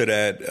question to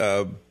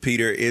that,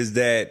 Peter, is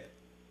that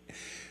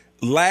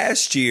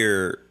last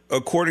year,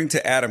 according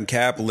to Adam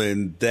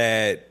Kaplan,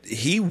 that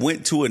he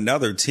went to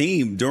another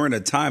team during a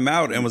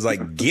timeout and was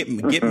like, get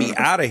me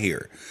out of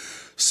here.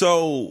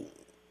 So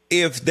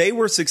if they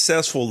were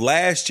successful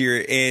last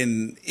year,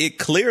 and it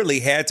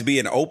clearly had to be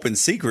an open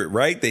secret,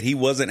 right, that he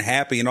wasn't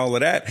happy and all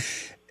of that,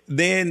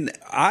 then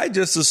I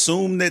just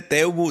assume that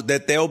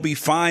they'll be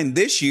fine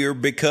this year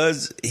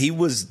because he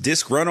was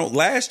disgruntled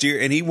last year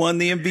and he won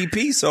the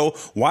MVP. So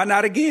why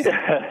not again?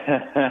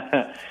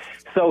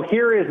 So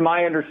here is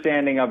my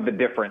understanding of the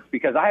difference,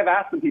 because I have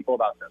asked some people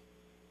about this.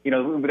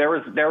 There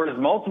was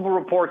multiple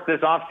reports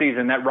this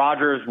offseason that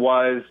Rodgers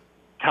was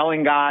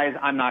telling guys,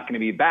 I'm not going to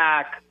be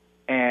back.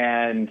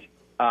 And,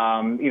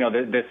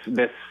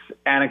 this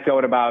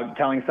anecdote about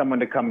telling someone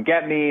to come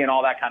get me and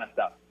all that kind of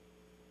stuff.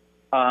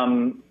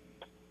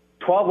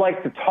 12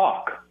 likes to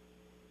talk.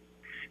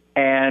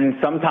 And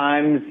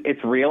sometimes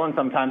it's real and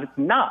sometimes it's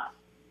not.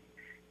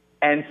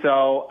 And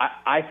so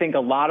I think a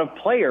lot of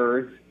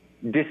players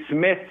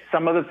dismissed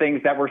some of the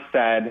things that were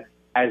said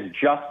as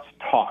just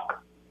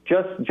talk,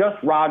 just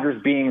Rodgers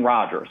being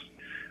Rodgers.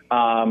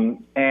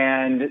 And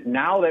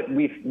now that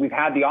we've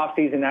had the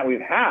offseason that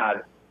we've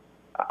had,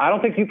 I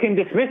don't think you can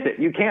dismiss it.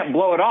 You can't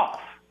blow it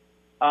off.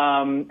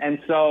 And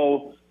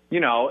so,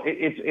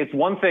 it's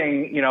one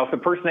thing, if the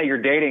person that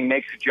you're dating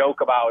makes a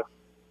joke about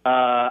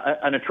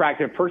an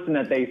attractive person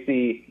that they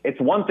see,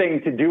 it's one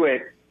thing to do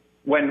it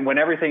when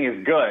everything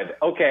is good.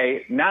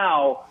 Okay,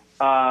 now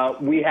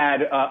we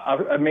had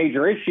a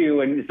major issue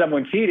and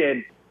someone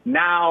cheated.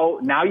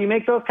 Now you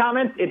make those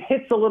comments. It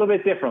hits a little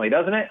bit differently,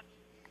 doesn't it?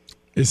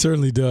 It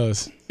certainly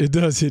does. It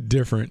does hit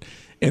different.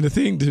 And the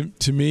thing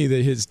to me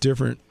that hits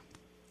different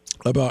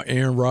about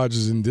Aaron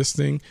Rodgers in this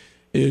thing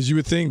is you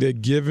would think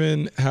that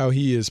given how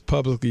he has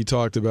publicly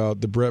talked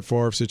about the Brett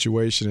Favre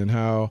situation and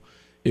how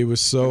it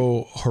was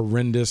so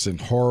horrendous and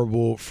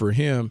horrible for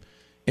him,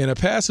 in a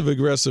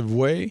passive-aggressive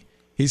way,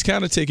 he's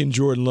kind of taking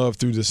Jordan Love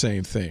through the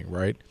same thing,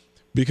 right?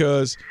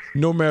 Because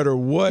no matter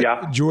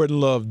what Jordan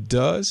Love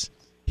does,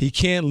 he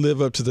can't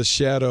live up to the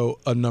shadow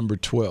of number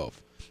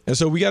 12. And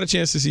so we got a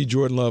chance to see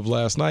Jordan Love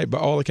last night. By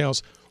all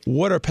accounts,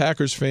 what are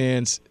Packers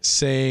fans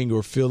saying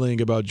or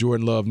feeling about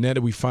Jordan Love now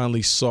that we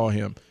finally saw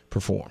him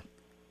perform?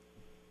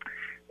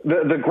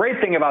 The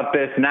great thing about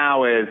this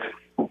now is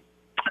the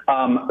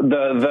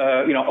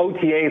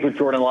OTAs with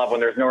Jordan Love when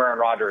there's no Aaron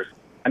Rodgers.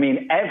 I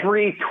mean,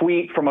 every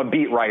tweet from a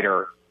beat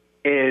writer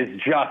is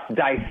just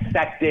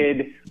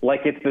dissected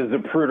like it's the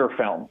Zapruder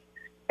film.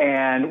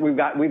 And we've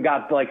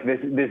got like this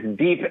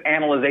deep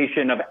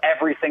analyzation of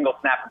every single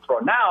snap and throw.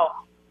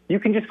 Now you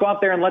can just go out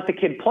there and let the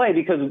kid play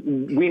because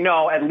we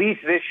know at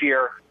least this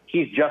year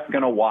he's just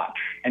going to watch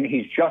and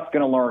he's just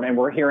going to learn. And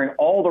we're hearing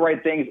all the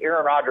right things.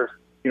 Aaron Rodgers,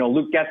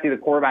 Luke Getsy, the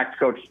quarterback's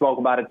coach, spoke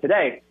about it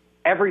today.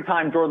 Every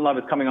time Jordan Love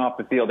is coming off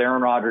the field,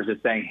 Aaron Rodgers is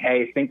saying,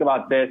 hey, think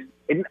about this.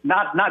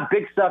 Not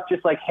big stuff,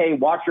 just like, hey,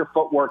 watch your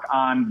footwork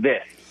on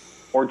this.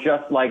 Or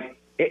just like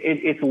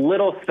it's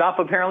little stuff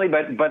apparently,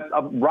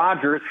 but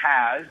Rodgers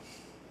has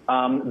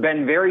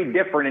been very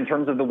different in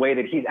terms of the way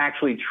that he's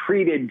actually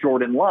treated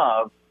Jordan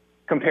Love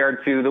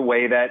compared to the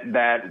way that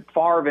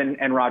Favre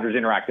and Rodgers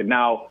interacted.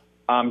 Now,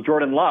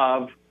 Jordan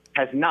Love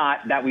has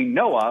not, that we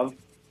know of,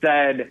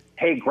 said,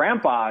 "Hey,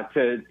 Grandpa,"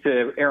 to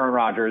Aaron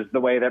Rodgers, the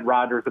way that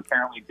Rodgers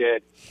apparently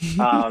did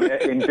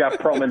in Jeff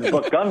Pearlman's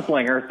book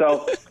Gunslinger.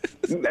 So,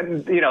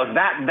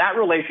 that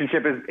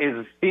relationship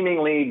is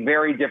seemingly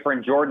very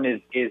different.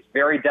 Jordan is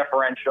very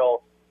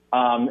deferential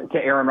to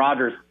Aaron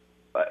Rodgers.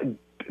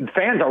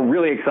 Fans are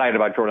really excited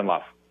about Jordan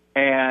Love,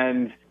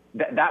 and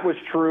that was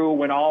true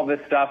when all this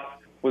stuff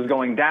was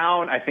going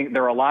down. I think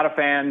there are a lot of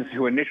fans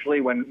who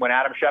initially, when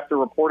Adam Schefter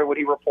reported what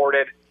he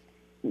reported,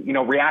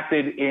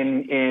 reacted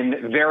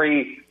in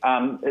very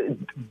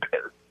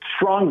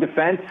strong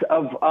defense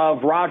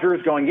of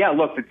Rodgers, going, yeah,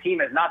 look, the team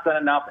has not done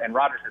enough, and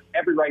Rodgers has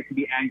every right to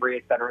be angry,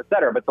 et cetera, et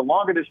cetera. But the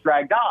longer this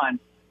dragged on,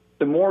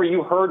 the more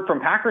you heard from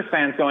Packers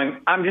fans going,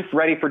 I'm just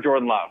ready for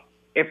Jordan Love.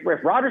 If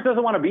Rodgers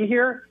doesn't want to be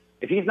here,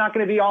 if he's not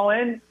going to be all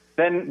in,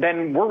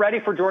 then we're ready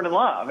for Jordan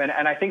Love. And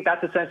I think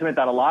that's a sentiment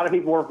that a lot of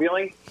people were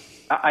feeling.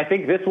 I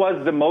think this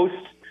was the most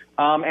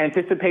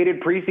anticipated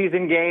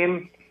preseason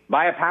game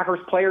by a Packers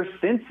player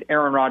since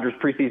Aaron Rodgers'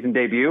 preseason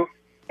debut.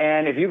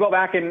 And if you go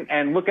back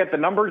and look at the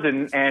numbers,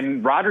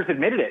 and Rodgers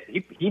admitted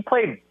it, he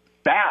played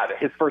bad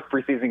his first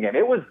preseason game.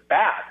 It was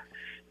bad.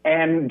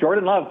 And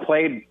Jordan Love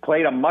played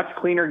a much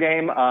cleaner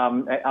game,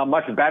 a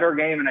much better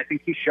game, and I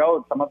think he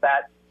showed some of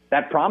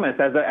that promise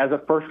as a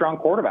first-round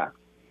quarterback.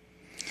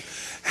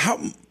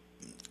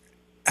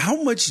 How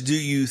much do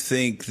you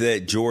think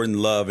that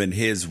Jordan Love and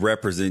his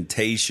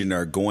representation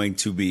are going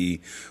to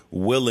be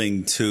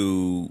willing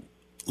to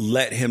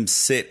let him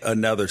sit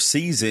another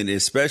season,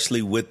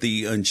 especially with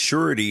the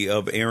unsurety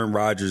of Aaron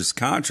Rodgers'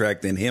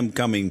 contract and him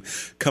coming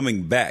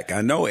back?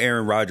 I know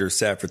Aaron Rodgers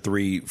sat for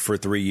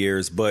 3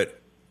 years, but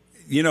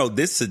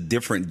this is a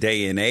different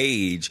day and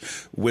age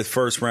with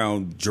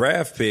first-round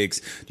draft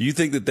picks. Do you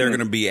think that they're going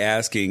to be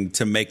asking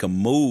to make a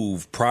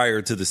move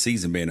prior to the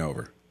season being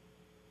over?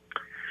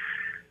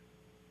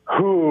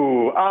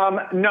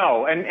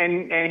 No,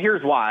 and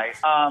here's why.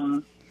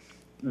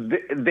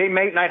 They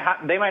might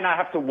not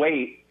have to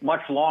wait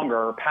much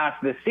longer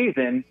past this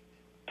season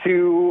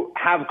to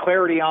have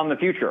clarity on the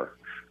future.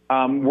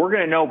 We're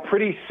going to know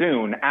pretty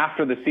soon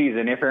after the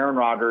season if Aaron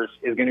Rodgers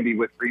is going to be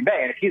with Green Bay.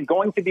 And if he's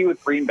going to be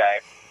with Green Bay,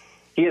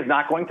 he is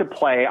not going to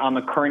play on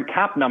the current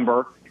cap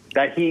number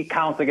that he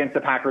counts against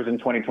the Packers in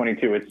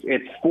 2022.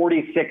 It's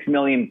 $46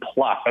 million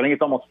plus. I think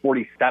it's almost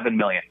 $47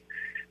 million.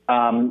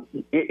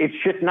 It's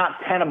just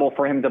not tenable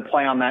for him to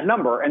play on that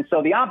number. And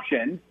so the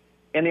options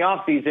in the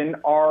offseason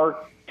are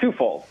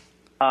twofold.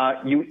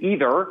 You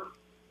either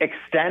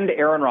extend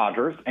Aaron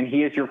Rodgers, and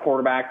he is your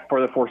quarterback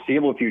for the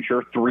foreseeable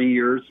future, 3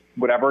 years,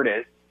 whatever it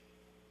is,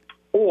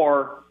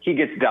 or he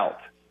gets dealt.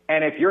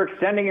 And if you're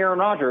extending Aaron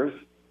Rodgers,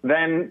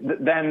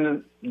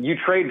 then you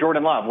trade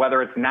Jordan Love,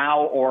 whether it's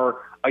now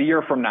or a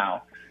year from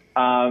now.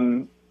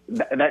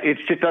 It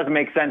just doesn't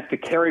make sense to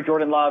carry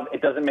Jordan Love.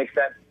 It doesn't make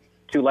sense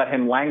to let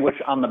him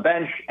languish on the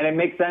bench, and it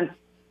makes sense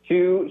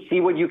to see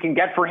what you can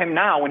get for him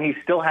now when he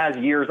still has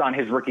years on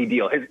his rookie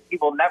deal. He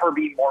will never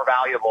be more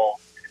valuable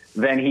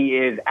than he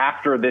is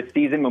after this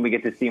season when we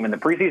get to see him in the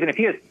preseason. If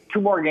he has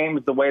 2 more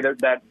games the way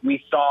that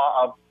we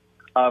saw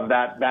of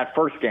that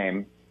first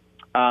game,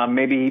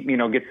 maybe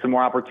get some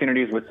more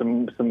opportunities with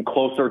some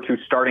closer to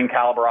starting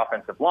caliber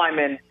offensive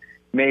linemen.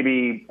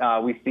 Maybe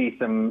we see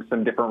some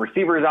different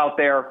receivers out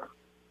there.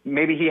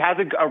 Maybe he has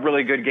a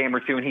really good game or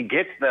two, and he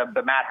gets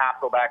the Matt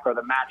Hasselbeck or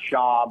the Matt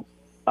Schaub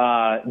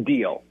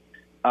deal,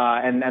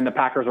 and the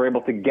Packers are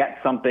able to get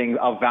something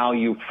of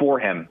value for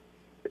him.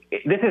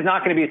 This is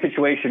not going to be a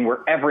situation where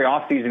every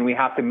offseason we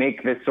have to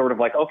make this sort of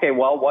like, okay,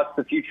 well, what's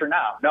the future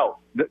now? No,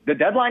 the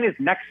deadline is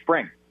next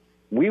spring.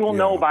 We will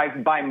know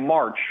by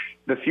March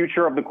the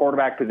future of the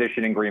quarterback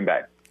position in Green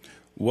Bay.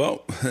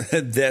 Well,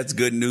 that's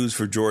good news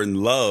for Jordan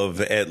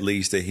Love, at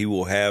least, that he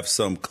will have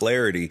some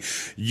clarity.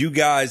 You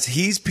guys,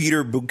 he's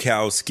Peter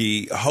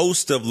Bukowski,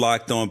 host of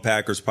Locked On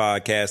Packers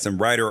podcast and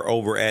writer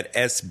over at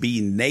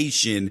SB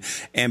Nation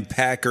and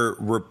Packer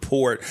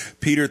Report.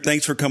 Peter,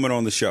 thanks for coming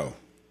on the show.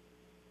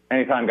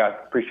 Anytime, guys.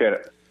 Appreciate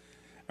it.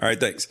 All right,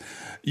 thanks.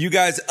 You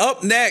guys,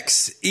 up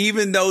next,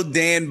 even though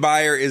Dan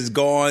Beyer is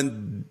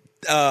gone,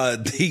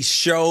 the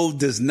show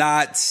does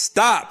not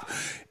stop.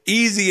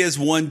 Easy as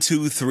 1,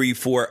 2, 3,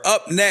 4.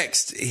 Up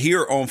next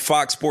here on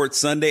Fox Sports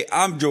Sunday,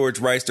 I'm George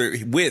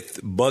Reister with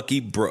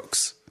Bucky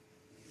Brooks.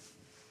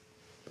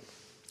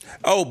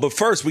 Oh, but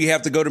first we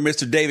have to go to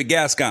Mr. David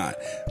Gascon.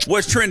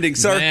 What's trending,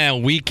 sir?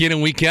 Man, week in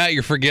and week out,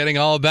 you're forgetting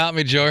all about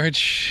me,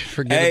 George.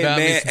 Forget about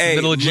me since the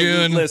middle of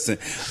June. Listen.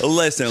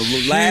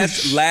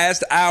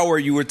 Last hour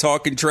you were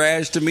talking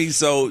trash to me,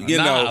 so it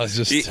was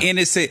just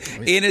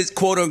innocent,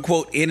 quote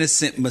unquote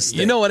innocent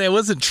mistake. You know what? It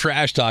wasn't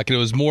trash talking. It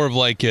was more of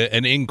like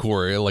an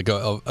inquiry, like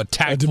a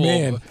tactful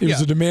demand. It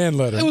was a demand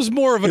letter. It was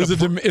more of it was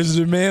a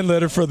demand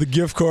letter for the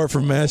gift card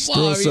from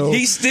Mastro. So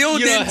he still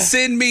didn't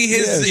send me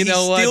his.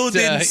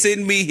 Didn't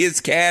send me his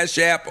Cash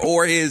App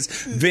or his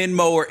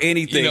Venmo or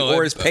anything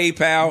or his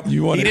PayPal.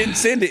 He didn't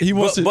send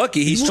it.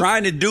 Bucky, he's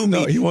trying to do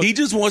me. He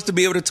just wants to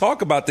be able to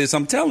talk about this.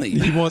 I'm telling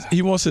you.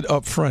 He wants it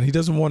up front. He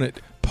doesn't want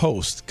it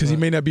post because he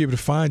may not be able to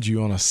find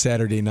you on a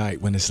Saturday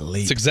night when it's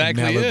late. That's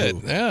exactly it.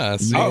 Yeah.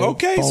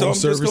 Okay. So I'm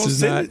just going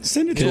to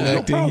send it to him.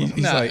 No problem.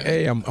 He's like,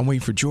 hey, I'm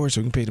waiting for George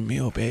so we can pay the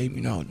meal,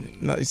 babe.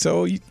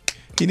 So he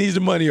needs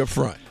the money up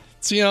front.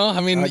 So,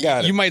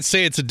 you might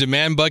say it's a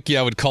demand, Bucky.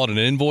 I would call it an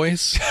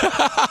invoice.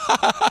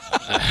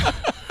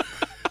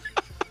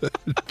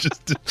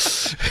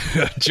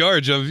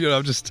 George, I'm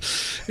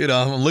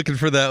looking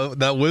for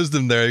that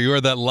wisdom there. You are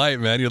that light,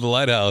 man. You're the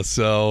lighthouse.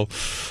 So,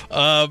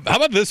 how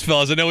about this,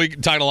 fellas? I know we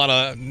talked a lot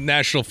of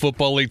National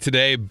Football League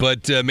today,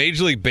 but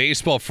Major League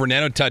Baseball,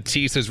 Fernando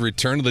Tatis has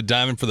returned to the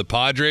diamond for the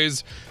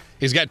Padres.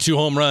 He's got 2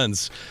 home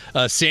runs.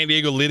 San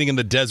Diego leading in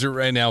the desert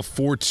right now.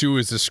 4-2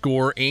 is the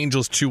score.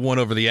 Angels 2-1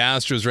 over the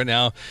Astros right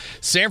now.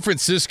 San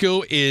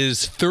Francisco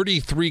is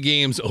 33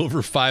 games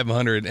over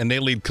 500, and they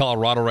lead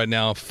Colorado right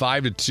now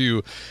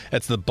 5-2.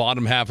 That's the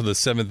bottom half of the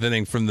 7th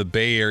inning from the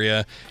Bay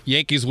Area.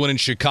 Yankees win in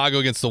Chicago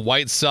against the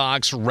White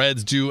Sox.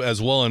 Reds do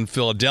as well in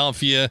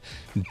Philadelphia.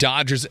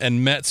 Dodgers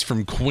and Mets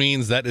from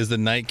Queens. That is the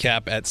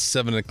nightcap at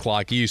 7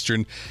 o'clock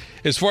Eastern.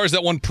 As far as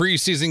that one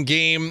preseason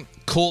game,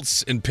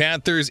 Colts and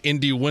Panthers,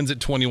 Indy wins at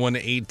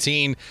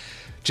 21-18.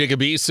 Jacob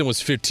Eason was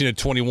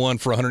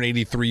 15-21 for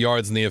 183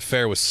 yards in the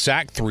affair, was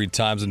sacked 3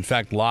 times. In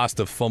fact, lost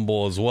a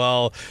fumble as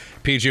well.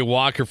 P.J.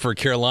 Walker for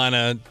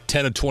Carolina,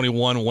 10-21,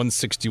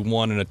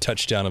 161, and a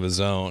touchdown of his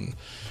own.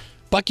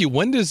 Bucky,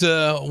 when do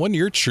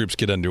your troops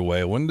get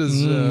underway? When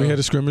does we had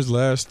a scrimmage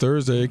last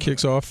Thursday. It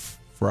kicks off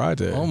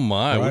Friday. Oh,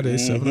 my. Friday,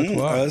 7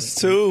 o'clock. Us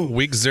too.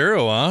 Week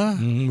 0, huh?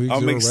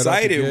 I'm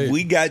excited. Right,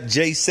 we got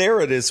Jay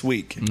Sarah this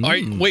week. All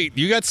right, wait,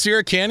 you got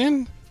Sierra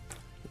Canyon?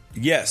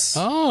 Yes.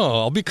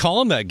 Oh, I'll be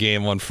calling that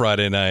game on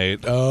Friday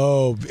night.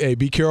 Oh, hey,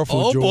 be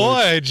careful, George. Oh,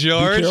 boy,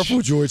 George. Be careful,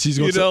 George. He's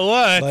going to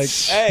what?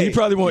 He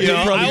probably won't.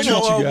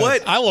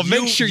 I will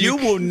make sure you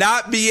will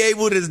not be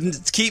able to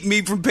keep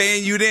me from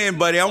paying you then,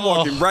 buddy. I'm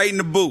walking right in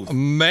the booth.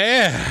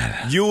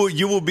 Man.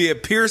 You will be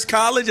at Pierce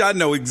College. I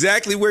know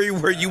exactly where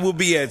you will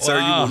be at, sir.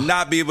 You will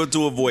not be able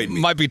to avoid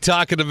me. Might be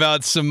talking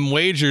about some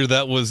wager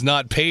that was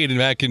not paid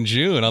back in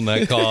June on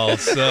that call.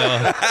 So,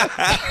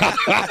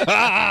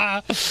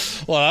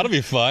 well, that'll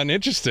be fun.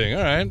 Interesting.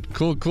 All right.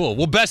 Cool.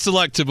 Well, best of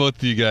luck to both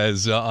of you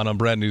guys on a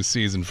brand new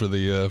season for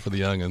the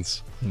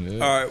youngins.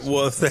 Yeah. All right.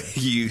 Well,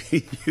 thank you,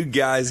 you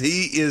guys.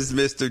 He is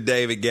Mr.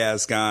 David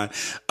Gascon.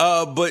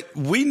 But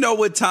we know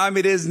what time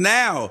it is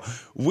now.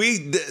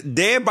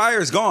 Dan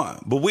Byer's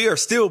gone, but we are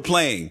still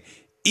playing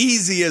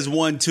easy as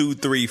 1, 2,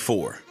 3,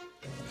 4.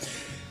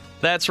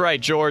 That's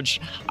right, George.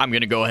 I'm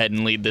going to go ahead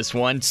and lead this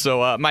one.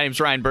 So my name's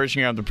Ryan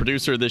Berginger. I'm the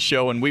producer of this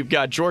show, and we've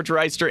got George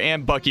Reister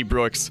and Bucky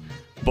Brooks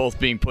both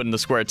being put in the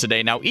square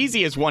today. Now,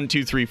 easy as 1,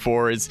 2, 3,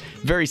 4 is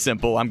very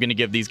simple. I'm going to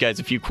give these guys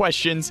a few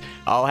questions.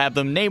 I'll have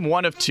them name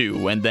 1 of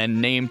 2 and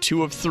then name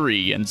 2 of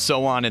 3 and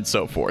so on and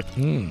so forth.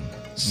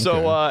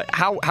 So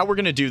how we're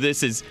going to do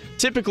this is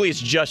typically it's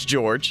just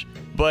George,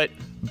 but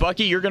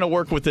Bucky, you're going to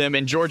work with him,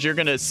 and George, you're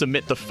going to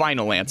submit the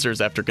final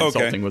answers after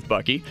consulting with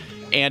Bucky.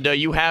 And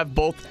you have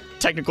both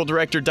technical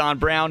director Don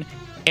Brown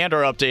and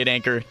our update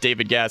anchor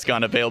David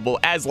Gascon available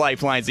as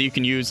lifelines that you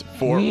can use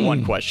for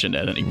one question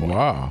at any point.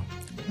 Wow.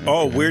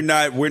 Oh, we're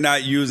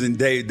not using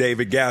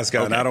David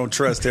Gascon. Okay. I don't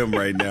trust him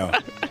right now.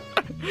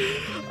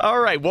 All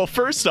right. Well,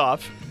 first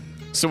off,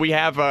 so we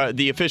have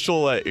the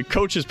official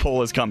coaches poll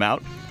has come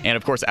out, and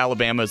of course,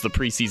 Alabama is the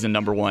preseason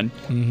number 1.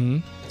 Mm-hmm.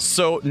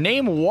 So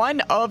name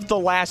 1 of the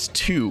last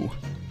 2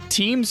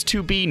 teams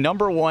to be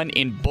number 1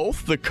 in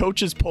both the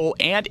coaches poll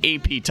and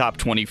AP Top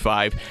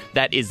 25.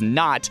 That is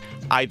not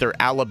either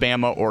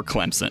Alabama or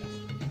Clemson.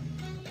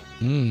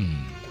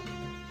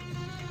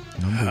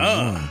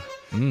 Number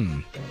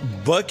 1.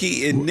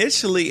 Bucky,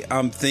 initially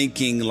I'm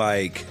thinking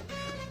like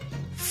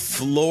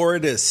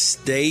Florida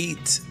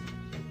State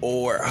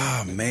or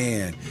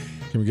Can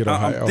we get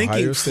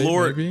Ohio State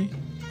maybe?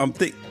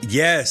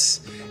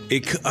 Yes.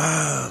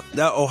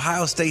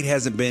 Ohio State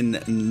hasn't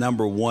been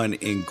number 1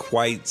 in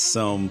quite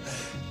some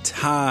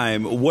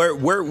time. Where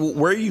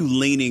are you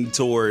leaning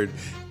toward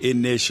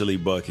initially,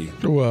 Bucky?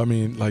 Well, I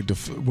mean, like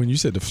when you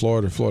said the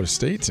Florida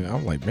State,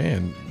 I'm like,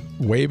 man,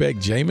 way back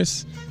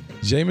Jameis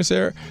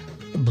era.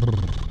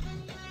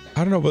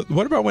 I don't know, but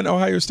what about when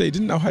Ohio State?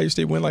 Didn't Ohio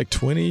State win like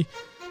 20,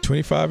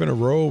 25 in a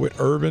row with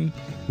Urban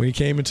when he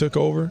came and took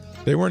over?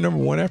 They weren't number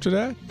 1 after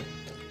that?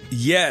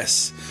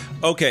 Yes.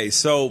 Okay,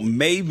 so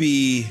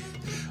maybe...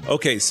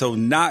 Okay, so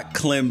not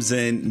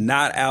Clemson,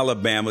 not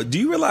Alabama. Do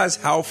you realize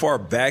how far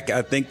back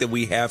I think that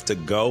we have to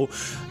go?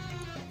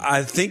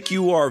 I think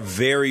you are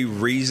very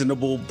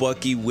reasonable,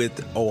 Bucky,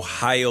 with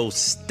Ohio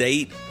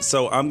State.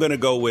 So I'm going to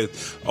go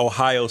with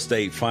Ohio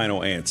State,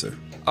 final answer.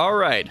 All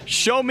right.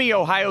 Show me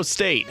Ohio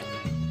State.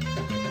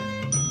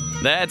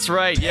 That's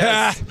right,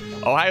 yes.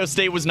 Ohio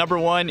State was number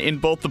 1 in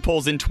both the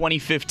polls in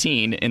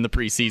 2015 in the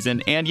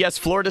preseason. And yes,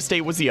 Florida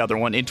State was the other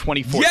one in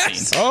 2014.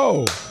 Yes!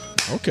 Oh,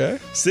 okay.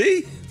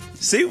 See,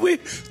 we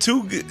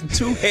two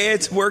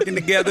heads working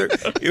together.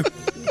 It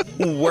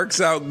works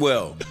out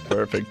well.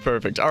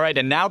 Perfect. All right,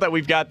 and now that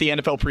we've got the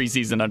NFL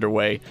preseason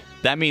underway,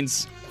 that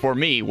means for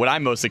me, what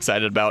I'm most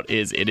excited about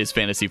is it is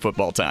fantasy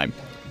football time.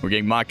 We're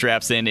getting mock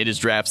drafts in. It is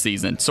draft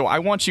season. So I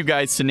want you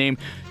guys to name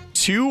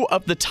 2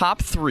 of the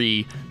top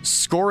 3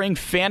 scoring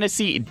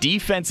fantasy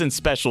defense and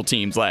special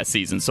teams last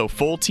season. So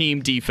full team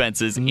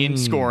defenses in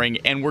scoring,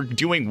 and we're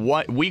doing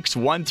weeks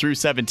 1 through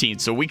 17.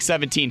 So week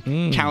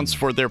 17 counts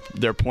for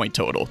their point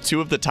total.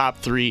 2 of the top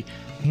 3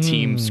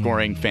 team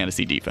scoring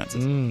fantasy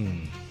defenses.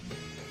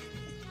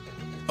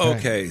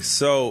 Okay,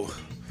 so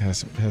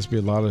has to be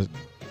a lot of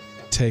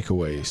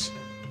takeaways.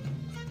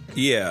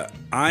 Yeah,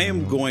 I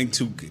am going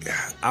to.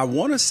 I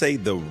want to say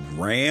the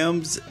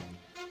Rams.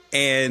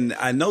 And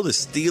I know the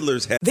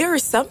Steelers have... There are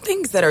some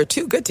things that are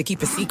too good to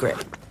keep a secret.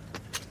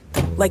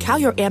 Like how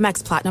your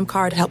Amex Platinum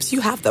card helps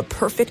you have the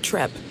perfect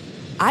trip.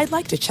 I'd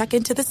like to check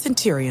into the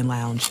Centurion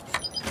Lounge.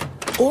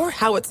 Or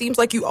how it seems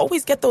like you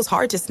always get those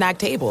hard-to-snag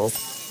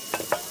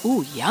tables.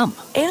 Ooh, yum.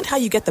 And how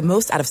you get the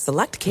most out of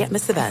select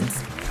can't-miss events.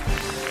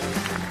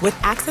 With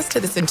access to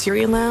the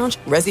Centurion Lounge,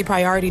 Resi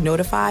Priority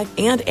Notified,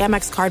 and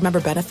Amex card member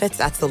benefits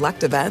at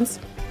select events...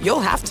 you'll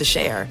have to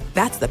share.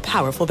 That's the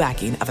powerful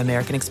backing of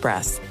American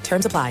Express.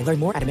 Terms apply. Learn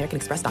more at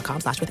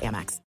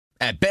americanexpress.com/withAmex.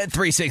 At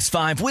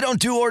Bet365, we don't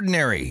do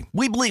ordinary.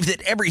 We believe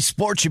that every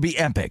sport should be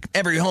epic.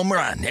 Every home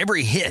run,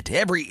 every hit,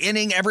 every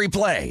inning, every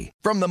play.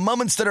 From the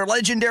moments that are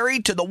legendary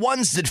to the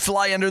ones that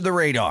fly under the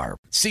radar.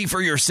 See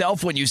for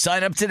yourself when you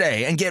sign up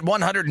today and get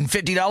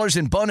 $150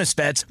 in bonus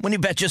bets when you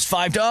bet just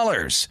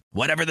 $5.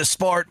 Whatever the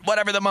sport,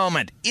 whatever the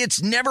moment,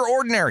 it's never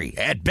ordinary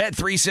at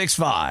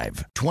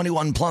Bet365.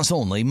 21 plus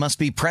only. Must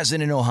be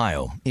present in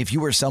Ohio. If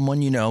you or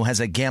someone you know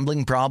has a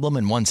gambling problem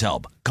and wants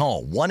help,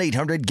 call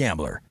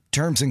 1-800-GAMBLER.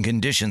 Terms and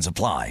conditions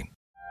apply.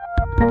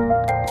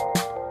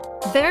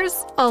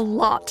 There's a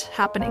lot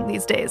happening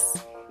these days,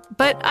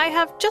 but I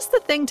have just the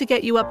thing to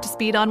get you up to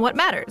speed on what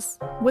matters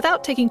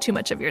without taking too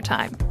much of your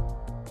time.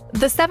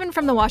 The 7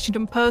 from the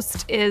Washington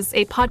Post is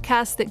a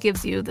podcast that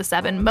gives you the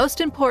 7 most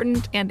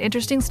important and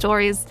interesting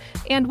stories,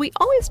 and we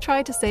always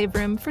try to save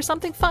room for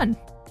something fun.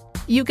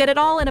 You get it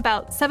all in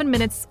about 7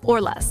 minutes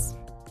or less.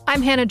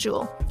 I'm Hannah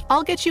Jewell.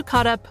 I'll get you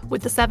caught up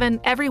with the 7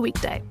 every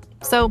weekday.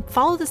 So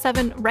follow the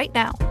 7 right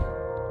now.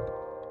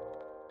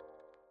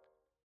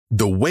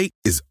 The wait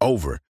is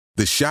over.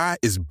 The Chi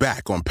is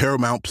back on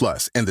Paramount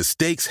Plus, and the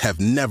stakes have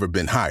never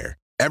been higher.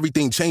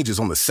 Everything changes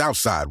on the South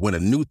Side when a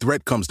new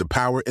threat comes to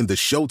power in the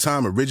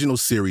Showtime original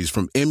series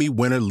from Emmy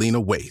winner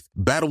Lena Waithe.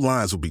 Battle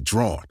lines will be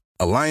drawn,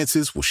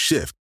 alliances will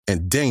shift,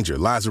 and danger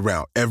lies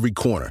around every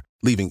corner,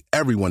 leaving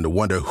everyone to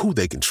wonder who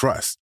they can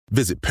trust.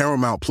 Visit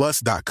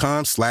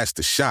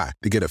ParamountPlus.com/The Chi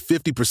to get a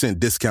 50%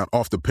 discount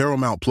off the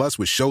Paramount Plus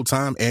with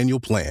Showtime annual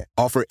plan.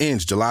 Offer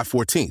ends July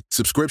 14th.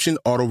 Subscription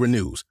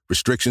auto-renews.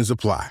 Restrictions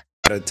apply.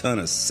 A ton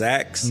of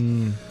sacks.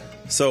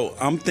 So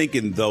I'm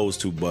thinking those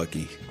 2,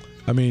 Bucky.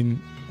 I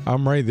mean,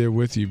 I'm right there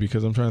with you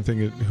because I'm trying to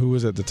think of who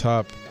was at the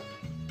top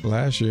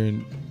last year,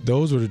 and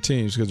those were the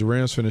teams because the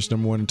Rams finished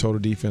number 1 in total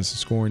defense and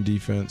scoring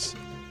defense.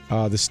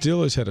 The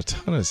Steelers had a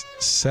ton of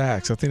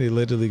sacks. I think they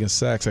led the league in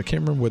sacks. I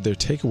can't remember what their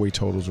takeaway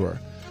totals were.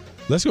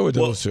 Let's go with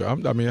those 2. I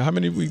mean, how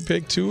many we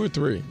picked? 2 or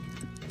 3?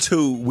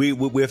 2.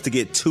 We have to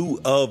get 2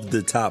 of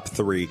the top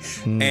 3.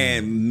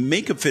 And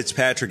Minkah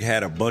Fitzpatrick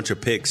had a bunch of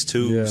picks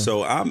too. Yeah.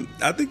 So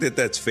I think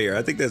that's fair.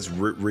 I think that's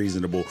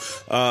reasonable.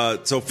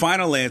 So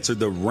final answer: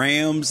 the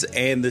Rams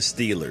and the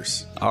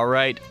Steelers. All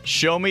right,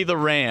 show me the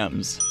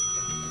Rams.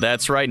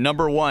 That's right,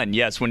 number 1.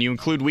 Yes, when you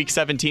include Week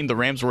 17, the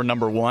Rams were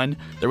number 1.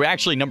 They were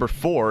actually number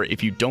 4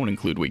 if you don't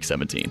include Week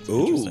 17.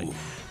 Ooh.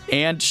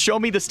 And show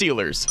me the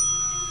Steelers.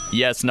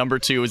 Yes, number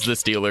 2 is the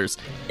Steelers.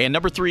 And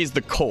number 3 is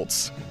the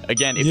Colts.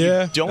 Again, if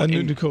you don't I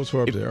knew the Colts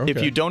were up there. Okay.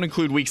 If you don't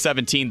include Week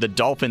 17, the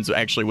Dolphins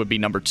actually would be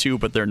number 2,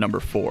 but they're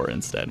number 4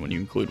 instead when you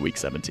include Week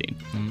 17.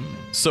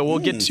 So we'll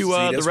get to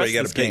the rest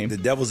of this game. The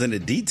devil's in the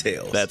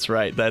details. That's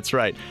right.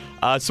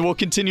 So we'll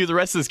continue the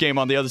rest of this game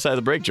on the other side of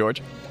the break, George.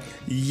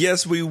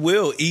 Yes, we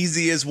will.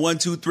 Easy as 1,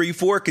 2, 3,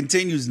 4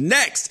 continues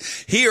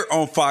next here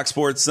on Fox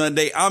Sports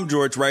Sunday. I'm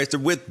George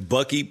Reister with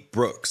Bucky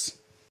Brooks.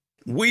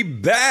 We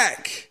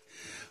back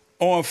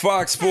on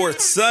Fox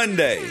Sports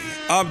Sunday.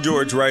 I'm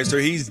George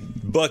Reister. He's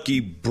Bucky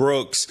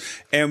Brooks.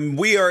 And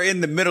we are in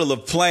the middle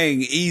of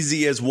playing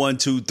Easy as 1,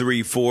 2,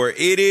 3, 4.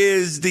 It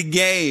is the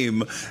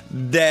game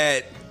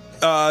that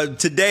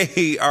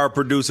today our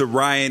producer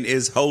Ryan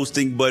is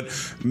hosting, but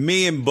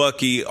me and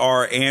Bucky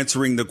are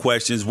answering the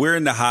questions. We're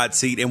in the hot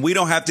seat, and we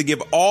don't have to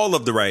give all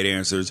of the right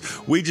answers.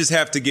 We just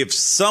have to give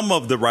some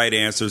of the right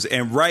answers.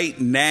 And right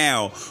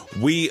now,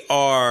 we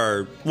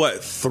are,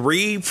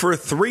 3 for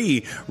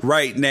 3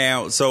 right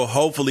now. So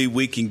hopefully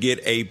we can get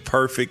a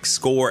perfect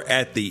score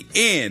at the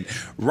end.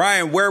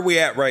 Ryan, where are we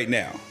at right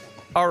now?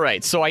 All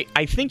right, so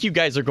I think you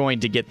guys are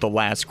going to get the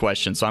last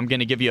question, so I'm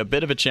going to give you a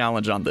bit of a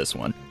challenge on this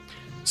one.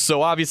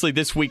 So obviously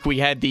this week we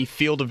had the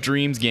Field of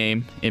Dreams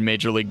game in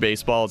Major League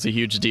Baseball. It's a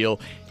huge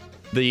deal.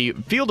 The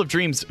Field of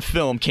Dreams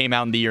film came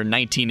out in the year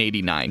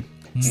 1989.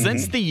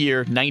 Since the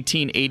year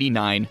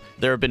 1989,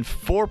 there have been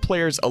 4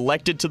 players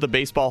elected to the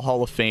Baseball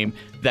Hall of Fame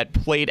that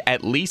played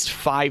at least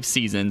 5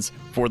 seasons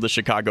for the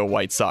Chicago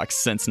White Sox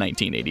since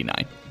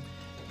 1989.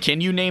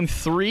 Can you name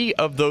 3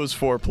 of those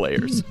 4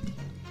 players?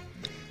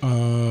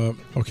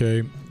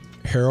 Okay.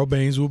 Harold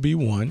Baines will be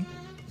one.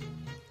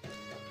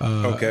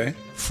 Okay.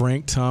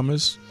 Frank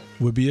Thomas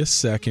would be a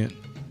second.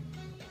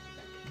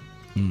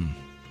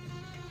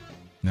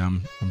 Now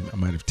I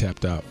might have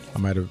tapped out. I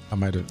might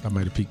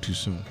have peaked too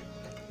soon.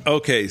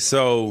 Okay,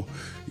 so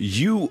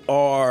you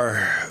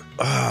are.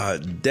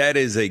 That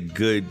is a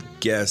good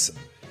guess.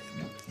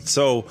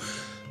 So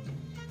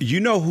you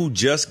know who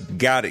just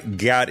got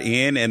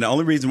in, and the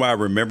only reason why I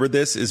remember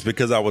this is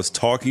because I was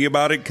talking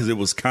about it because it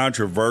was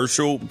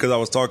controversial. Because I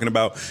was talking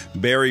about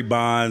Barry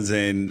Bonds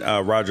and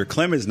Roger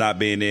Clemens not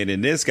being in,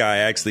 and this guy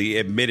actually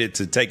admitted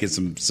to taking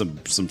some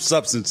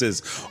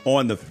substances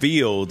on the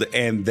field,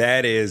 and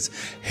that is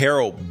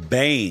Harold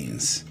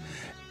Baines.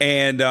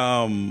 And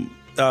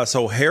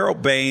so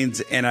Harold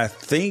Baines, and I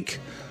think,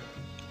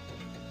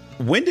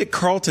 when did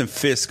Carlton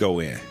Fisk go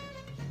in?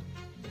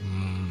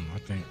 I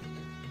think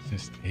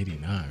since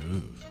 '89.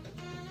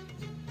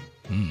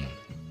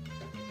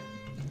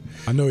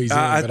 I know he's in,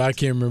 but I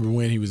can't remember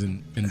when he was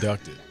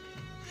inducted.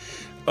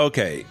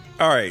 Okay.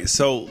 All right.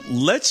 So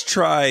let's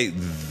try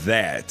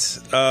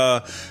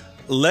that.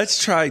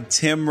 Let's try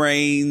Tim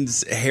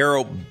Raines,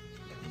 Harold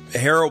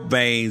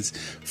Baines,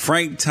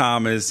 Frank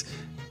Thomas,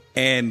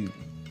 and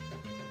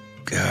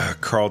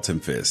Carlton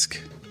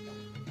Fisk.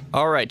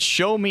 All right,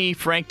 show me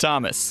Frank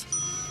Thomas.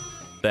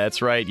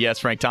 That's right. Yes,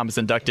 Frank Thomas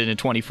inducted in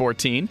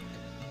 2014.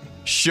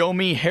 Show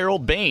me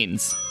Harold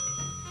Baines.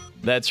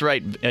 That's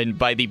right. And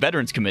by the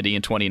Veterans Committee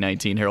in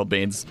 2019, Harold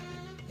Baines.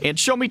 And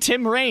show me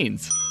Tim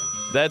Raines.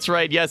 That's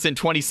right. Yes, in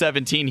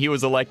 2017, he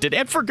was elected.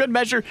 And for good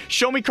measure,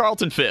 show me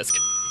Carlton Fisk.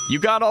 You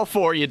got all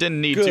four. You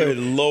didn't need to. Good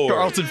Lord.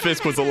 Carlton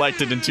Fisk was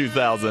elected in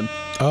 2000.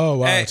 Oh,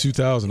 wow.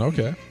 2000.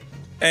 Okay.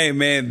 Hey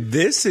man,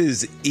 this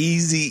is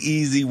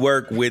easy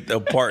work with a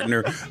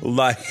partner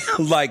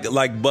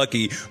like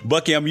Bucky.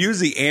 Bucky, I'm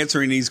usually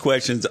answering these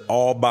questions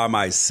all by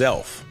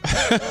myself.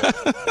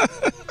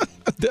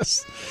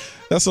 That's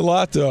a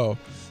lot though.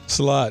 It's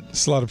a lot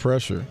of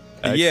pressure.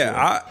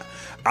 Yeah,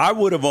 I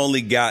would have only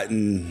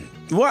gotten.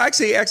 Well,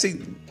 actually,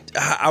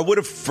 I would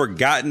have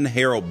forgotten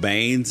Harold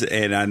Baines,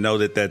 and I know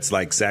that that's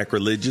like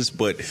sacrilegious,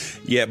 but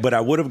I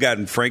would have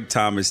gotten Frank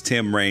Thomas,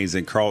 Tim Raines,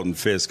 and Carlton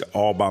Fisk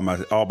all by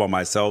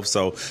myself.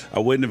 So I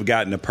wouldn't have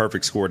gotten a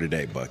perfect score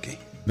today, Bucky.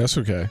 That's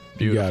okay. Beautiful.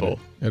 You got it.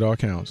 It all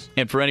counts.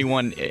 And for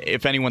anyone,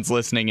 if anyone's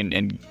listening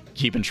and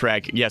keeping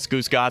track, yes,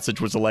 Goose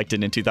Gossage was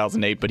elected in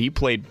 2008, but he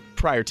played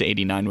prior to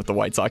 '89 with the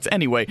White Sox.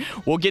 Anyway,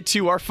 we'll get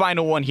to our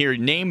final one here.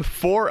 Name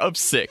 4 of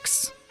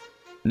 6.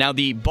 Now,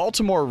 the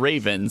Baltimore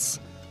Ravens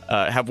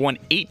have won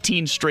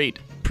 18 straight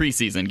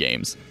preseason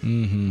games.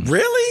 Mm-hmm.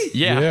 Really?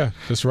 Yeah.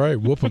 That's right.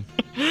 Whoop them.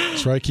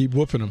 That's right. Keep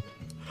whooping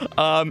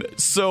them.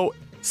 So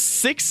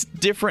 6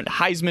 different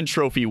Heisman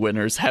Trophy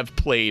winners have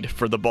played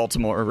for the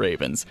Baltimore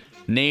Ravens.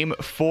 Name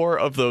 4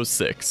 of those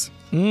 6.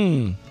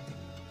 Here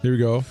we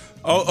go.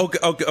 Oh,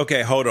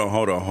 okay. Hold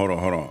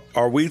on.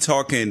 Are we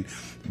talking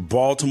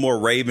Baltimore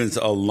Ravens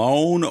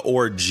alone,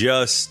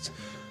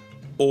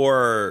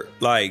 or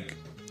like?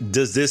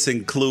 Does this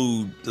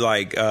include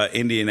like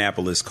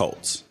Indianapolis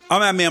Colts?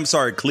 I'm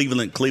sorry,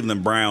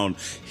 Cleveland Brown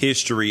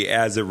history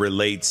as it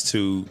relates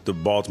to the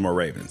Baltimore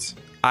Ravens?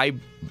 I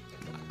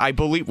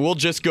believe we'll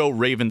just go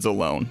Ravens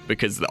alone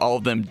because all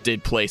of them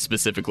did play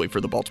specifically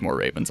for the Baltimore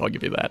Ravens. I'll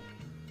give you that.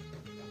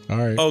 All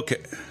right.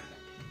 Okay.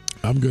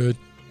 I'm good.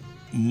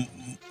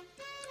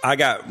 I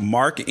got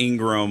Mark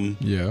Ingram.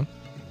 Yeah.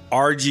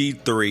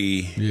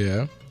 RG3.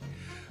 Yeah.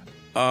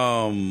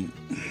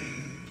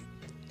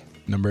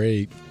 Number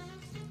 8.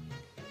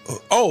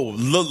 Oh,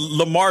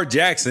 Lamar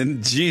Jackson.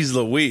 Jeez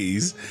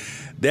Louise.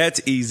 That's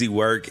easy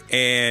work.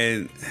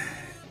 And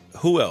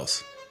who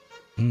else?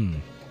 Ravens.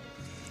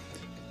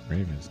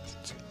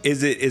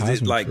 Is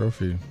it like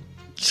Trophy.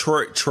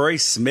 Troy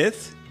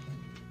Smith?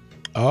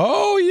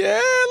 Oh,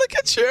 yeah. Look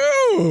at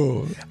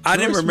you. I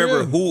didn't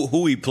remember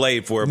who he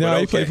played for. No, but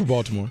okay. he played for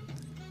Baltimore.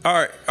 All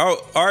right.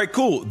 Oh, all right,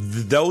 cool.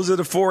 Those are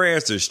the 4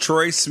 answers.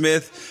 Troy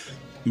Smith,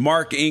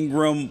 Mark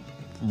Ingram,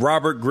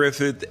 Robert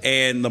Griffith,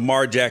 and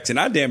Lamar Jackson.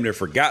 I damn near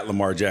forgot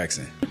Lamar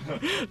Jackson.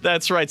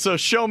 That's right. So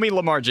show me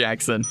Lamar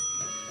Jackson.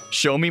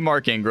 Show me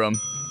Mark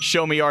Ingram.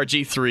 Show me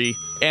RG3.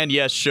 And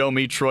yes, show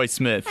me Troy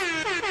Smith.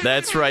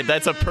 That's right.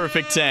 That's a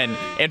perfect 10.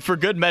 And for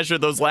good measure,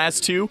 those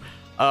last 2,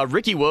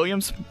 Ricky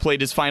Williams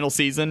played his final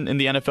season in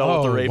the NFL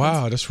with the Ravens.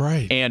 Wow, that's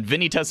right. And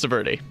Vinny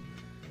Testaverde.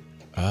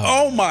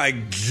 Oh my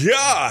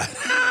God.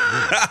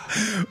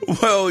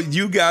 Well,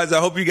 you guys, I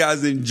hope you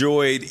guys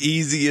enjoyed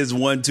Easy as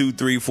 1, 2,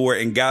 3, 4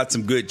 and got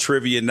some good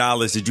trivia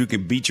knowledge that you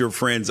can beat your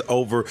friends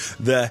over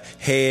the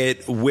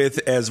head with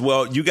as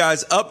well. You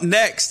guys, up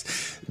next,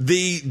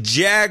 the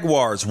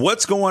Jaguars.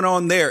 What's going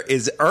on there?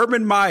 Is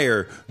Urban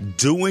Meyer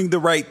doing the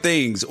right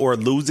things or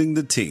losing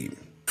the team?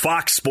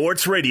 Fox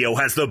Sports Radio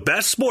has the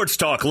best sports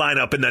talk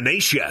lineup in the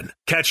nation.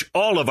 Catch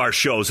all of our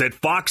shows at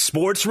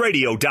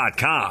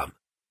foxsportsradio.com.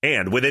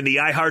 And within the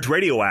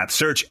iHeartRadio app,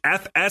 search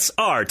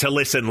FSR to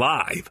listen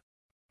live.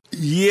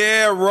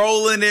 Yeah,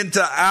 rolling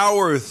into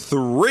hour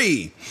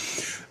 3.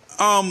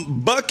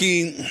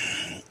 Bucky,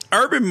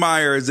 Urban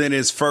Meyer is in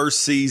his first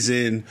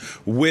season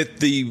with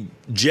the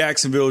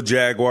Jacksonville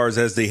Jaguars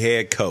as the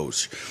head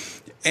coach.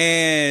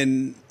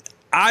 And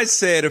I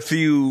said a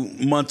few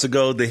months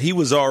ago that he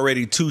was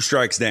already 2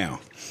 strikes down.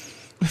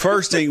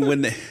 First thing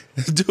when they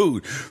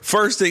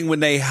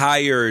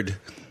hired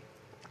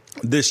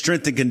the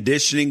strength and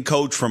conditioning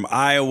coach from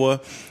Iowa,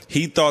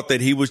 he thought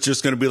that he was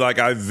just going to be like,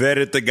 I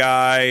vetted the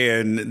guy,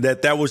 and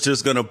that was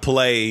just going to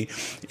play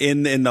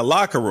in the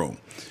locker room.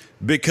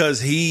 Because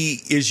he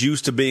is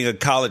used to being a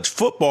college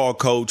football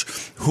coach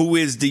who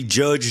is the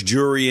judge,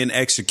 jury, and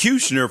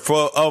executioner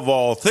of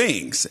all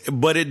things.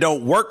 But it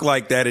don't work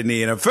like that in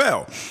the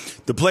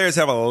NFL. The players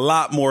have a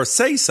lot more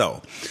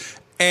say-so.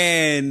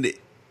 And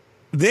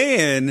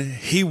then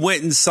he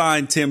went and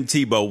signed Tim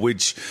Tebow,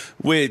 which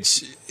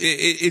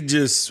it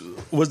just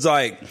was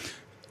like,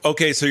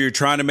 okay, so you're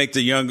trying to make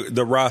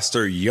the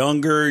roster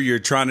younger.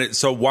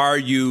 So why are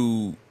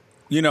you...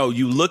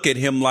 you look at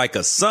him like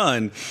a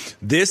son.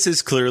 This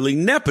is clearly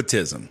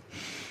nepotism.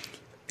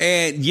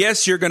 And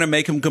yes, you're going to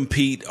make him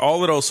compete,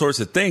 all of those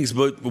sorts of things.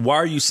 But why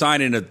are you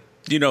signing a,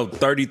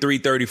 33,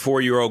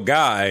 34-year-old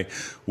guy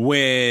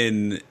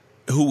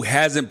who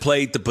hasn't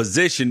played the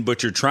position,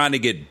 but you're trying to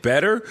get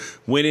better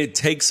when it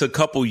takes a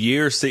couple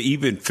years to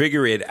even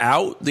figure it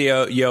out?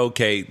 Yeah,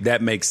 okay,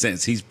 that makes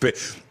sense. He's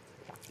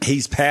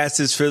past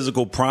his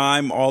physical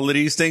prime, all of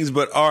these things,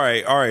 but all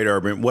right,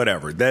 Urban,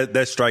 whatever.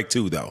 That's strike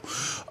 2, though.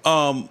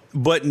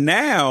 But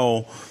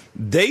now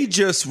they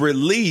just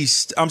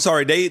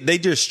they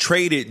just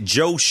traded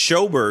Joe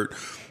Schobert,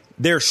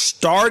 their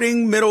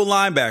starting middle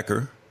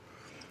linebacker,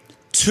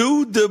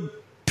 to the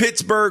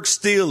Pittsburgh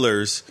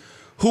Steelers,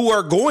 who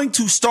are going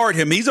to start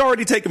him. He's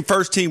already taken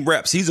first-team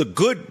reps. He's a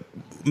good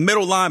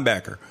middle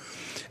linebacker.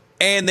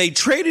 And they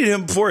traded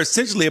him for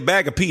essentially a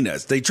bag of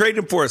peanuts. They traded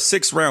him for a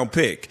 6th-round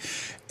pick.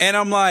 And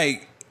I'm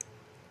like,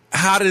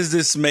 how does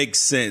this make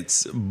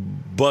sense,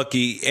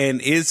 Bucky?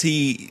 And is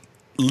he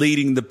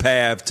leading the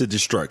path to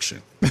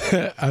destruction?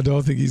 I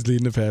don't think he's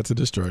leading the path to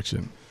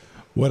destruction.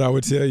 What I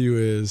would tell you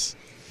is,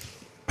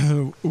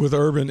 with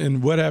Urban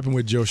and what happened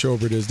with Joe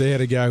Schobert is they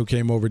had a guy who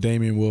came over,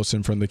 Damian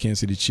Wilson from the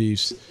Kansas City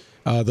Chiefs.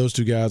 Those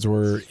 2 guys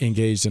were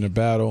engaged in a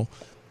battle.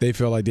 They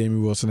felt like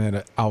Damian Wilson had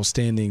an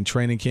outstanding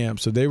training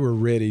camp, so they were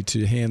ready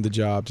to hand the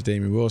job to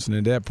Damian Wilson.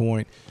 At that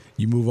point,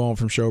 you move on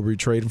from Schobert,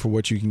 trade him for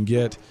what you can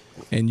get,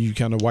 and you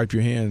kind of wipe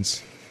your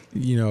hands,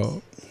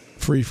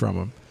 free from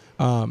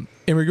him.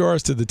 In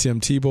regards to the Tim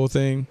Tebow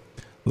thing,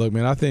 look,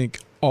 man, I think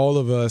all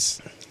of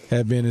us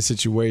have been in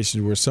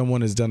situations where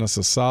someone has done us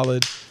a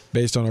solid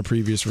based on a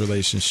previous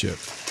relationship.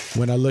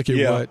 When I look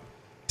at what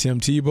Tim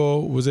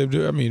Tebow was able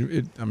to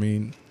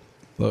do,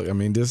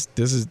 this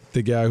is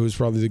the guy who's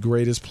probably the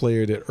greatest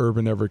player that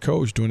Urban ever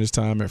coached during his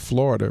time at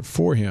Florida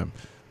for him.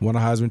 Won a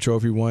Heisman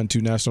Trophy, won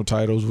 2 national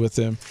titles with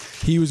him.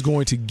 He was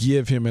going to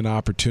give him an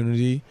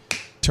opportunity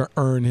to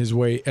earn his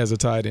way as a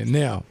tight end.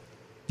 Now,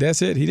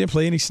 that's it. He didn't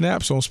play any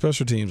snaps on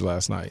special teams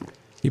last night.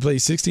 He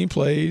played 16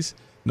 plays,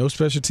 no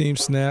special team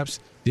snaps,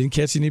 didn't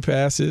catch any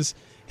passes,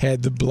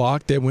 had the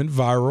block that went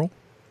viral.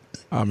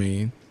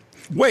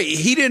 Wait,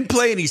 he didn't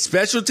play any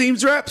special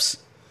teams reps?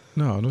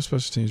 No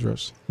special teams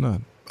reps.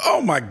 None.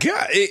 Oh, my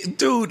God.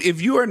 Dude,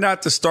 if you are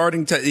not the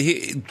starting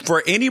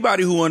for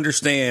anybody who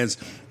understands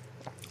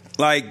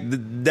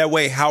that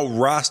way how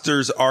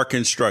rosters are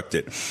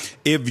constructed,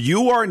 if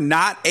you are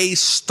not a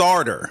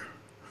starter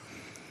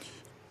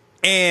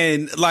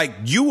and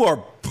you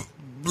are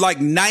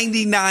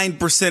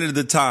 99% of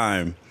the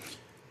time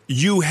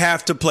you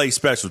have to play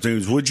special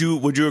teams, would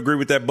you agree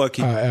with that,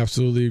 Bucky? I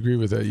absolutely agree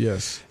with that,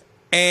 yes.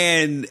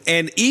 And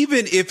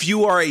even if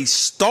you are a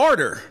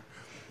starter,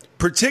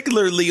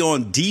 particularly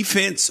on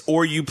defense,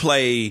 or you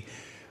play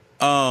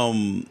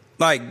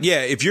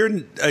if you're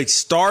a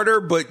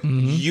starter, but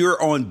you're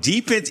on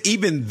defense,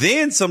 even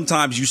then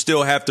sometimes you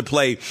still have to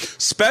play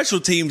special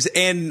teams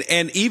and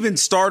even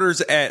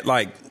starters at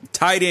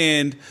tight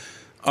end,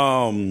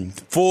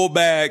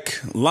 fullback,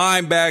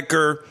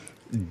 linebacker,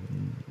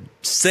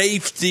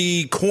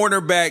 safety,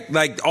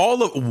 cornerback,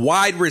 all of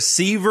wide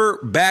receiver,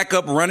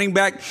 backup, running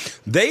back.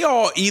 They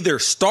all either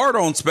start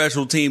on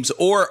special teams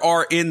or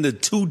are in the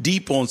 2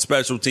 deep on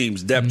special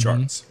teams depth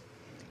charts.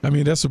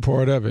 That's a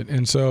part of it.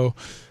 And so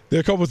there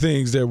are a couple of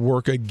things that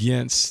work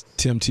against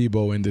Tim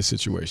Tebow in this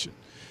situation.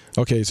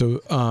 Okay, so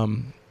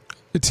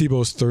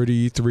Tebow's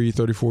 33,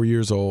 34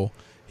 years old.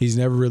 He's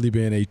never really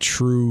been a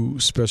true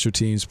special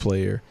teams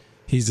player.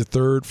 He's the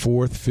 3rd,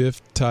 4th,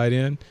 5th tight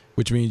end,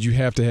 which means you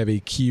have to have a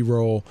key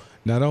role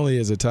not only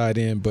as a tight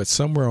end, but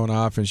somewhere on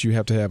offense you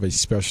have to have a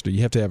specialty.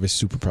 You have to have a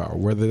superpower,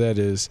 whether that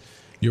is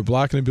your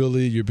blocking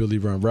ability, your ability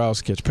to run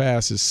routes, catch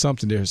passes,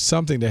 there's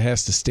something that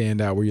has to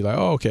stand out where you're like,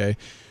 oh, okay,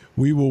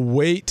 we will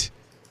wait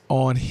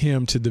on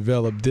him to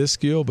develop this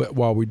skill, but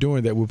while we're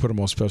doing that, we'll put him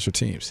on special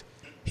teams.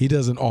 He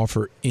doesn't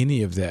offer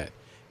any of that.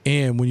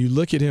 And when you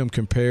look at him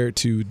compared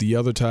to the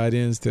other tight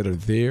ends that are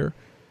there,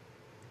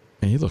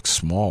 and he looks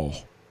small.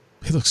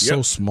 He looks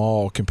so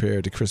small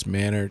compared to Chris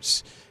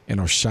Mannertz and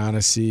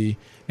O'Shaughnessy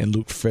and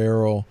Luke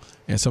Farrell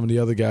and some of the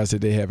other guys that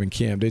they have in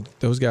camp.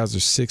 Those guys are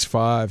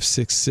 6'5",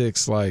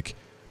 6'6",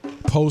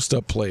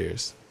 post-up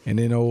players. And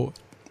then,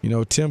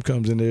 Tim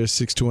comes in there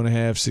 6'2.5",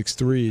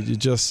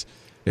 6'3".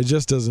 It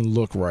just doesn't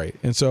look right.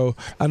 And so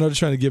I know they're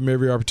trying to give him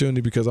every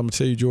opportunity because I'm going to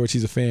tell you, George,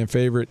 he's a fan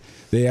favorite.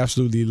 They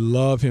absolutely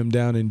love him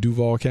down in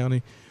Duval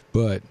County.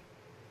 But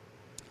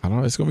I don't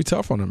know. It's going to be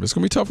tough on him. It's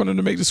going to be tough on him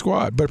to make the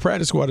squad. But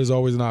practice squad is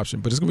always an option.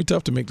 But it's going to be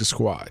tough to make the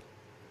squad.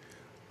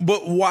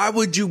 But why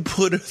would you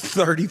put a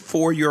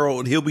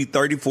 34-year-old? He'll be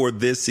 34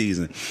 this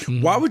season.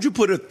 Mm-hmm. Why would you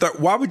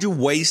why would you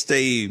waste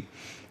a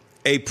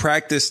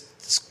practice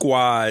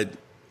squad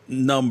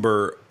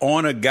number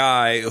on a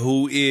guy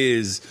who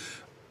is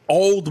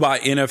old by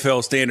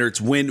NFL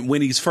standards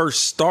when he's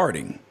first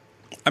starting?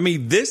 I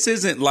mean, this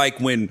isn't like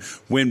when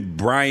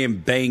Brian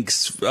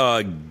Banks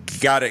got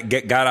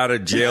out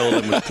of jail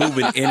and was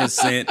proven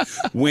innocent.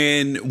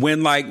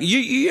 When like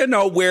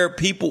where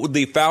people,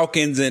 the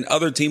Falcons and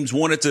other teams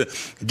wanted to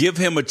give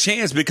him a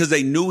chance because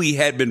they knew he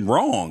had been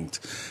wronged.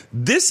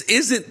 This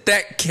isn't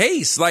that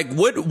case. Like,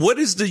 what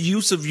is the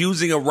use of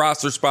using a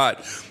roster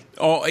spot,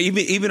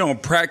 even on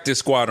practice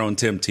squad on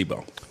Tim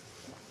Tebow?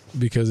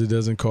 Because it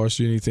doesn't cost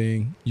you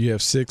anything. You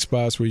have 6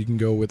 spots where you can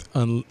go with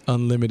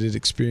unlimited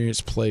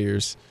experienced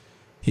players.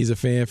 He's a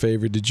fan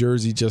favorite. The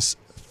jersey just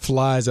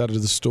flies out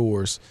of the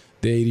stores.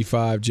 The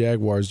 85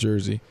 Jaguars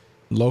jersey.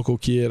 Local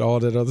kid,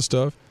 all that other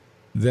stuff.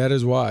 That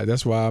is why.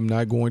 That's why I'm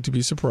not going to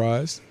be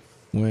surprised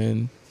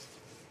when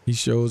he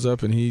shows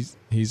up and he's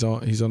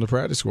on the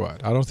practice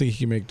squad. I don't think he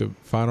can make the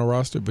final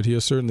roster, but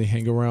he'll certainly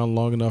hang around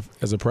long enough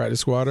as a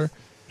practice squatter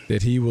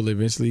that he will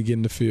eventually get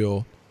in the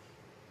field.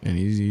 And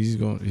he's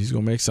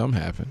gonna make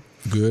something happen.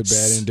 Good,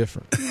 bad, and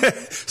different.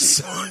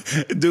 So,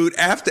 dude,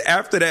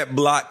 after that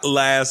block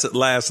last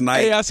night,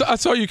 hey, I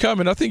saw you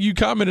comment. I think you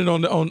commented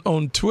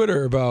on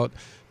Twitter about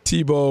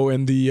Tebow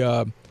and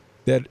the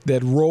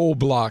that roll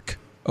block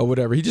or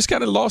whatever. He just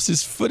kind of lost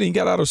his footing,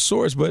 got out of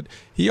sorts, but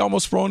he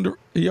almost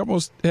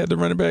had the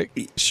running back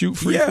shoot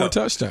free for a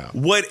touchdown.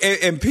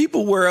 And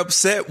people were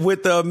upset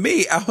with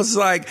me. I was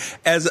like,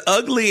 as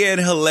ugly and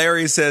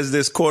hilarious as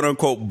this quote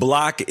unquote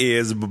block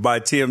is by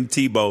Tim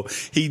Tebow,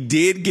 he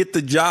did get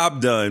the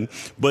job done,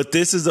 but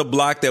this is a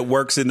block that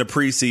works in the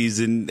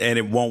preseason and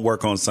it won't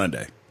work on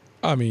Sunday.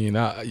 I mean,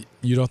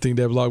 you don't think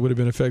that block would have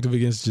been effective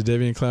against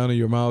Jadeveon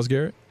Clowney or Myles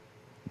Garrett?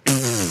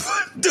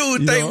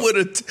 Dude, they would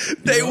have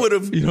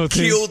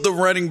killed the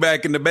running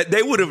back in the back.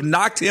 They would have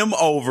knocked him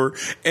over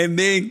and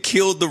then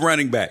killed the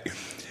running back.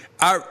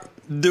 I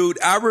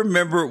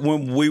remember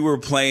when we were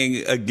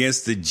playing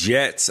against the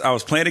Jets. I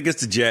was playing against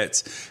the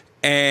Jets,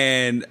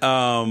 and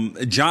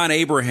John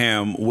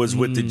Abraham was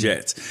with the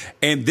Jets.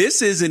 And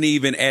this isn't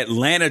even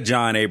Atlanta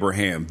John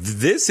Abraham.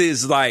 This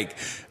is like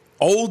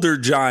older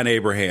John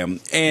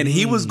Abraham. And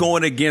he was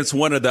going against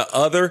one of the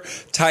other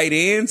tight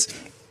ends.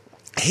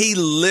 He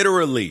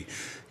literally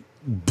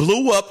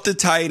blew up the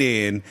tight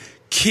end,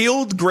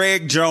 killed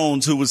Greg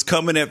Jones, who was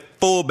coming at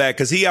fullback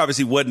because he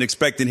obviously wasn't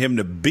expecting him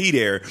to be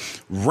there,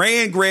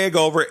 ran Greg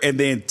over, and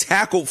then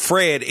tackled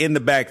Fred in the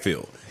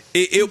backfield.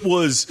 It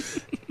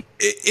was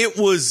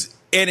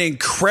an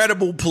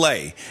incredible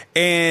play.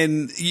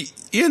 And,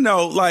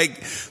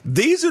 like,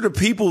 these are the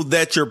people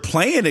that you're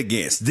playing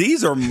against.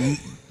 These are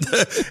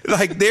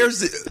like,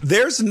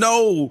 there's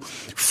no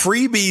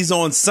freebies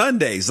on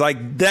Sundays.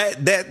 Like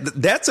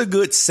that's a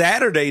good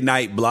Saturday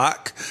night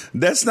block.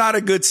 That's not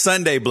a good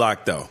Sunday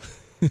block, though.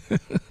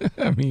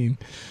 I mean,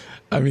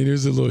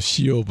 there's a little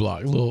shield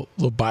block, little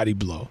body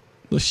blow.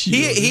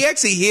 He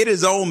actually hit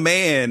his own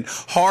man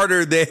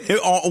harder than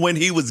when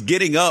he was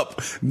getting up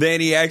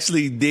than he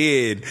actually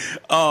did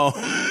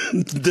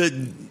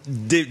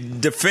the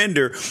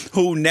defender,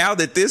 who, now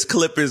that this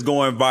clip is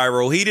going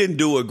viral, he didn't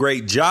do a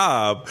great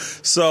job.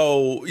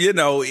 So,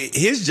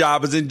 his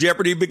job is in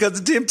jeopardy because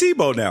of Tim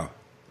Tebow now.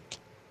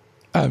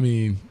 I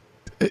mean,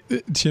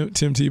 Tim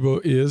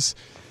Tebow is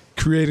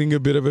creating a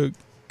bit of a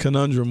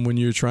conundrum when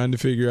you're trying to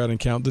figure out and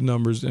count the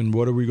numbers and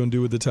what are we going to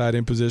do with the tight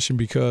end position,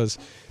 because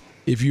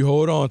if you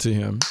hold on to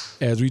him,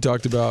 as we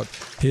talked about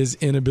his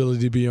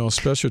inability to be on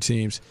special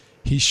teams,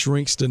 he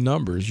shrinks the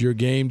numbers. Your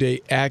game day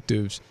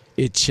actives,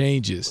 it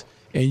changes.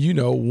 And,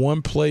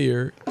 one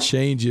player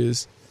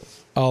changes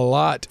a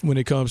lot when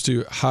it comes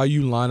to how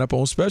you line up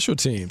on special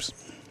teams.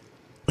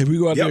 If we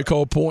go out there and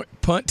call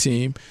punt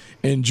team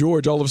and,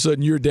 George, all of a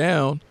sudden you're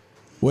down,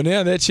 well,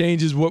 now that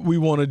changes what we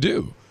want to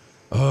do.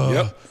 Who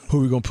are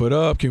we going to put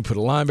up? Can we put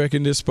a linebacker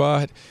in this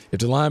spot? If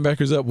the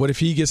linebacker's up, what if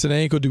he gets an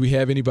ankle? Do we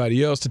have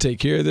anybody else to take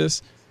care of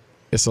this?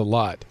 It's a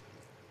lot.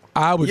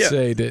 I would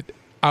say that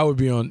I would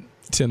be on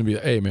tend to be,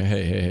 hey, man,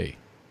 hey.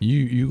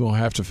 You're going to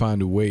have to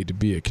find a way to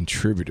be a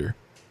contributor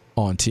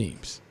on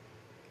teams.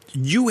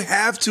 You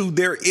have to.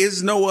 There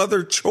is no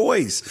other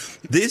choice.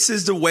 This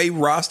is the way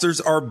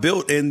rosters are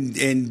built,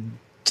 and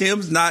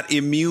Tim's not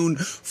immune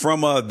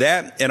from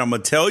that. And I'm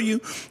going to tell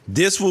you,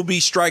 this will be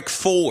strike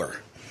 4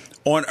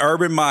 on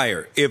Urban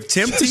Meyer. If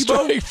Tim Tebow,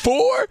 strike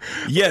 4?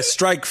 Yes,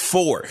 strike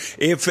 4.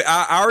 If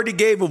I already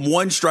gave him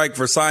 1 strike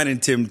for signing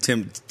Tim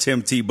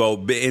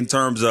Tebow in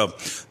terms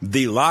of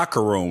the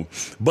locker room,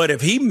 but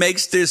if he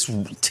makes this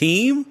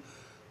team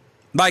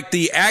like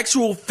the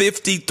actual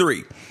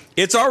 53,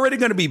 It's already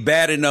going to be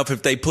bad enough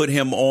if they put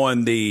him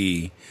on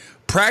the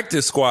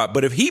practice squad,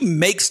 but if he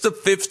makes the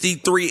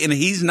 53 and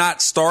he's not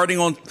starting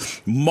on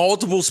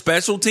multiple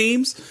special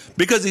teams,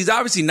 because he's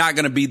obviously not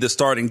going to be the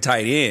starting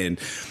tight end,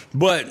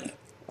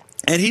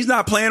 and he's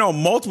not playing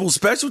on multiple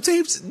special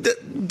teams,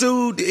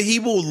 dude, he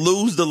will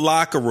lose the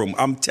locker room.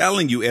 I'm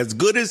telling you, as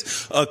good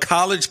as a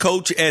college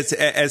coach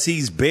as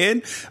he's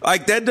been,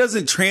 like, that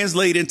doesn't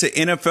translate into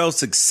NFL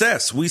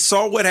success. We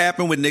saw what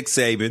happened with Nick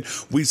Saban.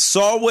 We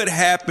saw what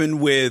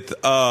happened with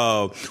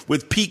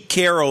Pete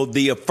Carroll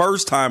the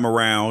first time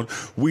around.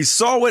 We've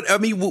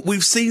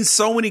seen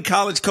so many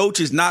college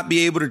coaches not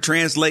be able to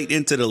translate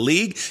into the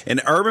league, and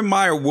Urban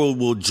Meyer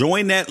will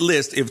join that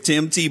list if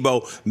Tim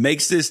Tebow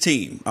makes this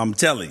team. I'm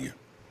telling you.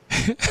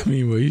 I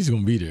mean, well, he's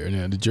going to be there.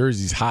 Now, the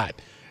jersey's hot.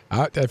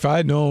 If I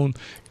had known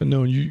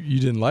you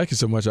didn't like it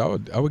so much, I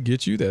would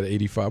get you that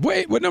 85.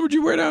 Wait, what number did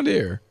you wear down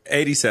there?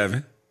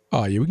 87.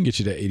 Oh, yeah, we can get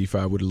you that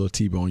 85 with a little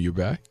T-bone on your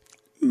back.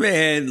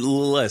 Man,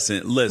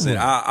 listen.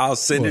 I'll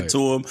send it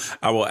to him.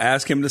 I will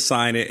ask him to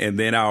sign it, and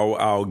then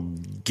I'll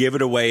give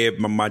it away at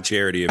my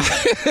charity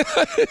event.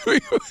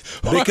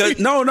 Because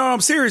no,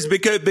 I'm serious.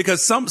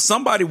 Because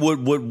somebody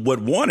would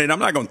want it. I'm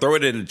not going to throw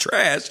it in the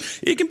trash.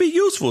 It can be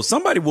useful.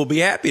 Somebody will be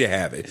happy to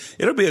have it.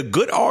 It'll be a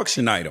good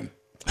auction item.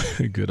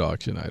 Good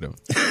auction item.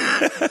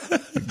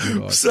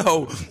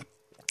 So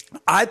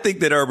I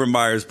think that Urban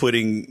Meyer's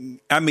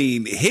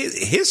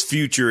his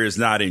future is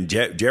not in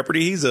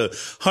jeopardy. He's a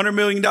 $100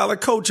 million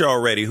coach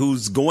already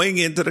who's going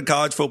into the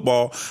College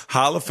Football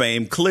Hall of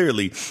Fame,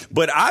 clearly.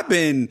 But I've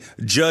been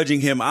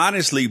judging him,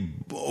 honestly,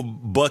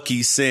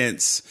 Bucky,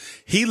 since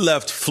he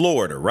left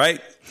Florida,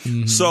 right?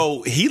 Mm-hmm.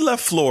 So he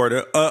left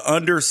Florida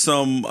under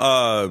some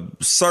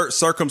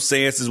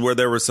circumstances where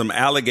there were some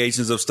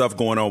allegations of stuff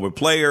going on with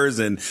players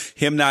and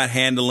him not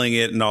handling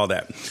it and all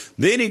that.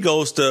 Then he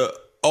goes to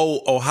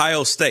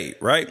Ohio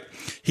State, right?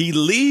 He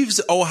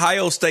leaves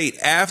Ohio State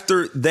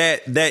after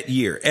that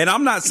year. And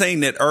I'm not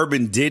saying that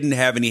Urban didn't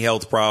have any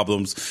health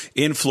problems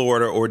in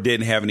Florida or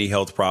didn't have any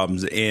health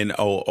problems in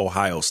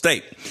Ohio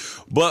State.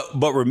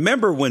 But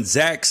remember when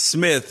Zach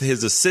Smith,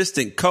 his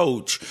assistant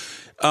coach,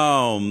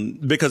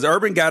 because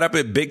Urban got up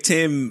at Big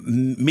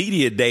Ten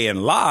Media Day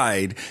and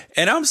lied.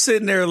 And I'm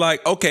sitting there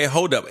like, okay,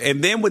 hold up.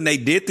 And then when they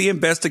did the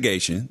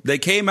investigation, they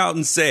came out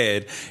and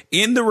said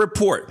in the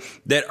report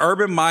that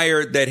Urban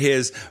Meyer, that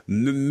his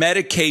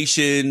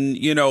medication,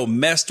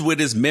 messed with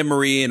his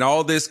memory and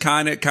all this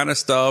kind of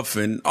stuff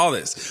and all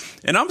this.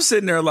 And I'm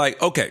sitting there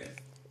like, okay,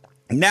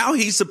 now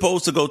he's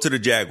supposed to go to the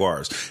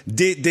Jaguars.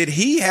 Did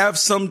he have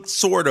some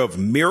sort of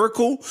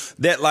miracle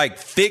that like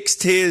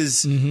fixed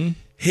his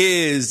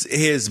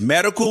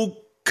medical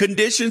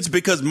conditions?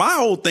 Because my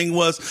whole thing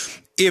was,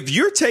 if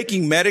you're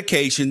taking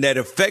medication that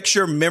affects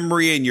your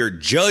memory and your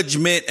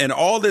judgment and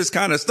all this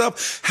kind of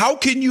stuff, how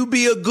can you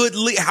be a good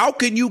lead? How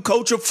can you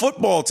coach a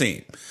football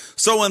team?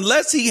 So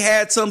unless he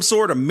had some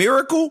sort of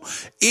miracle,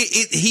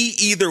 he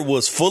either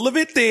was full of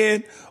it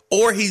then,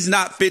 or he's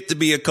not fit to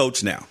be a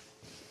coach now.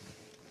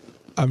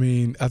 I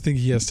mean, I think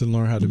he has to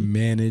learn how to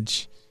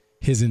manage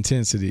his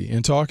intensity.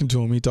 And talking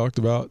to him, he talked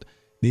about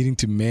needing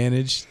to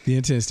manage the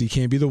intensity. He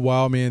can't be the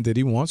wild man that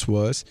he once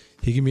was.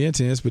 He can be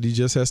intense, but he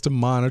just has to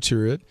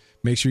monitor it,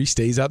 make sure he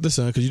stays out the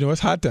sun, because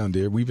it's hot down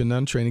there. We've been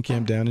on training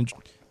camp down in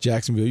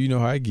Jacksonville. You know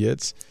how it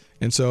gets.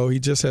 And so he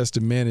just has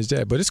to manage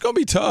that. But it's going to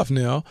be tough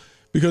now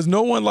because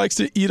no one likes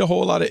to eat a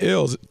whole lot of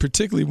L's,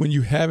 particularly when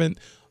you haven't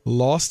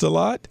lost a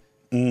lot.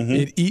 Mm-hmm.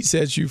 It eats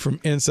at you from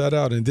inside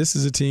out. And this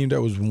is a team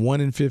that was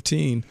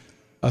 1-15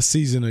 a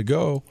season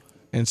ago.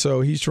 And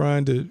so he's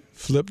trying to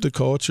flip the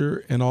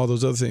culture and all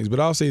those other things. But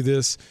I'll say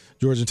this,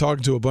 George, in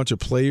talking to a bunch of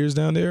players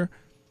down there,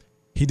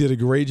 he did a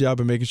great job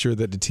of making sure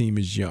that the team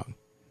is young.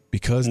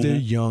 Because they're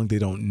young, they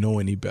don't know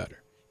any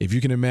better. If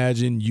you can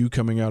imagine you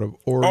coming out of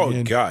Oregon.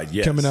 Oh, God,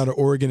 yes. Coming out of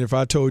Oregon, if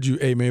I told you,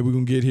 hey, man, we're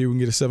going to get here, we can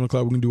get at 7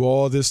 o'clock, we're going to do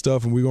all this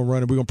stuff, and we're going to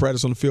run and we're going to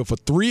practice on the field for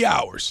 3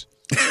 hours.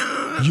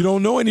 You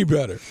don't know any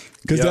better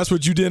because that's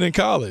what you did in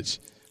college.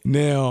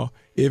 Now,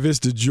 if it's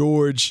the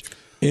George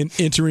and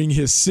entering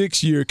his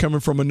 6th year coming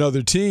from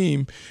another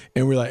team,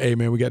 and we're like, hey,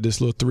 man, we got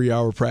this little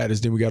 3-hour practice,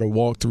 then we got to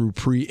walk through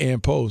pre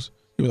and post.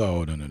 You're like,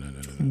 oh, no.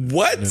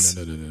 What? No.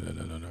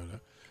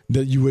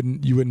 That you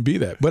wouldn't be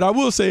that. But I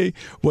will say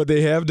what they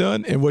have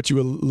done and what you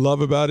would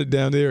love about it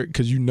down there,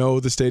 because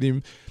the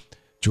stadium,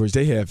 George,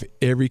 they have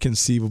every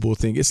conceivable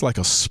thing. It's like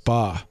a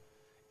spa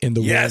in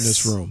the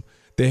wellness room.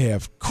 They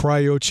have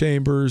cryo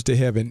chambers. They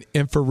have an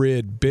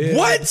infrared bed.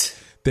 What?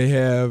 They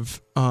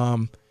have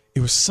it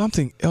was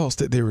something else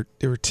that they were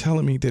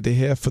telling me that they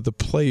have for the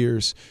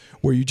players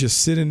where you just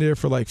sit in there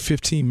for like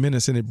 15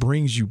 minutes and it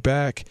brings you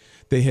back.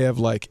 They have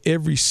like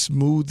every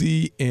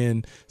smoothie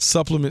and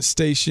supplement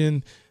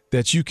station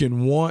that you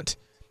can want.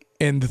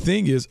 And the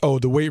thing is,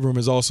 the weight room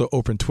is also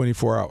open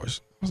 24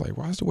 hours. I was like,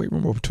 why is the weight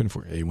room open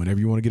 24 hours? Hey, whenever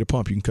you want to get a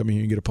pump, you can come in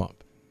here and get a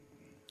pump.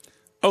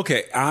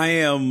 Okay, I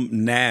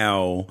am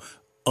now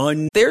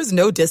There's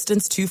no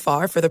distance too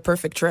far for the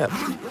perfect trip.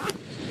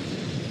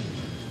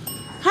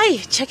 Hi,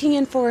 checking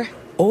in for...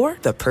 Or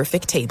the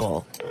perfect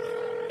table.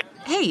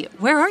 Hey,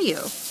 where are you?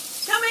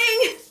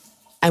 Coming!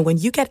 And when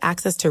you get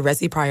access to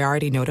Resi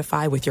Priority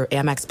Notify with your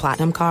Amex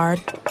Platinum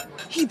card...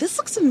 Hey, this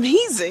looks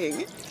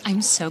amazing.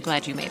 I'm so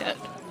glad you made it.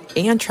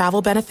 And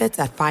travel benefits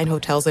at fine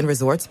hotels and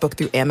resorts booked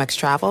through Amex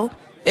Travel,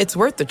 it's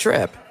worth the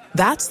trip.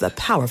 That's the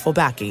powerful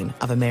backing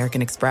of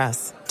American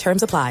Express.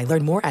 Terms apply.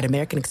 Learn more at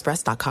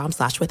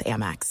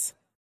americanexpress.com/withAmex.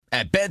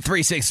 At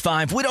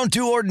Bet365, we don't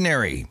do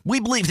ordinary. We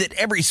believe that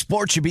every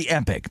sport should be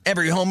epic.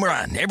 Every home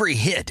run, every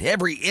hit,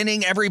 every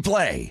inning, every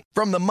play.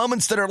 From the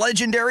moments that are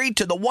legendary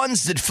to the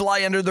ones that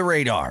fly under the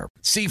radar.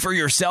 See for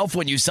yourself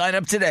when you sign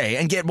up today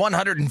and get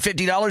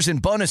 $150 in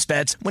bonus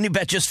bets when you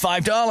bet just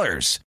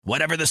 $5.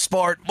 Whatever the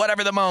sport,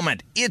 whatever the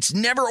moment, it's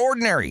never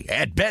ordinary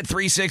at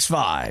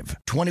Bet365.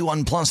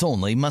 21 plus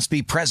only. Must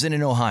be present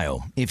in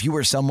Ohio. If you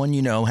or someone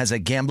you know has a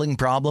gambling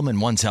problem and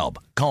wants help,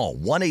 call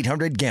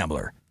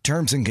 1-800-GAMBLER.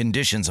 Terms and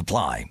conditions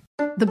apply.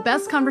 The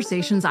best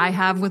conversations I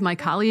have with my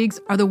colleagues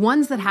are the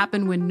ones that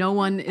happen when no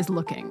one is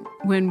looking,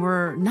 when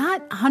we're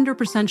not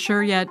 100%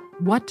 sure yet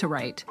what to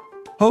write.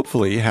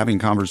 Hopefully, having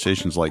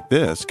conversations like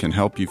this can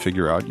help you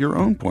figure out your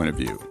own point of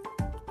view.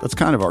 That's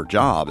kind of our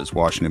job as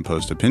Washington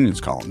Post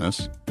opinions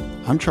columnists.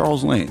 I'm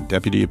Charles Lane,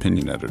 Deputy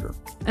Opinion Editor.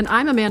 And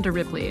I'm Amanda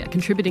Ripley, a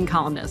contributing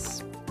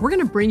columnist. We're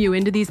going to bring you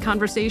into these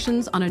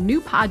conversations on a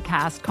new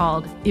podcast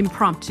called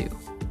Impromptu.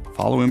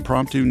 Follow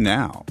Impromptu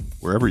now,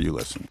 wherever you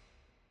listen.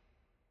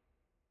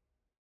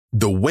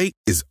 The wait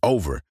is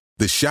over.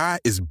 The Chi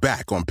is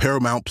back on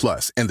Paramount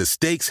Plus, and the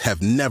stakes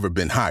have never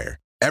been higher.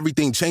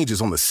 Everything changes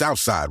on the South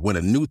Side when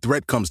a new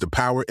threat comes to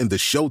power in the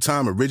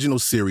Showtime original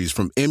series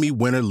from Emmy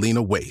winner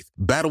Lena Waithe.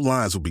 Battle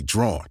lines will be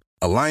drawn,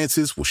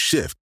 alliances will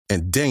shift,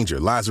 and danger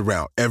lies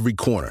around every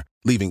corner,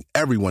 leaving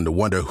everyone to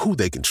wonder who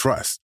they can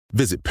trust.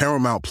 Visit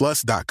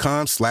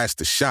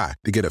ParamountPlus.com/The Chi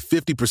to get a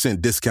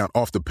 50% discount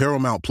off the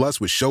Paramount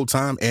Plus with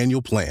Showtime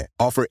annual plan.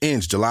 Offer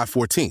ends July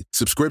 14th.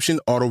 Subscription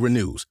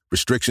auto-renews.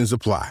 Restrictions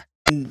apply.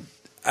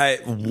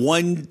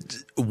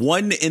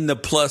 One in the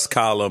plus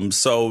column.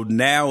 So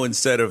now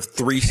instead of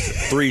three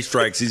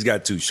strikes, he's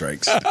got 2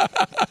 strikes.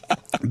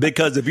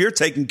 Because if you're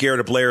taking care of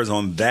the players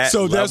on that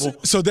level.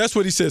 That's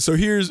what he said. So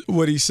here's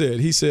what he said.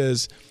 He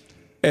says,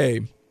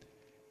 hey,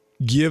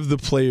 give the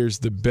players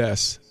the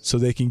best so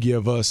they can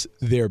give us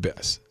their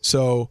best.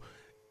 So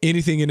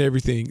anything and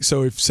everything.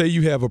 So if, say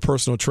you have a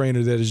personal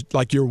trainer that is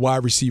like your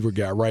wide receiver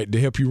guy, right, to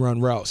help you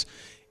run routes.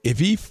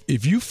 If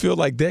you feel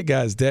like that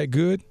guy is that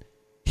good,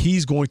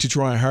 he's going to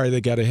try and hire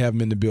that guy to have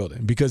him in the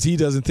building because he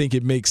doesn't think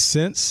it makes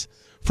sense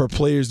for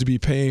players to be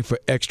paying for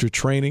extra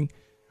training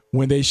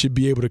when they should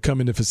be able to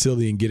come in the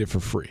facility and get it for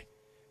free.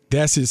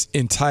 That's his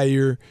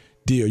entire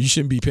deal. You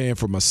shouldn't be paying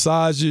for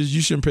massages.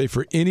 You shouldn't pay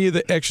for any of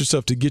the extra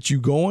stuff to get you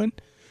going.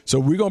 So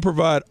we're going to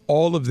provide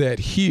all of that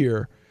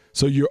here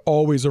so you're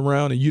always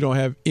around and you don't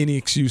have any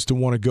excuse to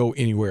want to go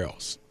anywhere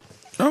else.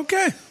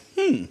 Okay.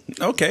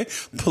 Okay.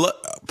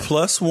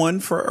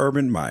 +1 for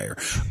Urban Meyer.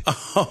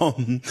 All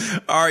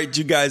right,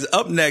 you guys,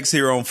 up next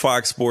here on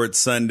Fox Sports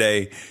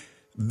Sunday,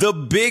 the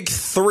big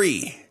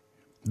 3,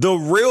 the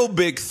real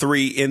big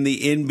 3 in the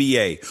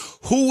NBA.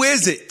 Who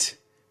is it?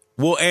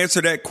 We'll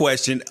answer that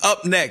question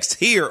up next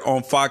here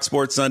on Fox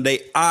Sports Sunday.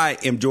 I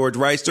am George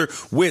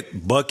Reister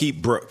with Bucky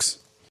Brooks.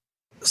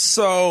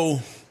 So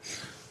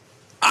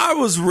I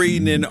was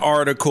reading an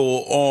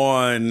article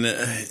on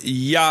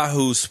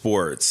Yahoo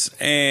Sports,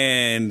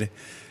 and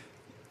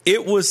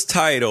it was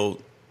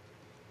titled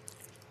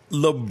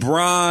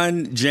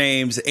LeBron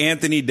James,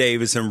 Anthony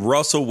Davis, and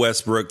Russell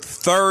Westbrook,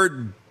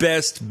 third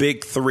best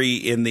big 3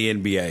 in the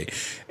NBA.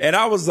 And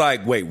I was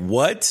like, wait,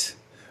 what?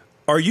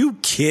 Are you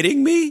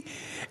kidding me?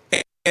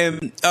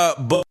 And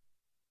but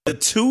the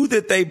 2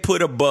 that they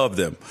put above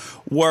them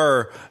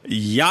were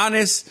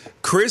Giannis,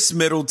 Chris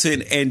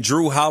Middleton, and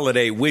Drew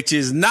Holiday, which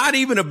is not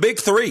even a big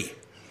 3,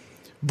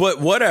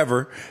 but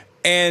whatever.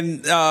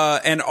 And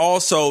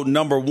also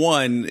number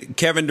 1,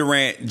 Kevin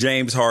Durant,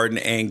 James Harden,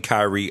 and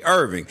Kyrie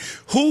Irving,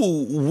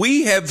 who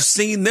we have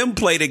seen them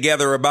play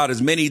together about as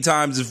many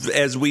times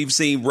as we've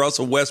seen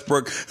Russell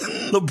Westbrook,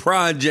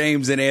 LeBron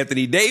James, and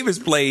Anthony Davis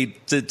play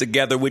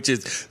together, which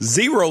is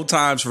 0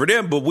 times for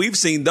them. But we've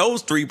seen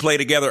those 3 play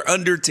together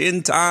under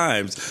 10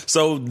 times.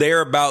 So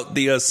they're about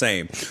the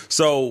same.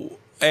 So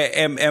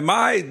am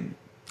I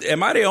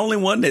the only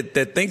one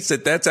that thinks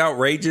that that's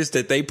outrageous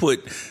that they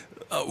put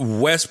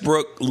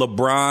Westbrook,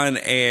 LeBron,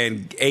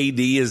 and AD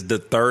is the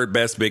third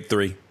best big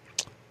 3?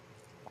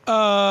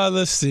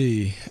 Let's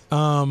see.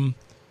 Kevin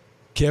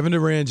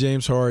Durant,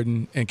 James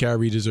Harden, and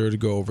Kyrie deserve to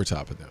go over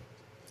top of them.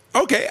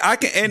 Okay, I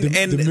can,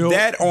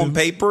 that on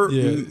paper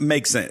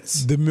makes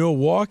sense. The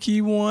Milwaukee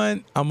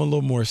one, I'm a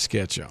little more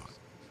sketch on.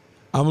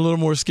 I'm a little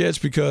more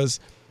sketch because,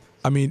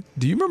 I mean,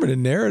 do you remember the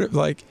narrative?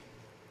 Like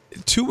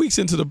 2 weeks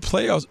into the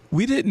playoffs,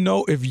 we didn't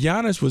know if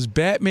Giannis was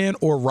Batman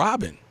or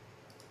Robin.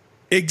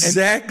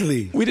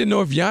 Exactly. And we didn't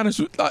know if Giannis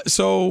was,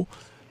 so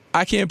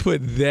I can't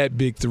put that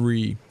big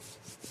 3.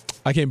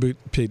 I can't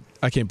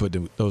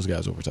put those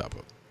guys over top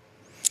of.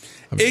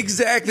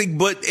 Exactly,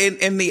 but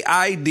and the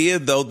idea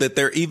though that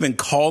they're even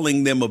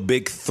calling them a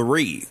big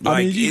three.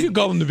 You can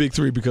call them the big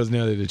three because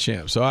now they're the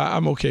champs. So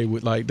I'm okay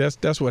with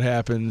that's what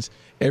happens.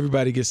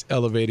 Everybody gets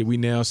elevated. We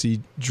now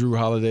see Drew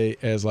Holiday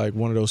as like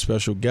one of those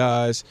special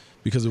guys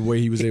because of the way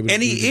he was able to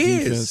do the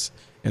defense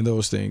and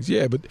those things.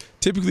 Yeah, but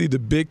typically the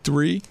big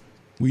three,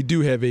 we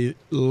do have a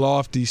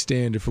lofty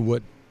standard for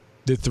what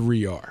the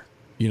three are.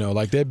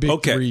 Like that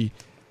big three,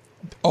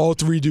 all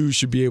three dudes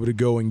should be able to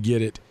go and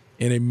get it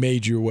in a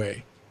major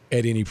way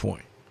at any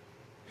point.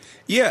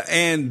 Yeah,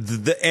 and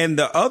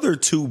the other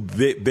two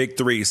big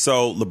three,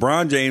 so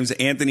LeBron James,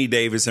 Anthony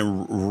Davis,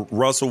 and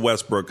Russell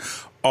Westbrook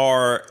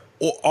are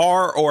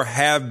or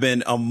have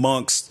been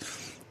amongst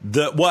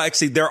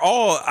they're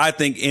all, I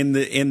think, in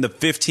the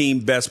 15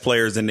 best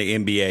players in the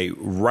NBA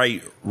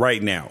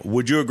right now.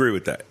 Would you agree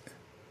with that?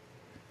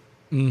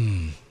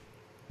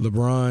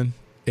 LeBron,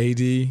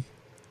 AD,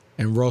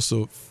 and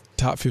Russell,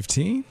 top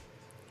 15?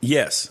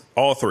 Yes,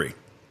 all three.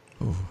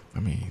 Oh,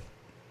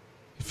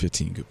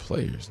 15 good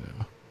players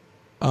now.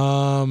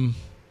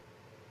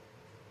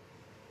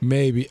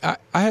 Maybe I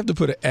have to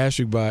put an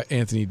asterisk by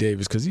Anthony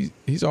Davis because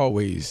he's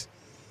always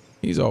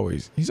in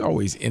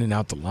and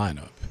out the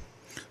lineup.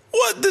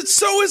 What?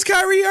 So is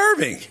Kyrie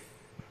Irving.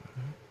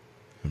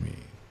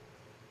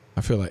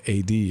 I feel like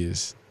AD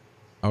is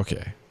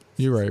okay.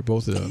 You're right,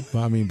 both of them.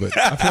 But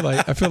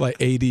I feel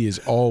like AD is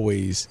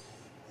always.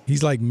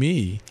 He's like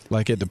me,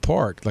 like at the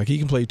park. Like he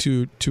can play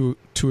two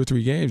or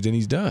three games, then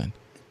he's done.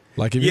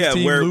 Like if his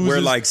team loses,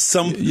 where like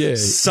some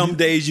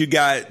days you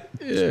got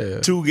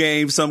 2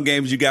 games, some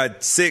games you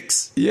got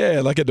 6.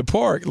 Yeah, like at the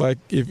park. Like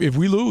if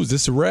we lose,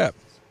 it's a wrap.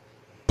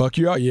 Buck,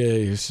 you out? Yeah,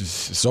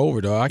 it's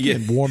over, though. I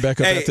can't warm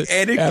back up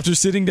after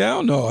sitting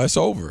down. No, it's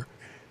over.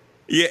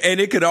 Yeah, and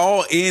it could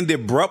all end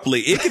abruptly.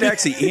 It could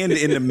actually end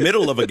in the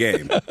middle of a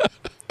game.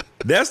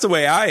 That's the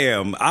way I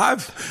am.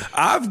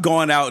 I've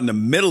gone out in the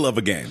middle of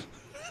a game.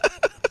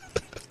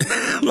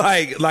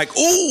 like,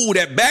 ooh,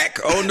 that back.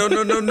 Oh,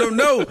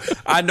 no.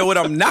 I know what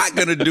I'm not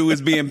going to do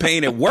is be in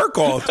pain at work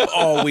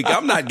all week.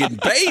 I'm not getting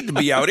paid to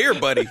be out here,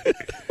 buddy.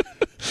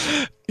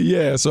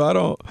 Yeah, so I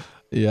don't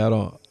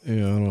know.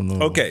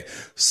 Okay,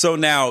 so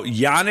now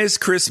Giannis,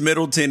 Chris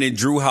Middleton, and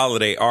Drew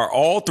Holiday, are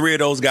all three of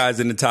those guys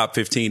in the top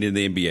 15 in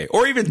the NBA,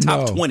 or even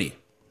top 20?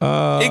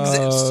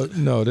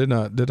 No, they're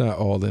not. They're not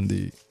all in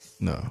the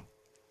no.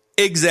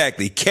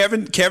 Exactly.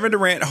 Kevin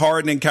Durant,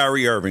 Harden, and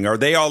Kyrie Irving, are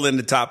they all in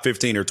the top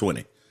 15 or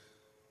 20?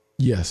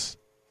 Yes.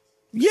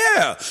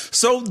 Yeah.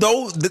 So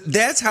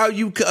that's how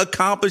you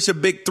accomplish a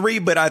big three.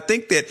 But I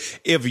think that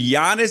if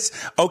Giannis,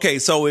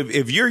 so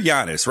if you're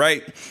Giannis,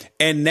 right,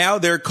 and now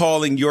they're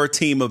calling your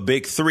team a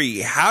big three,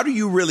 how do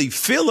you really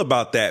feel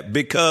about that?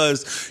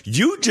 Because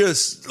you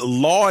just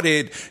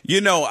lauded,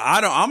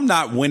 I'm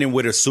not winning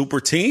with a super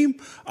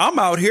team. I'm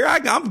out here.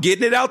 I'm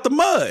getting it out the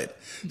mud.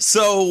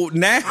 So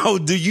now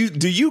do you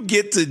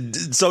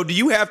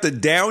have to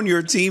down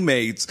your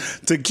teammates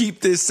to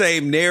keep this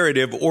same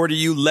narrative, or do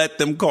you let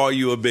them call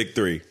you a big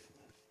three?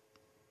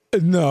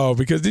 No,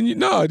 because then you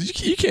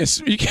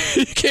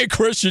can't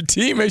crush your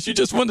teammates. You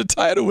just won the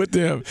title with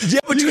them.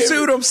 Yeah, but you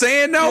see what I'm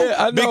saying, though?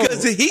 Yeah, I know.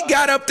 Because he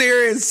got up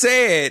there and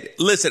said,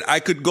 listen,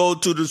 I could go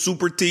to the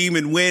super team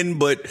and win,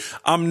 but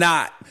I'm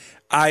not.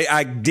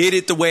 I did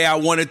it the way I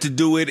wanted to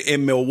do it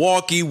in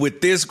Milwaukee with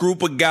this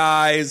group of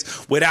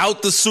guys,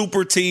 without the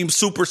super team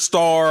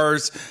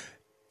superstars.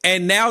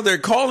 And now they're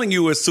calling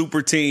you a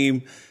super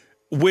team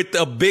with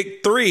a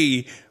big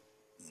three.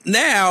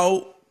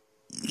 Now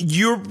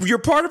you're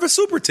part of a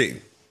super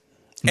team.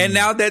 And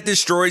now that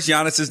destroys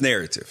Giannis's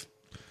narrative.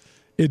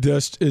 It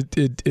does.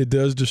 It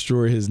does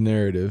destroy his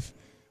narrative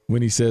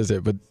when he says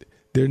that, but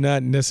they're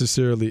not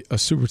necessarily a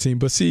super team.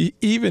 But see,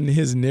 even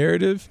his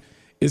narrative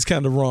is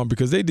kind of wrong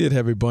because they did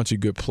have a bunch of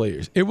good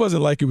players. It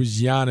wasn't like it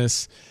was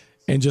Giannis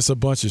and just a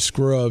bunch of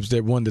scrubs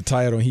that won the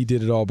title and he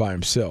did it all by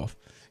himself.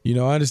 I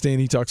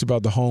understand he talks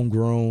about the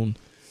homegrown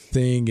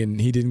thing and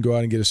he didn't go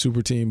out and get a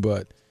super team,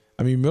 but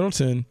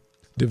Middleton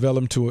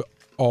developed to an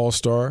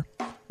all-star.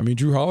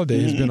 Drew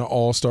Holiday has been an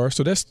all-star,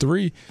 so that's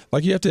 3.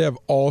 Like, you have to have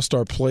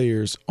all-star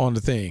players on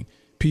the thing.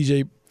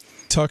 PJ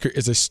Tucker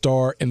is a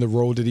star in the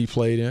role that he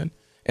played in.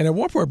 And at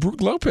one point,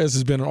 Brook Lopez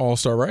has been an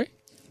all-star, right?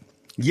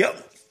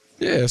 Yep.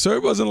 Yeah, so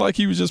it wasn't like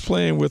he was just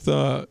playing with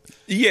a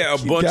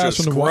bunch of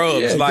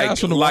scrubs, like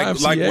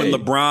when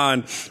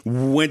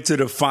LeBron went to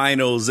the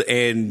finals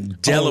and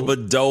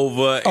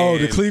Dellavedova.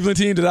 The Cleveland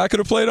team that I could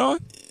have played on?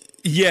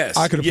 Yes.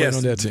 I could have played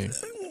on that team.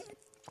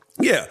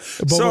 Yeah.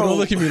 But don't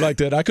look at me like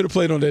that. I could have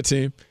played on that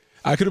team.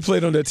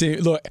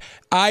 Look,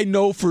 I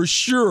know for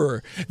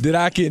sure that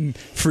I can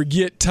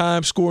forget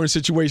time scoring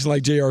situations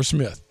like J.R.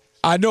 Smith.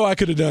 I know I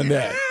could have done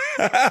that.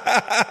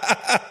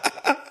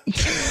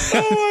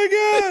 Oh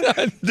my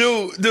God,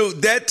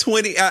 dude, that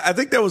 20, I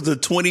think that was the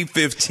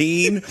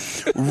 2015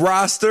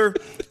 roster.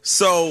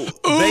 So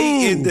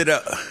they ended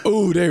up.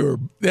 They were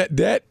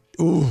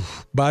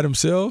by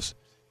themselves.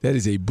 That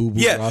is a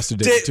boo-boo roster.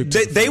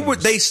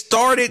 They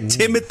started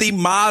Timothy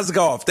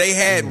Mozgov. They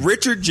had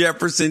Richard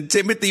Jefferson,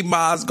 Timothy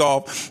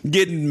Mozgov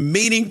getting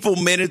meaningful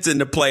minutes in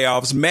the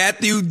playoffs.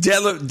 Matthew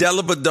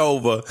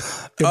Dellavedova,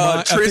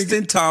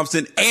 Tristan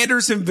Thompson,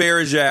 Anderson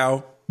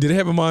Varejao. Did they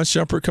have Iman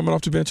Shumpert coming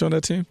off the bench on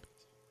that team?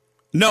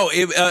 No,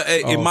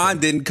 Iman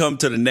didn't come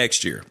to the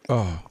next year.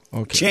 Oh,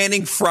 okay.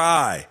 Channing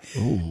Frye.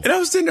 Ooh. And I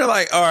was sitting there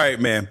like, all right,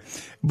 man.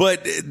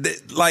 But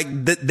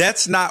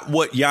that's not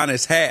what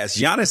Giannis has.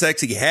 Giannis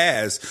actually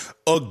has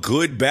a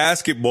good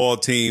basketball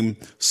team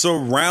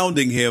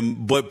surrounding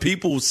him, but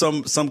people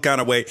some kind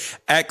of way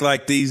act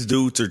like these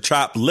dudes are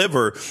chopped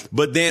liver.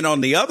 But then on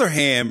the other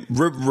hand,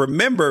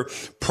 remember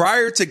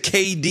prior to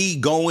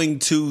KD going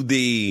to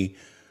the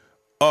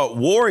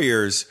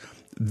Warriors,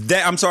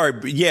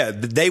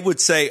 they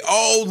would say,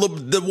 oh,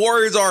 the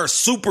Warriors are a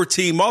super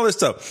team, all this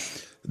stuff.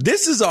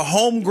 This is a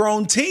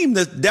homegrown team.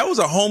 That was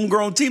a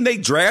homegrown team. They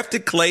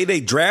drafted Clay.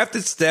 They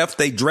drafted Steph.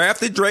 They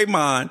drafted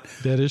Draymond.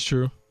 That is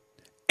true.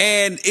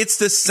 And it's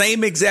the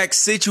same exact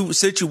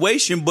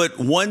situation, but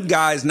one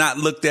guy's not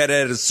looked at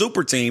as a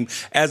super team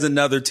as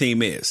another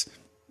team is.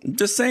 I'm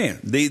just saying.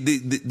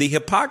 The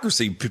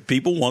hypocrisy.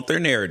 People want their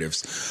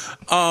narratives.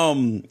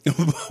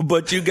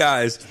 But you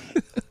guys,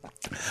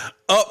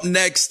 up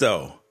next, the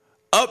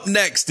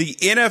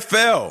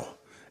NFL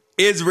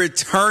is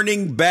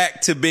returning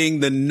back to being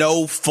the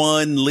no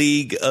fun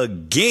league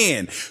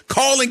again,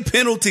 calling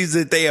penalties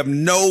that they have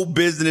no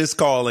business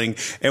calling.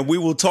 And we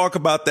will talk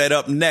about that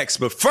up next.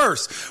 But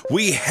first,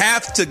 we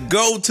have to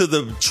go to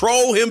the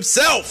troll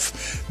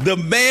himself, the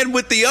man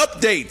with the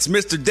updates,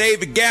 Mr.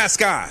 David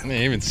Gascon. I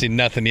haven't seen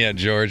nothing yet,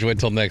 George. Wait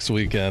till next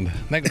weekend.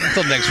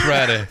 Until next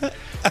Friday.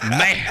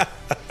 Man.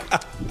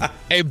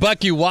 Hey,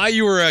 Bucky, while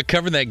you were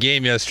covering that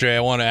game yesterday,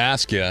 I want to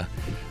ask you,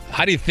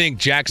 how do you think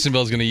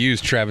Jacksonville's going to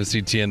use Travis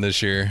Etienne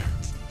this year?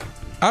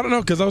 I don't know,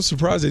 because I was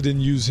surprised they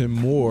didn't use him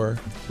more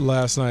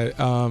last night.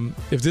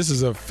 If this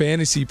is a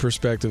fantasy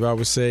perspective, I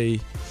would say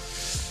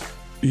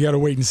you got to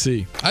wait and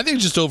see. I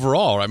think just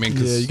overall. I mean,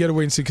 you got to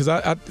wait and see, because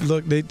I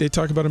look, they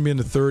talk about him being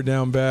the third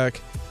down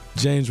back.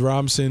 James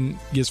Robinson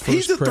gets first.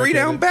 He's a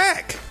 3-down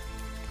back.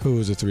 Who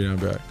is a 3-down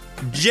back?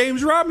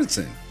 James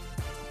Robinson.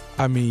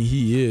 I mean,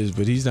 he is,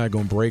 but he's not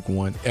going to break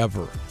one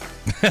ever.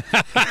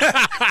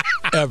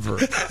 Ever.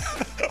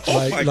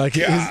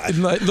 God.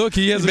 Look,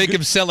 he has make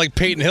him sound like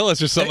Peyton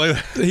Hillis or something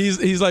like that.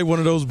 He's like one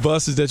of those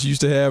buses that you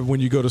used to have when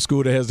you go to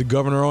school that has the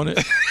governor on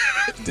it.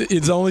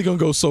 It's only going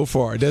to go so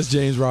far. That's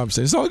James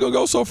Robinson. It's only going to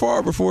go so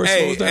far before it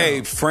slows down.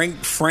 Hey,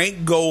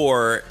 Frank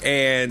Gore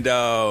and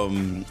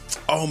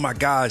oh my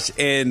gosh,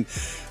 and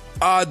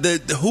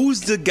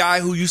who's the guy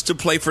who used to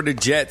play for the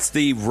Jets,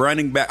 the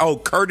running back? Oh,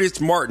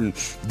 Curtis Martin.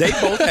 They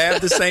both have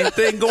the same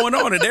thing going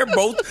on, and they're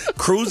both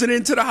cruising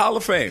into the Hall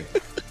of Fame.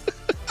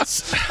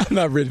 I'm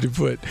not ready to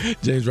put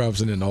James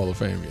Robinson in the Hall of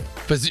Fame yet.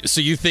 But so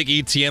you think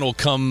Etienne will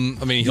come?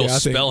 I mean, he'll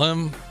spell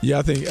him. Yeah,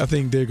 I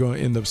think they're going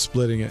to end up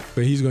splitting it,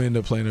 but he's going to end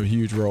up playing a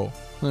huge role.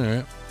 All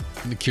right.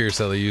 I'm curious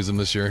how they use them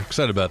this year.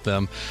 Excited about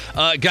them.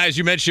 Guys,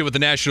 you mentioned with the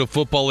National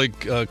Football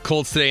League,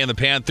 Colts today and the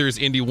Panthers.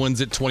 Indy wins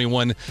it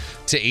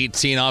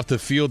 21-18 off the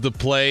field to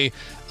play.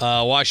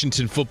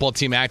 Washington football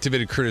team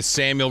activated Curtis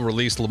Samuel,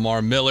 released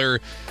Lamar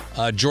Miller.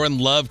 Jordan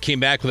Love came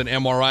back with an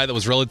MRI that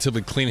was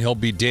relatively clean. He'll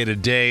be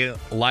day-to-day.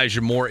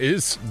 Elijah Moore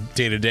is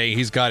day-to-day.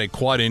 He's got a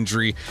quad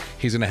injury.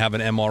 He's going to have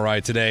an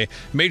MRI today.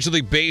 Major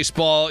League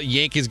Baseball,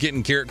 Yankees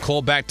getting Garrett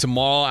Cole back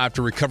tomorrow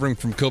after recovering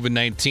from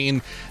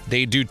COVID-19.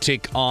 They do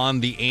take on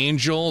the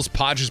Angels.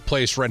 Padres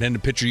placed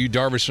right-handed pitcher Yu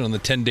Darvish on the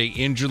 10-day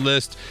injured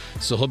list,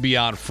 so he'll be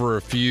out for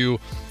a few.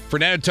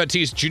 Fernando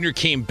Tatis Jr.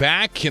 came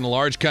back in a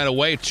large kind of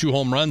way. 2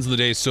 home runs in the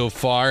day so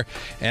far.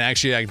 And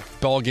actually,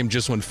 that ball game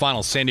just went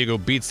final. San Diego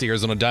beats the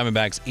Arizona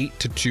Diamondbacks.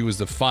 8-2 is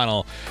the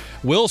final.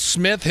 Will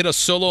Smith hit a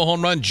solo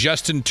home run.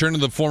 Justin Turner,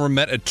 the former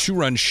Met, a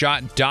 2-run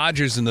shot.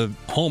 Dodgers in the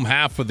home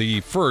half of the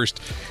first,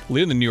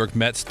 leading the New York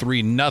Mets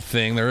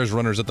 3-0. There is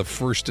runners at the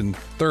first and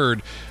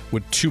third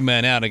with 2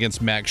 men out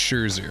against Max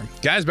Scherzer.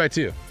 Guys, back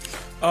to you.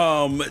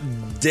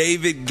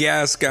 David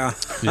Gascon,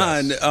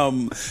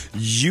 yes.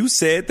 You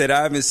said that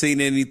I haven't seen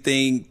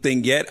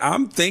anything yet.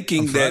 I'm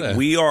thinking that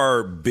we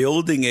are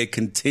building a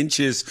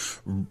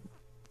contentious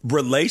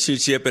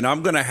relationship, and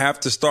I'm going to have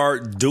to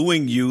start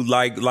doing you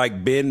like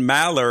Ben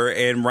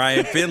Maller and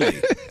Ryan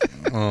Finley.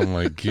 Oh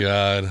my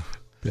God.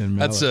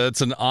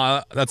 That's an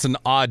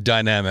odd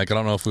dynamic. I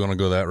don't know if we want to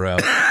go that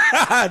route.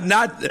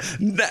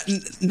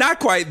 not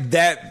quite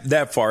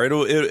that far.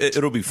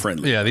 It'll be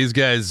friendly. Yeah, these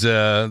guys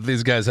have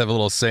a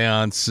little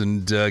seance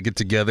and get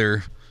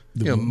together.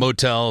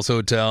 Motels,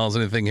 hotels,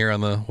 anything here on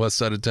the west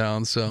side of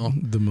town. So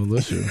the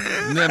militia.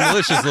 Yeah,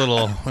 militia's a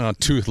little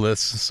toothless,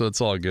 so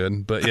it's all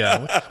good. But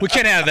yeah, we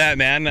can't have that,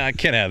 man. I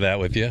can't have that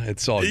with you.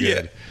 It's all good.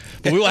 Yeah.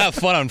 But we will have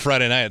fun on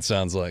Friday night, it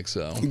sounds like.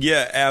 So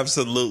yeah,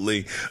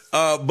 absolutely.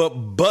 But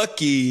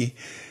Bucky,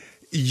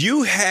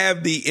 You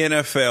have the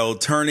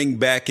NFL turning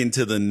back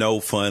into the no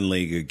fun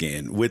league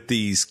again with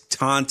these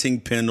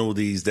taunting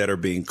penalties that are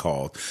being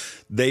called.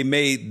 They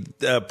made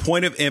a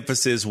point of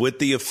emphasis with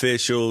the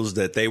officials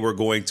that they were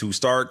going to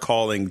start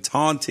calling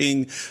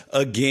taunting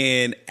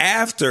again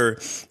after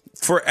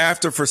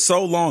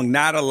so long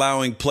not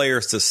allowing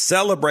players to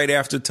celebrate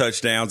after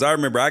touchdowns. I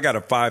remember I got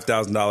a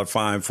 $5,000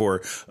 fine for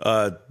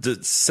a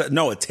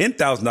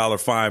 $10,000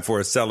 fine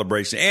for a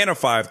celebration and a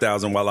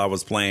 $5,000 while I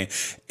was playing.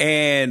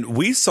 And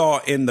we saw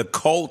in the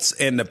Colts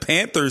and the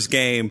Panthers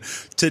game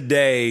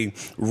today,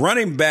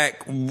 running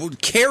back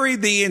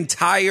carried the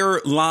entire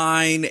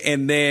line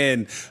and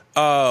then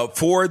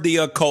for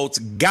the Colts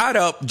got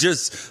up,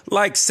 just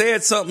like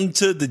said something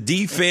to the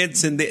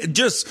defense and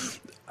just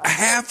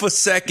half a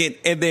second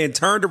and then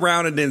turned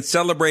around and then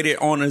celebrated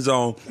on his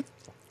own,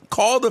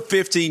 called a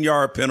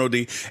 15-yard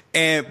penalty.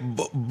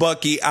 And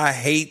Bucky, I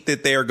hate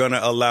that they are going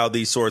to allow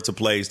these sorts of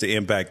plays to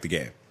impact the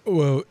game.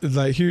 Well,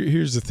 like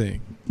here's the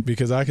thing,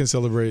 because I can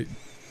celebrate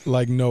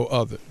like no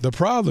other. The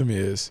problem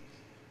is,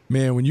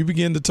 man, when you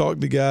begin to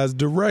talk to guys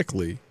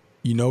directly,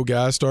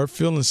 guys start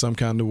feeling some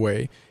kind of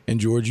way.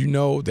 And George,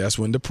 that's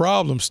when the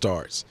problem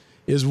starts.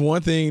 It's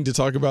one thing to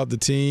talk about the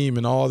team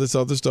and all this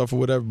other stuff or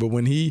whatever, but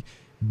when he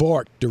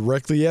barked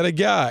directly at a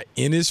guy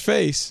in his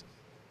face,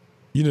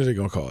 they're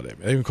going to call that.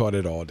 They're going to call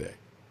that all day,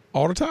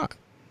 all the time.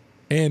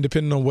 And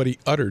depending on what he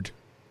uttered,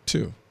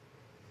 too.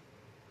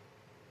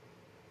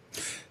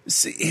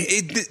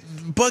 See,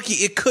 Bucky,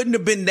 it couldn't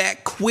have been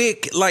that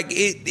quick. Like,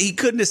 he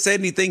couldn't have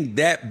said anything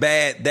that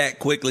bad that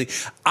quickly.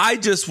 I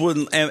just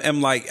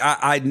am like,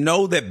 I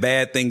know that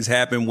bad things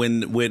happen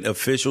when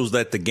officials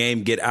let the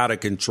game get out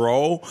of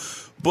control.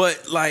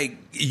 But, like,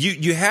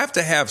 you have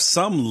to have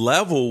some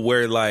level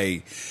where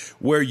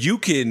you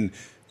can,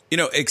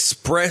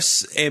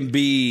 express and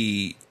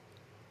be,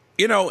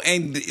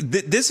 and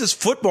this is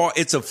football.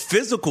 It's a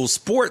physical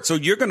sport. So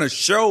you're going to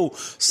show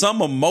some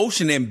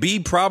emotion and be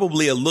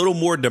probably a little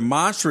more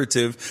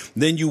demonstrative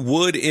than you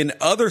would in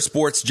other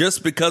sports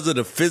just because of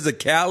the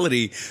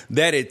physicality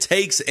that it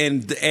takes.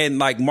 And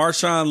like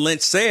Marshawn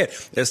Lynch said,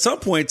 at some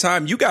point in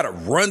time, you got to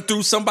run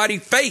through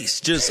somebody's face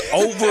just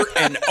over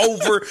and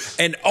over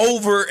and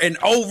over and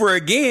over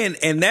again.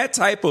 And that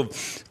type of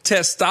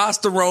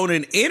testosterone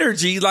and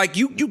energy, like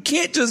you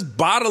can't just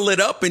bottle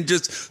it up and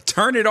just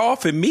turn it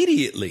off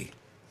immediately.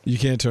 You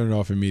can't turn it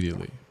off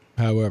immediately.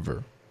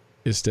 However,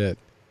 it's that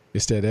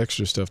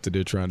extra stuff that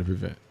they're trying to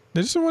prevent.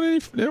 They just don't want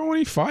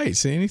any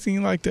fights,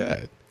 anything like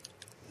that.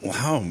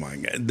 Oh my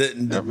God!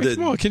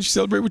 Come on, can't you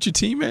celebrate with your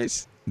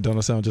teammates? Don't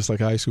I sound just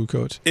like a high school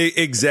coach?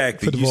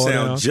 Exactly. You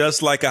sound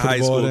just like a high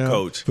school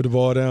coach. Put the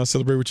ball down,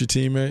 celebrate with your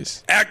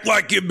teammates. Act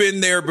like you've been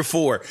there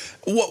before.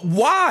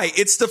 Why?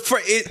 It's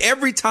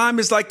every time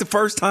is like the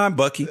first time,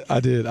 Bucky.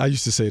 I did. I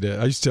used to say that.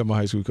 I used to tell my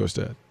high school coach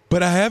that.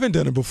 But I haven't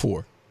done it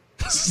before.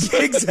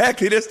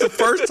 Exactly. That's the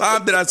first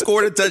time that I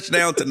scored a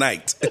touchdown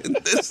tonight.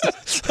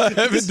 I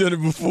haven't done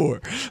it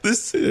before.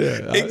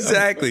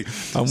 Exactly.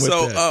 I'm with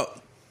that.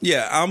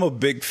 Yeah, I'm a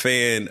big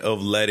fan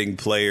of letting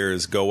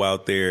players go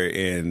out there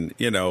and,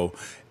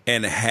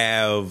 and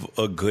have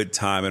a good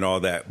time and all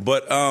that.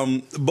 But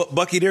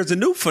Bucky, there's a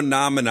new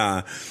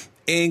phenomenon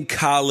in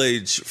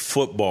college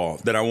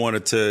football that I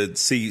wanted to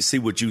see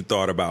what you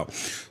thought about.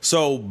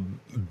 So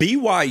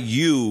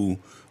BYU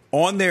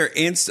on their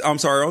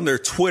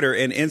Twitter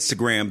and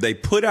Instagram, they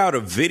put out a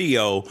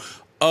video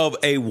of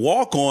a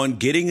walk-on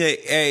getting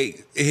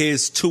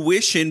his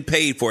tuition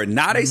paid for,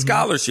 not a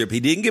scholarship. He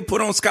didn't get put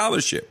on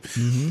scholarship.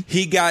 Mm-hmm.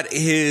 He got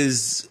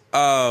his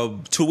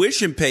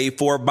tuition paid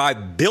for by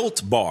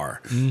Built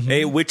Bar,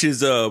 which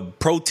is a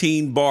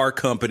protein bar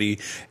company.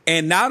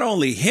 And not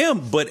only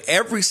him, but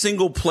every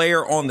single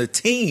player on the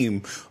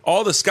team,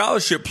 all the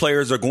scholarship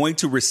players are going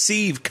to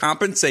receive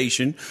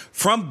compensation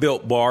from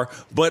Built Bar,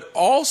 but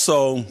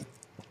also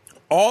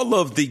all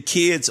of the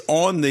kids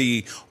all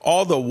the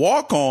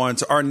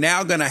walk-ons are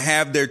now going to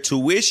have their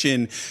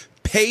tuition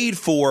paid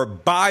for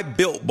by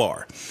Built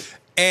Bar.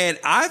 And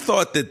I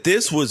thought that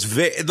this was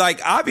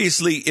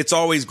obviously it's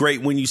always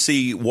great when you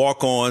see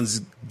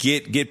walk-ons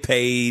get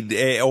paid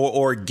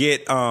or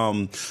get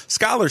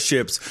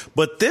scholarships.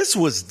 But this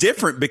was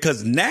different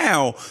because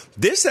now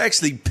this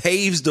actually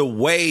paves the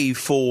way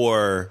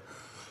for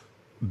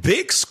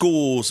big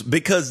schools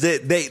because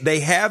they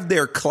have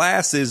their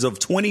classes of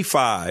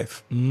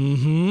 25.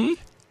 Mm-hmm.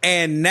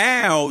 And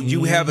now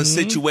you have a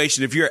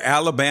situation, if you're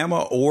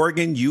Alabama,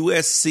 Oregon,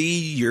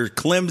 USC, you're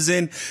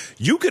Clemson,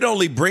 you could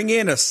only bring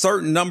in a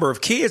certain number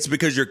of kids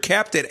because you're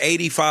capped at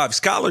 85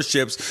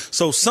 scholarships.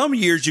 So some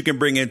years you can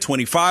bring in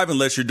 25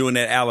 unless you're doing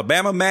that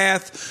Alabama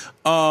math.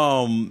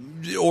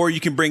 Or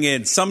you can bring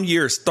in some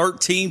years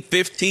 13,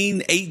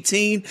 15,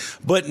 18.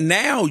 But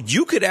now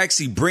you could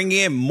actually bring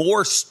in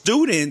more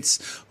student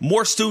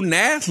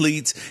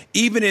athletes,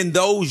 even in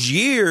those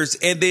years,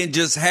 and then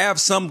just have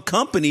some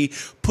company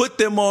put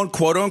them on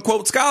quote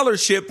unquote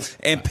scholarship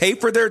and pay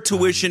for their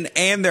tuition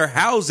and their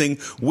housing,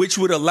 which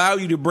would allow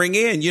you to bring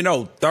in,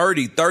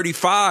 30,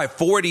 35,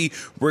 40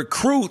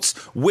 recruits,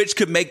 which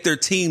could make their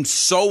team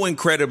so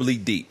incredibly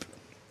deep.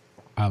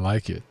 I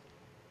like it.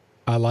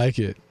 I like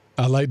it.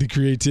 I like the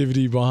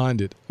creativity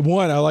behind it.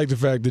 One, I like the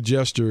fact the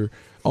gesture,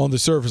 on the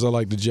surface, I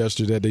like the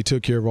gesture that they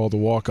took care of all the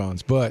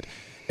walk-ons. But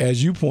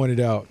as you pointed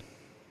out,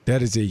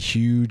 that is a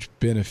huge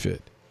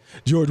benefit.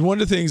 George,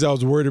 one of the things I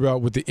was worried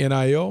about with the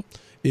NIL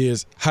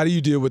is how do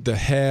you deal with the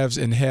haves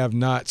and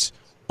have-nots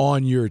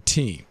on your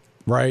team,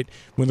 right?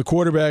 When the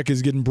quarterback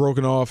is getting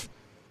broken off,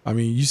 I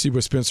mean, you see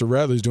what Spencer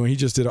Rattler's doing. He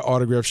just did an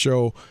autograph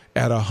show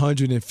at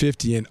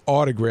 150 an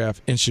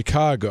autograph in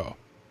Chicago.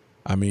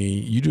 I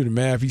mean, you do the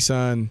math. He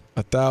signed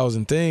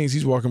 1,000 things.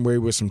 He's walking away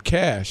with some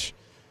cash.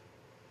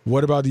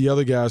 What about the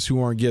other guys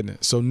who aren't getting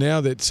it? So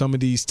now that some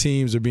of these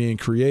teams are being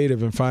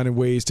creative and finding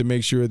ways to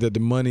make sure that the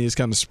money is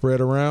kind of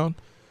spread around,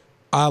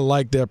 I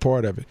like that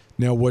part of it.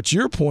 Now, what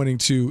you're pointing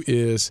to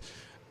is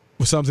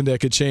something that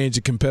could change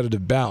the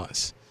competitive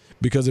balance.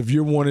 Because if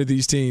you're one of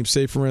these teams,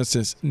 say, for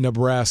instance,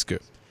 Nebraska,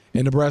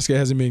 and Nebraska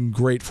hasn't been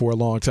great for a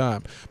long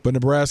time, but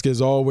Nebraska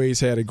has always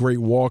had a great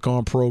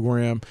walk-on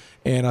program,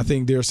 and I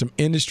think there are some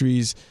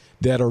industries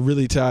that are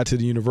really tied to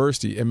the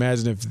university.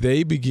 Imagine if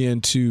they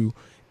begin to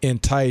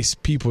entice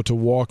people to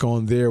walk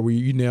on there, where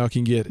you now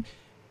can get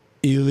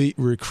elite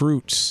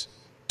recruits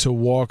to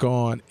walk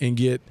on and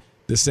get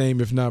the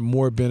same, if not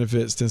more,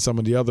 benefits than some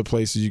of the other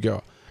places you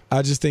go.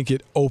 I just think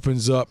it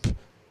opens up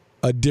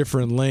a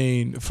different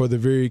lane for the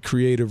very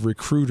creative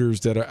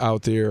recruiters that are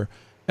out there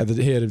at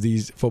the head of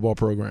these football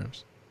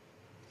programs.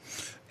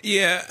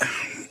 Yeah.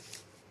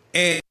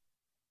 And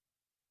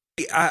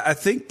I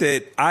think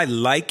that I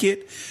like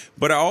it,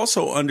 but I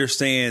also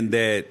understand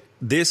that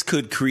this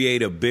could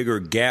create a bigger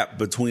gap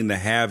between the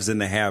haves and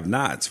the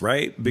have-nots,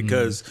 right?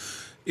 Because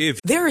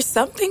if there are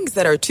some things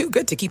that are too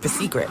good to keep a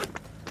secret,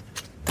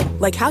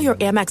 like how your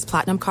Amex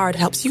Platinum card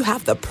helps you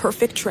have the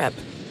perfect trip.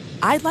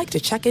 I'd like to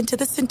check into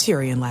the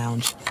Centurion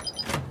Lounge.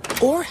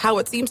 Or how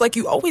it seems like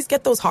you always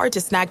get those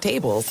hard-to-snag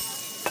tables.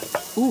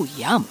 Ooh,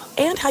 yum.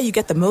 And how you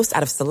get the most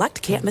out of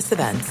select can't-miss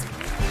events.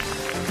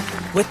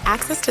 With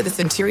access to the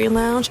Centurion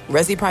Lounge,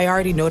 Resi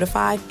Priority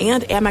Notified,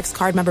 and Amex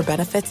card member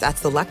benefits at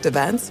select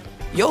events,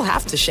 you'll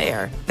have to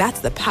share.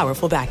 That's the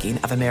powerful backing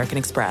of American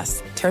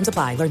Express. Terms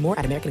apply. Learn more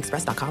at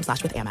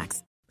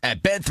americanexpress.com/withAmex.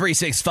 At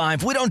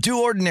Bet365, we don't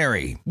do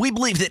ordinary. We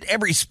believe that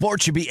every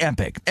sport should be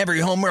epic.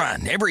 Every home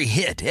run, every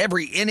hit,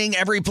 every inning,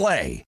 every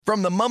play.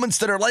 From the moments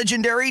that are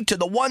legendary to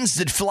the ones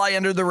that fly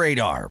under the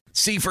radar.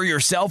 See for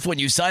yourself when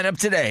you sign up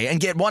today and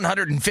get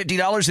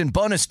 $150 in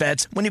bonus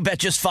bets when you bet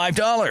just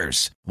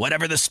 $5.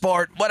 Whatever the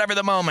sport, whatever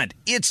the moment,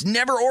 it's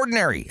never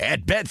ordinary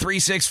at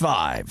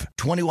Bet365.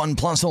 21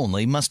 plus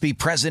only. Must be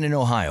present in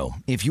Ohio.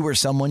 If you or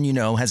someone you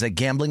know has a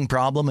gambling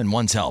problem and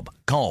wants help,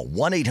 call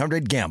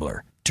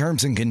 1-800-GAMBLER.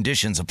 Terms and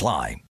conditions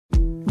apply.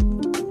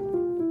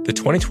 The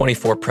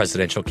 2024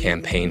 presidential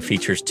campaign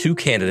features two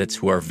candidates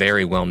who are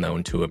very well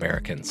known to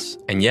Americans.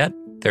 And yet,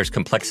 there's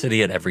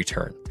complexity at every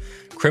turn.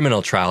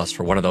 Criminal trials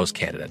for one of those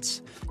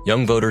candidates.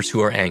 Young voters who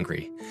are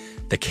angry.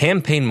 The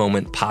Campaign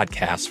Moment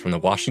podcast from the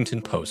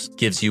Washington Post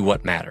gives you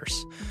what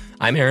matters.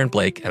 I'm Aaron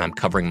Blake, and I'm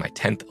covering my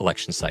 10th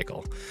election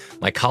cycle.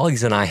 My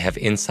colleagues and I have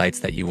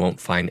insights that you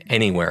won't find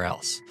anywhere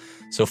else.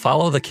 So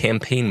follow the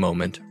Campaign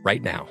Moment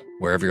right now,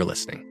 wherever you're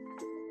listening.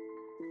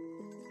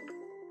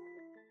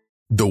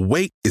 The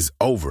wait is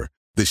over.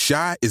 The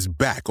Chi is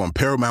back on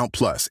Paramount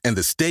Plus, and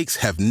the stakes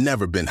have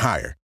never been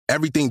higher.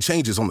 Everything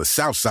changes on the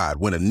South Side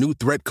when a new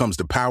threat comes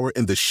to power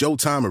in the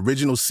Showtime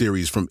original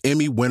series from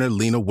Emmy winner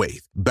Lena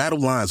Waithe. Battle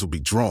lines will be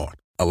drawn,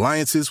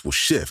 alliances will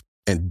shift,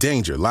 and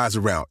danger lies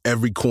around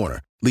every corner,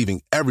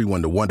 leaving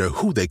everyone to wonder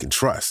who they can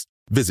trust.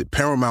 Visit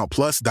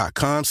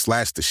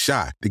ParamountPlus.com/The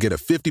Chi to get a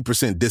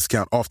 50%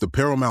 discount off the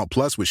Paramount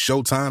Plus with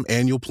Showtime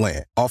annual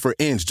plan. Offer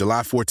ends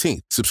July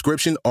 14th.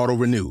 Subscription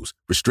auto-renews.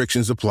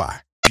 Restrictions apply.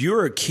 If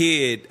you're a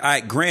kid,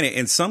 granted,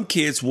 and some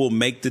kids will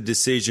make the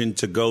decision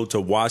to go to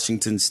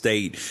Washington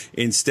State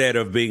instead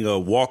of being a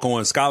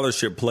walk-on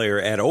scholarship player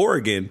at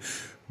Oregon,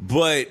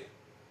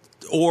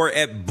 or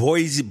at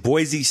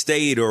Boise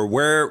State or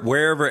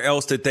wherever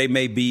else that they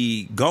may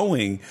be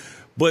going.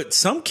 But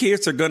some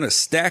kids are going to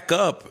stack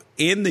up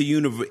in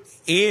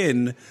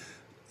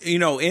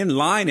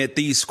line at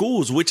these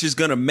schools, which is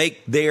going to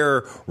make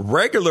their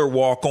regular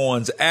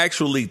walk-ons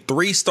actually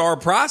 3-star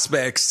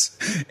prospects.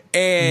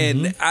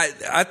 And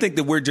I think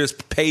that we're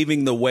just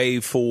paving the way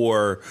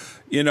for,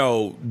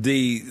 the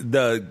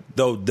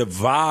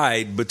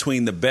divide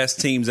between the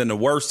best teams and the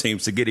worst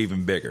teams to get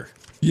even bigger.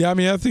 Yeah, I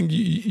mean, I think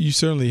you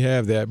certainly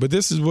have that. But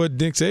this is what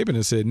Nick Saban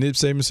has said. Nick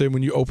Saban said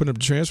when you open up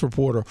the transfer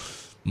portal,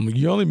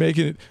 you're only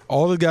making it –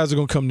 all the guys are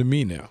going to come to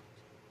me now.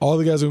 All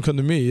the guys are going to come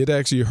to me. It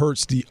actually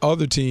hurts the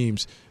other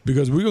teams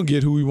because we're going to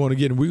get who we want to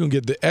get, and we're going to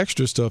get the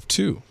extra stuff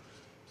too.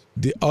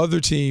 The other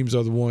teams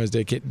are the ones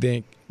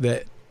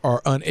that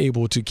are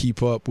unable to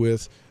keep up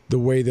with the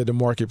way that the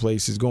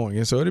marketplace is going.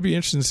 And so it'll be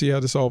interesting to see how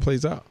this all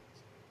plays out.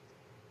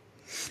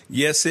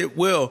 Yes, it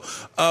will.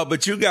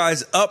 But you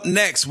guys, up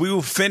next, we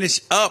will finish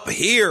up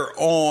here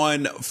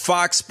on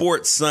Fox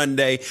Sports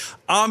Sunday.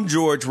 I'm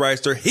George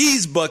Reister.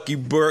 He's Bucky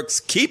Brooks.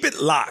 Keep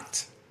it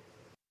locked.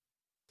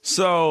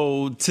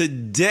 So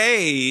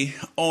today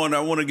I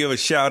want to give a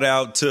shout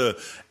out to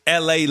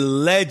LA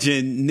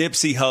legend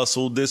Nipsey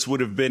Hussle. This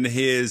would have been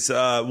his,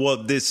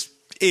 would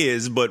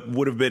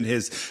have been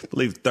his, I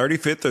believe,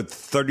 35th or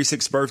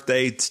 36th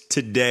birthday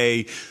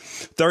today.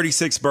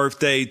 36th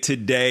birthday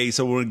today.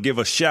 So we're going to give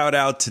a shout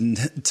out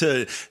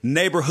to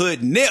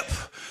neighborhood Nip.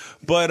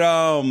 But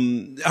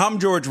I'm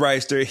George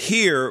Reister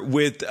here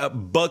with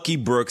Bucky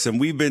Brooks, and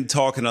we've been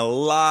talking a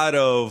lot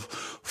of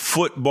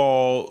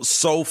football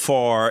so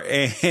far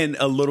and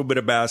a little bit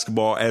of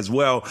basketball as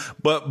well.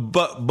 But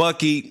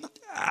Bucky,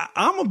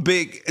 I'm a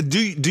big,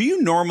 do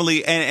you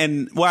normally,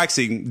 and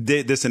actually,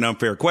 this is an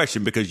unfair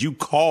question because you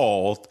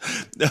called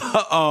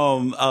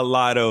a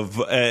lot of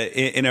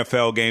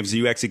NFL games.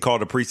 You actually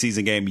called a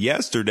preseason game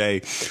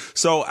yesterday.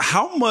 So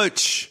how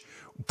much,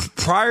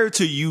 prior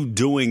to you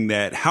doing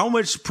that, how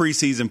much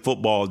preseason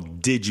football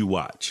did you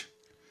watch?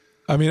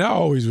 I mean, I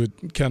always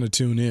would kind of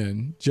tune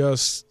in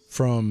just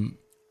from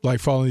like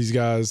following these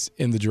guys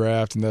in the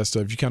draft and that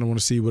stuff. You kind of want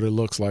to see what it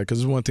looks like because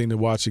it's one thing to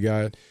watch a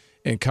guy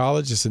in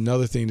college. It's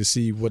another thing to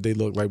see what they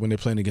look like when they're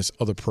playing against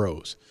other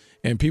pros.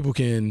 And people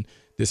can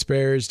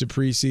disparage the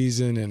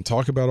preseason and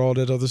talk about all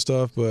that other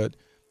stuff. But,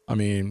 I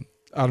mean,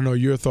 I don't know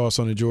your thoughts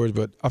on it, George,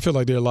 but I feel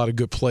like there are a lot of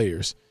good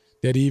players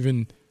that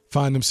even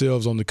find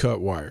themselves on the cut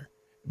wire.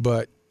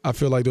 But I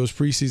feel like those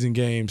preseason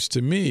games,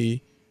 to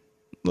me,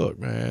 look,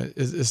 man,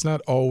 it's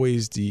not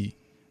always the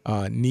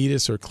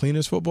neatest or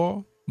cleanest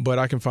football, but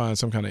I can find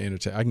some kind of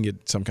I can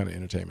get some kind of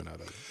entertainment out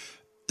of it.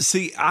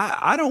 See,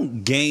 I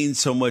don't gain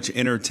so much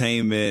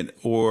entertainment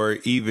or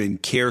even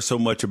care so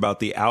much about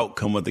the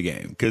outcome of the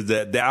game because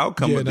the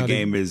outcome of the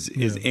game is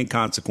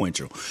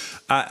inconsequential.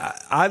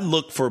 I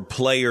look for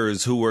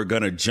players who are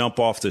going to jump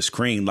off the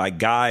screen, like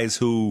guys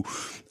who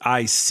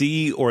I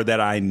see or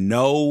that I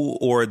know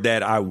or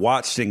that I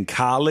watched in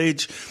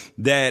college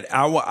that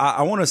I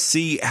want to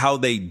see how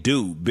they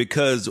do,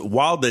 because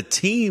while the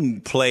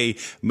team play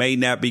may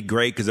not be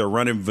great because they're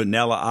running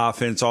vanilla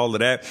offense, all of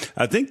that,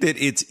 I think that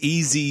it's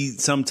easy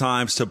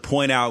sometimes to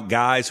point out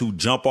guys who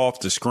jump off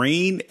the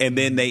screen and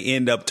then they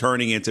end up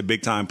turning into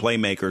big time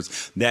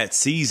playmakers that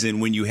season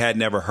when you had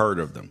never heard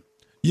of them.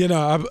 You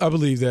know, I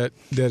believe that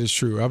is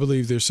true. I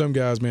believe there's some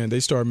guys, man,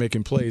 they start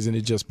making plays and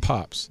it just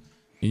pops.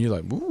 And you're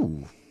like,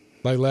 ooh.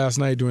 Like last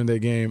night during that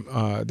game,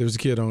 there was a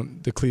kid on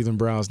the Cleveland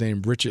Browns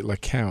named Richard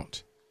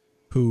LeCounte,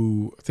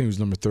 who I think was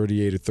number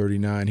 38 or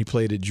 39. He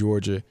played at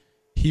Georgia.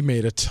 He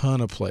made a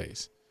ton of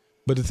plays.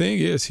 But the thing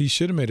is, he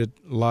should have made a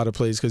lot of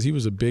plays because he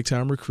was a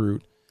big-time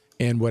recruit.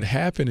 And what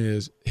happened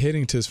is,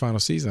 heading to his final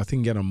season, I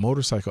think he got a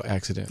motorcycle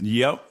accident.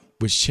 Yep.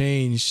 Which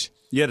changed.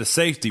 Yeah, the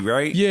safety,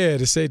 right? Yeah,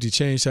 the safety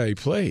changed how he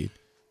played.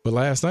 But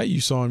last night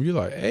you saw him, you're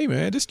like, hey,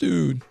 man, this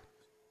dude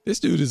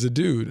is a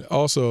dude.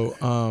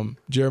 Also,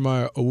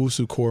 Jeremiah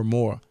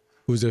Owusu-Koramoah,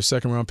 who was their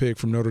second-round pick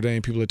from Notre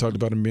Dame. People had talked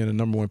about him being a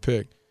number one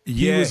pick.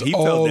 Yeah, he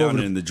fell down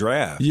in the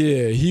draft.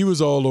 Yeah, he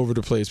was all over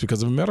the place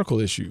because of a medical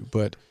issue.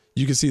 But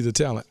you can see the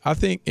talent. I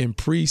think in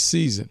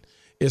preseason,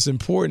 it's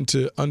important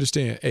to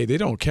understand, hey, they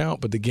don't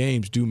count, but the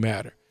games do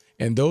matter.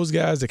 And those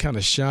guys that kind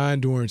of shine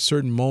during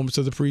certain moments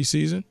of the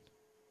preseason,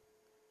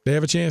 they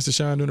have a chance to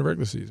shine during the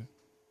regular season.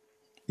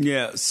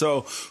 Yeah.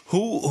 So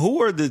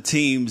who are the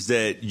teams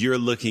that you're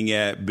looking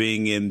at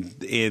being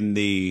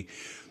in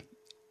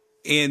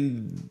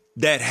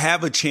that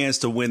have a chance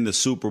to win the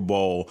Super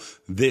Bowl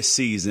this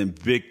season?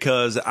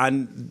 Because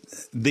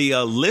the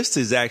list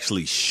is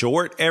actually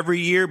short every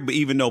year, but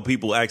even though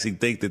people actually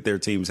think that their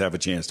teams have a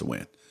chance to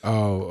win.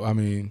 Oh, I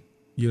mean,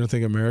 you don't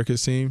think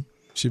America's team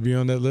should be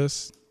on that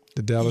list?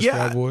 The Dallas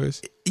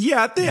Cowboys?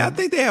 Yeah, I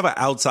think they have an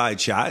outside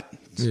shot.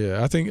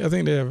 Yeah, I think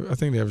they have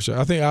a shot.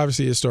 I think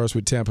obviously it starts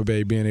with Tampa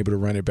Bay being able to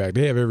run it back.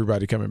 They have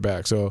everybody coming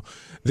back, so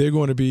they're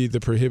going to be the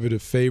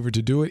prohibitive favorite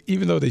to do it.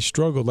 Even though they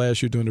struggled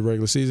last year during the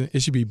regular season,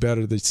 it should be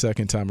better the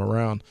second time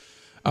around.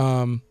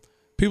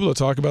 People will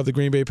talk about the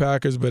Green Bay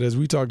Packers, but as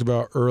we talked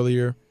about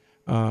earlier,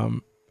 I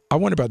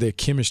wonder about their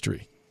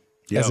chemistry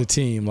as a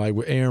team, like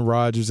with Aaron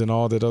Rodgers and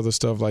all that other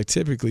stuff. Like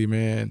typically,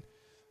 man,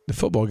 the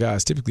football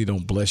guys typically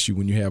don't bless you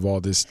when you have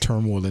all this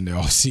turmoil in the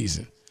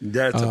offseason.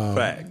 That's a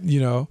fact. You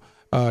know.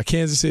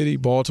 Kansas City,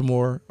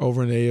 Baltimore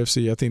over in the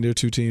AFC. I think they're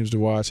two teams to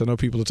watch. I know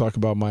people will talk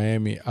about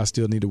Miami. I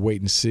still need to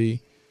wait and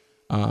see.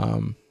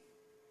 And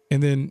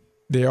then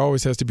there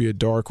always has to be a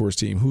dark horse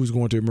team. Who's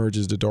going to emerge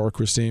as the dark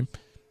horse team?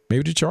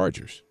 Maybe the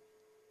Chargers.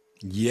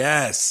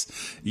 Yes.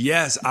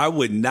 I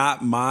would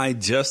not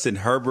mind Justin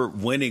Herbert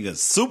winning a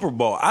Super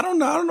Bowl. I don't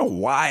know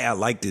why I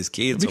like this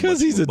kid so much.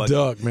 Because he's a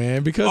duck,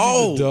 man. Because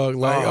he's a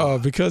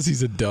duck. Because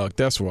he's a duck.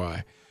 That's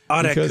why.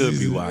 Oh, that could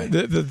be why.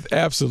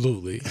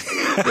 Absolutely.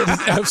 That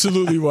is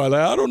absolutely why. Like,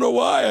 I don't know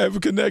why I have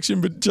a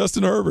connection with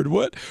Justin Herbert.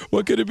 What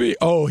could it be?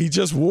 Oh, he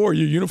just wore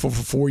your uniform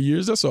for 4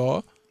 years. That's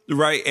all.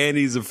 Right, and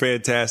he's a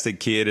fantastic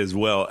kid as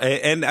well.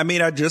 And I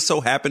mean, I just so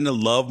happen to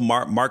love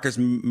Marcus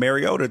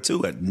Mariota,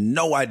 too. I had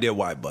no idea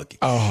why, Bucky.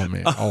 Oh,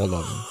 man, all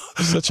of them.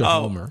 Such a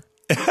homer.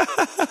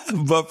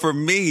 But for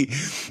me,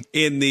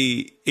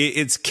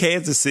 it's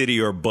Kansas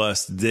City or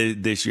bust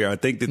this year. I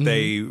think that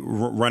they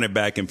run it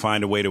back and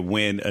find a way to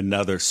win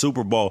another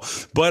Super Bowl.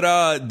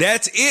 But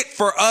that's it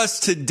for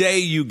us today,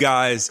 you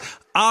guys.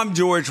 I'm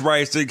George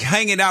Reister,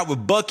 hanging out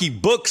with Bucky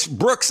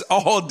Brooks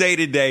all day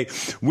today.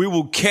 We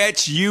will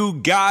catch you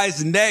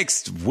guys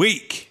next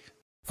week.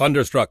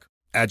 Thunderstruck.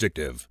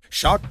 Adjective.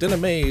 Shocked and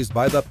amazed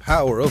by the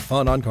power of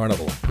fun on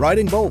Carnival.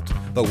 Riding Bolt,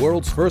 the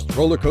world's first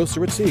roller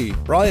coaster at sea.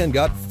 Brian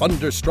got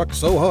thunderstruck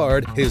so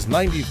hard, his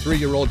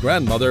 93-year-old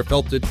grandmother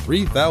felt it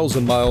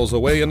 3,000 miles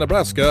away in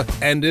Nebraska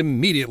and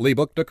immediately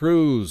booked a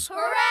cruise.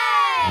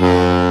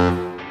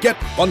 Hooray! Get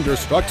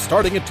Thunderstruck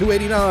starting at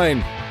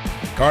 $289.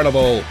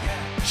 Carnival.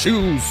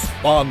 Choose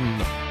fun.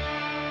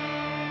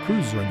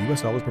 Cruises are in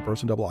U.S. dollars per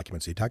person, double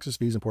occupancy. Taxes,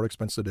 fees, and port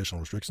expenses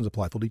additional. Restrictions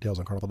apply. Full details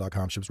on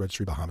Carnival.com. Ships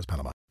registry, Bahamas,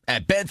 Panama.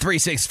 At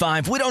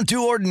Bet365, we don't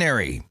do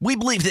ordinary. We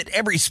believe that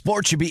every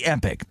sport should be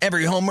epic.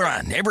 Every home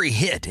run, every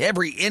hit,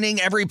 every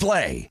inning, every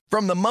play.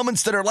 From the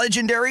moments that are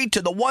legendary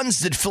to the ones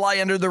that fly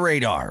under the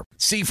radar.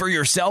 See for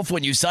yourself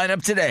when you sign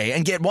up today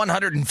and get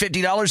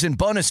 $150 in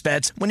bonus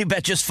bets when you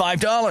bet just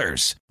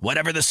 $5.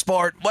 Whatever the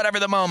sport, whatever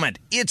the moment,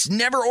 it's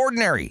never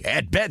ordinary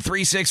at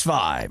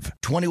Bet365.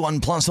 21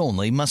 plus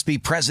only. Must be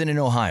present in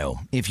Ohio.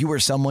 If you or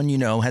someone you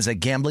know has a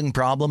gambling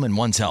problem and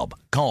wants help,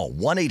 call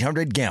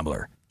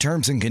 1-800-GAMBLER.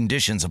 Terms and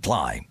conditions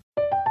apply.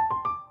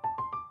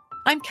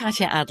 I'm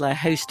Katya Adler,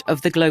 host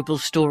of The Global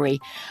Story.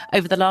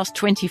 Over the last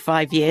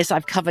 25 years,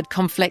 I've covered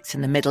conflicts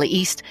in the Middle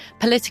East,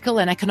 political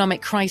and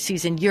economic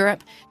crises in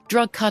Europe,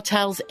 drug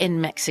cartels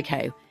in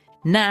Mexico.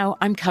 Now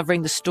I'm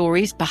covering the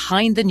stories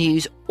behind the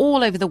news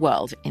all over the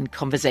world in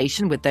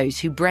conversation with those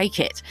who break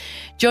it.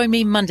 Join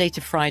me Monday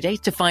to Friday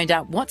to find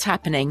out what's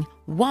happening,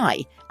 why,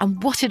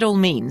 and what it all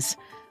means.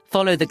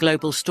 Follow The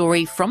Global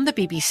Story from the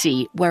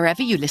BBC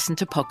wherever you listen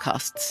to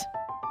podcasts.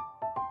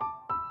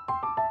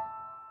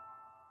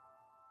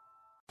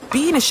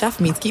 Being a chef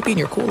means keeping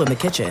your cool in the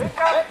kitchen.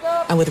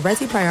 And with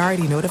Resi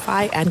Priority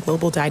Notify and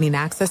Global Dining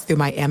Access through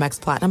my Amex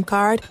Platinum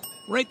card,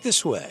 right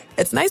this way.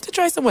 It's nice to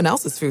try someone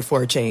else's food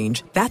for a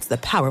change. That's the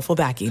powerful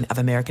backing of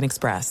American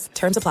Express.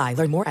 Terms apply.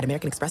 Learn more at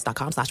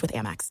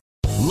americanexpress.com/withAmex.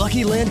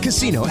 Lucky Land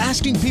Casino,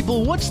 asking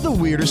people, what's the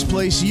weirdest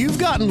place you've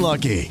gotten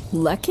lucky?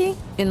 Lucky?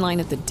 In line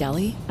at the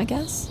deli, I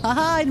guess?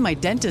 Aha, in my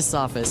dentist's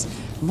office.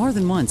 More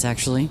than once,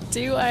 actually.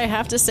 Do I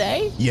have to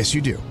say? Yes,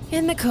 you do.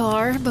 In the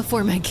car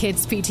before my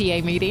kids'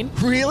 PTA meeting.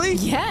 Really?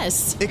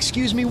 Yes.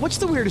 Excuse me, what's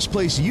the weirdest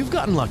place you've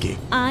gotten lucky?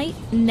 I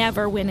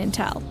never win and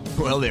tell.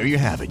 Well, there you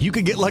have it. You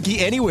can get lucky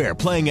anywhere,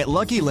 playing at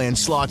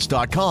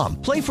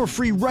LuckyLandSlots.com. Play for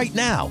free right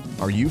now.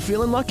 Are you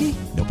feeling lucky?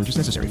 No purchase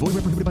necessary. Void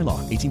where prohibited by law.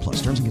 18 plus.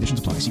 Terms and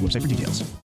conditions apply. See website for details.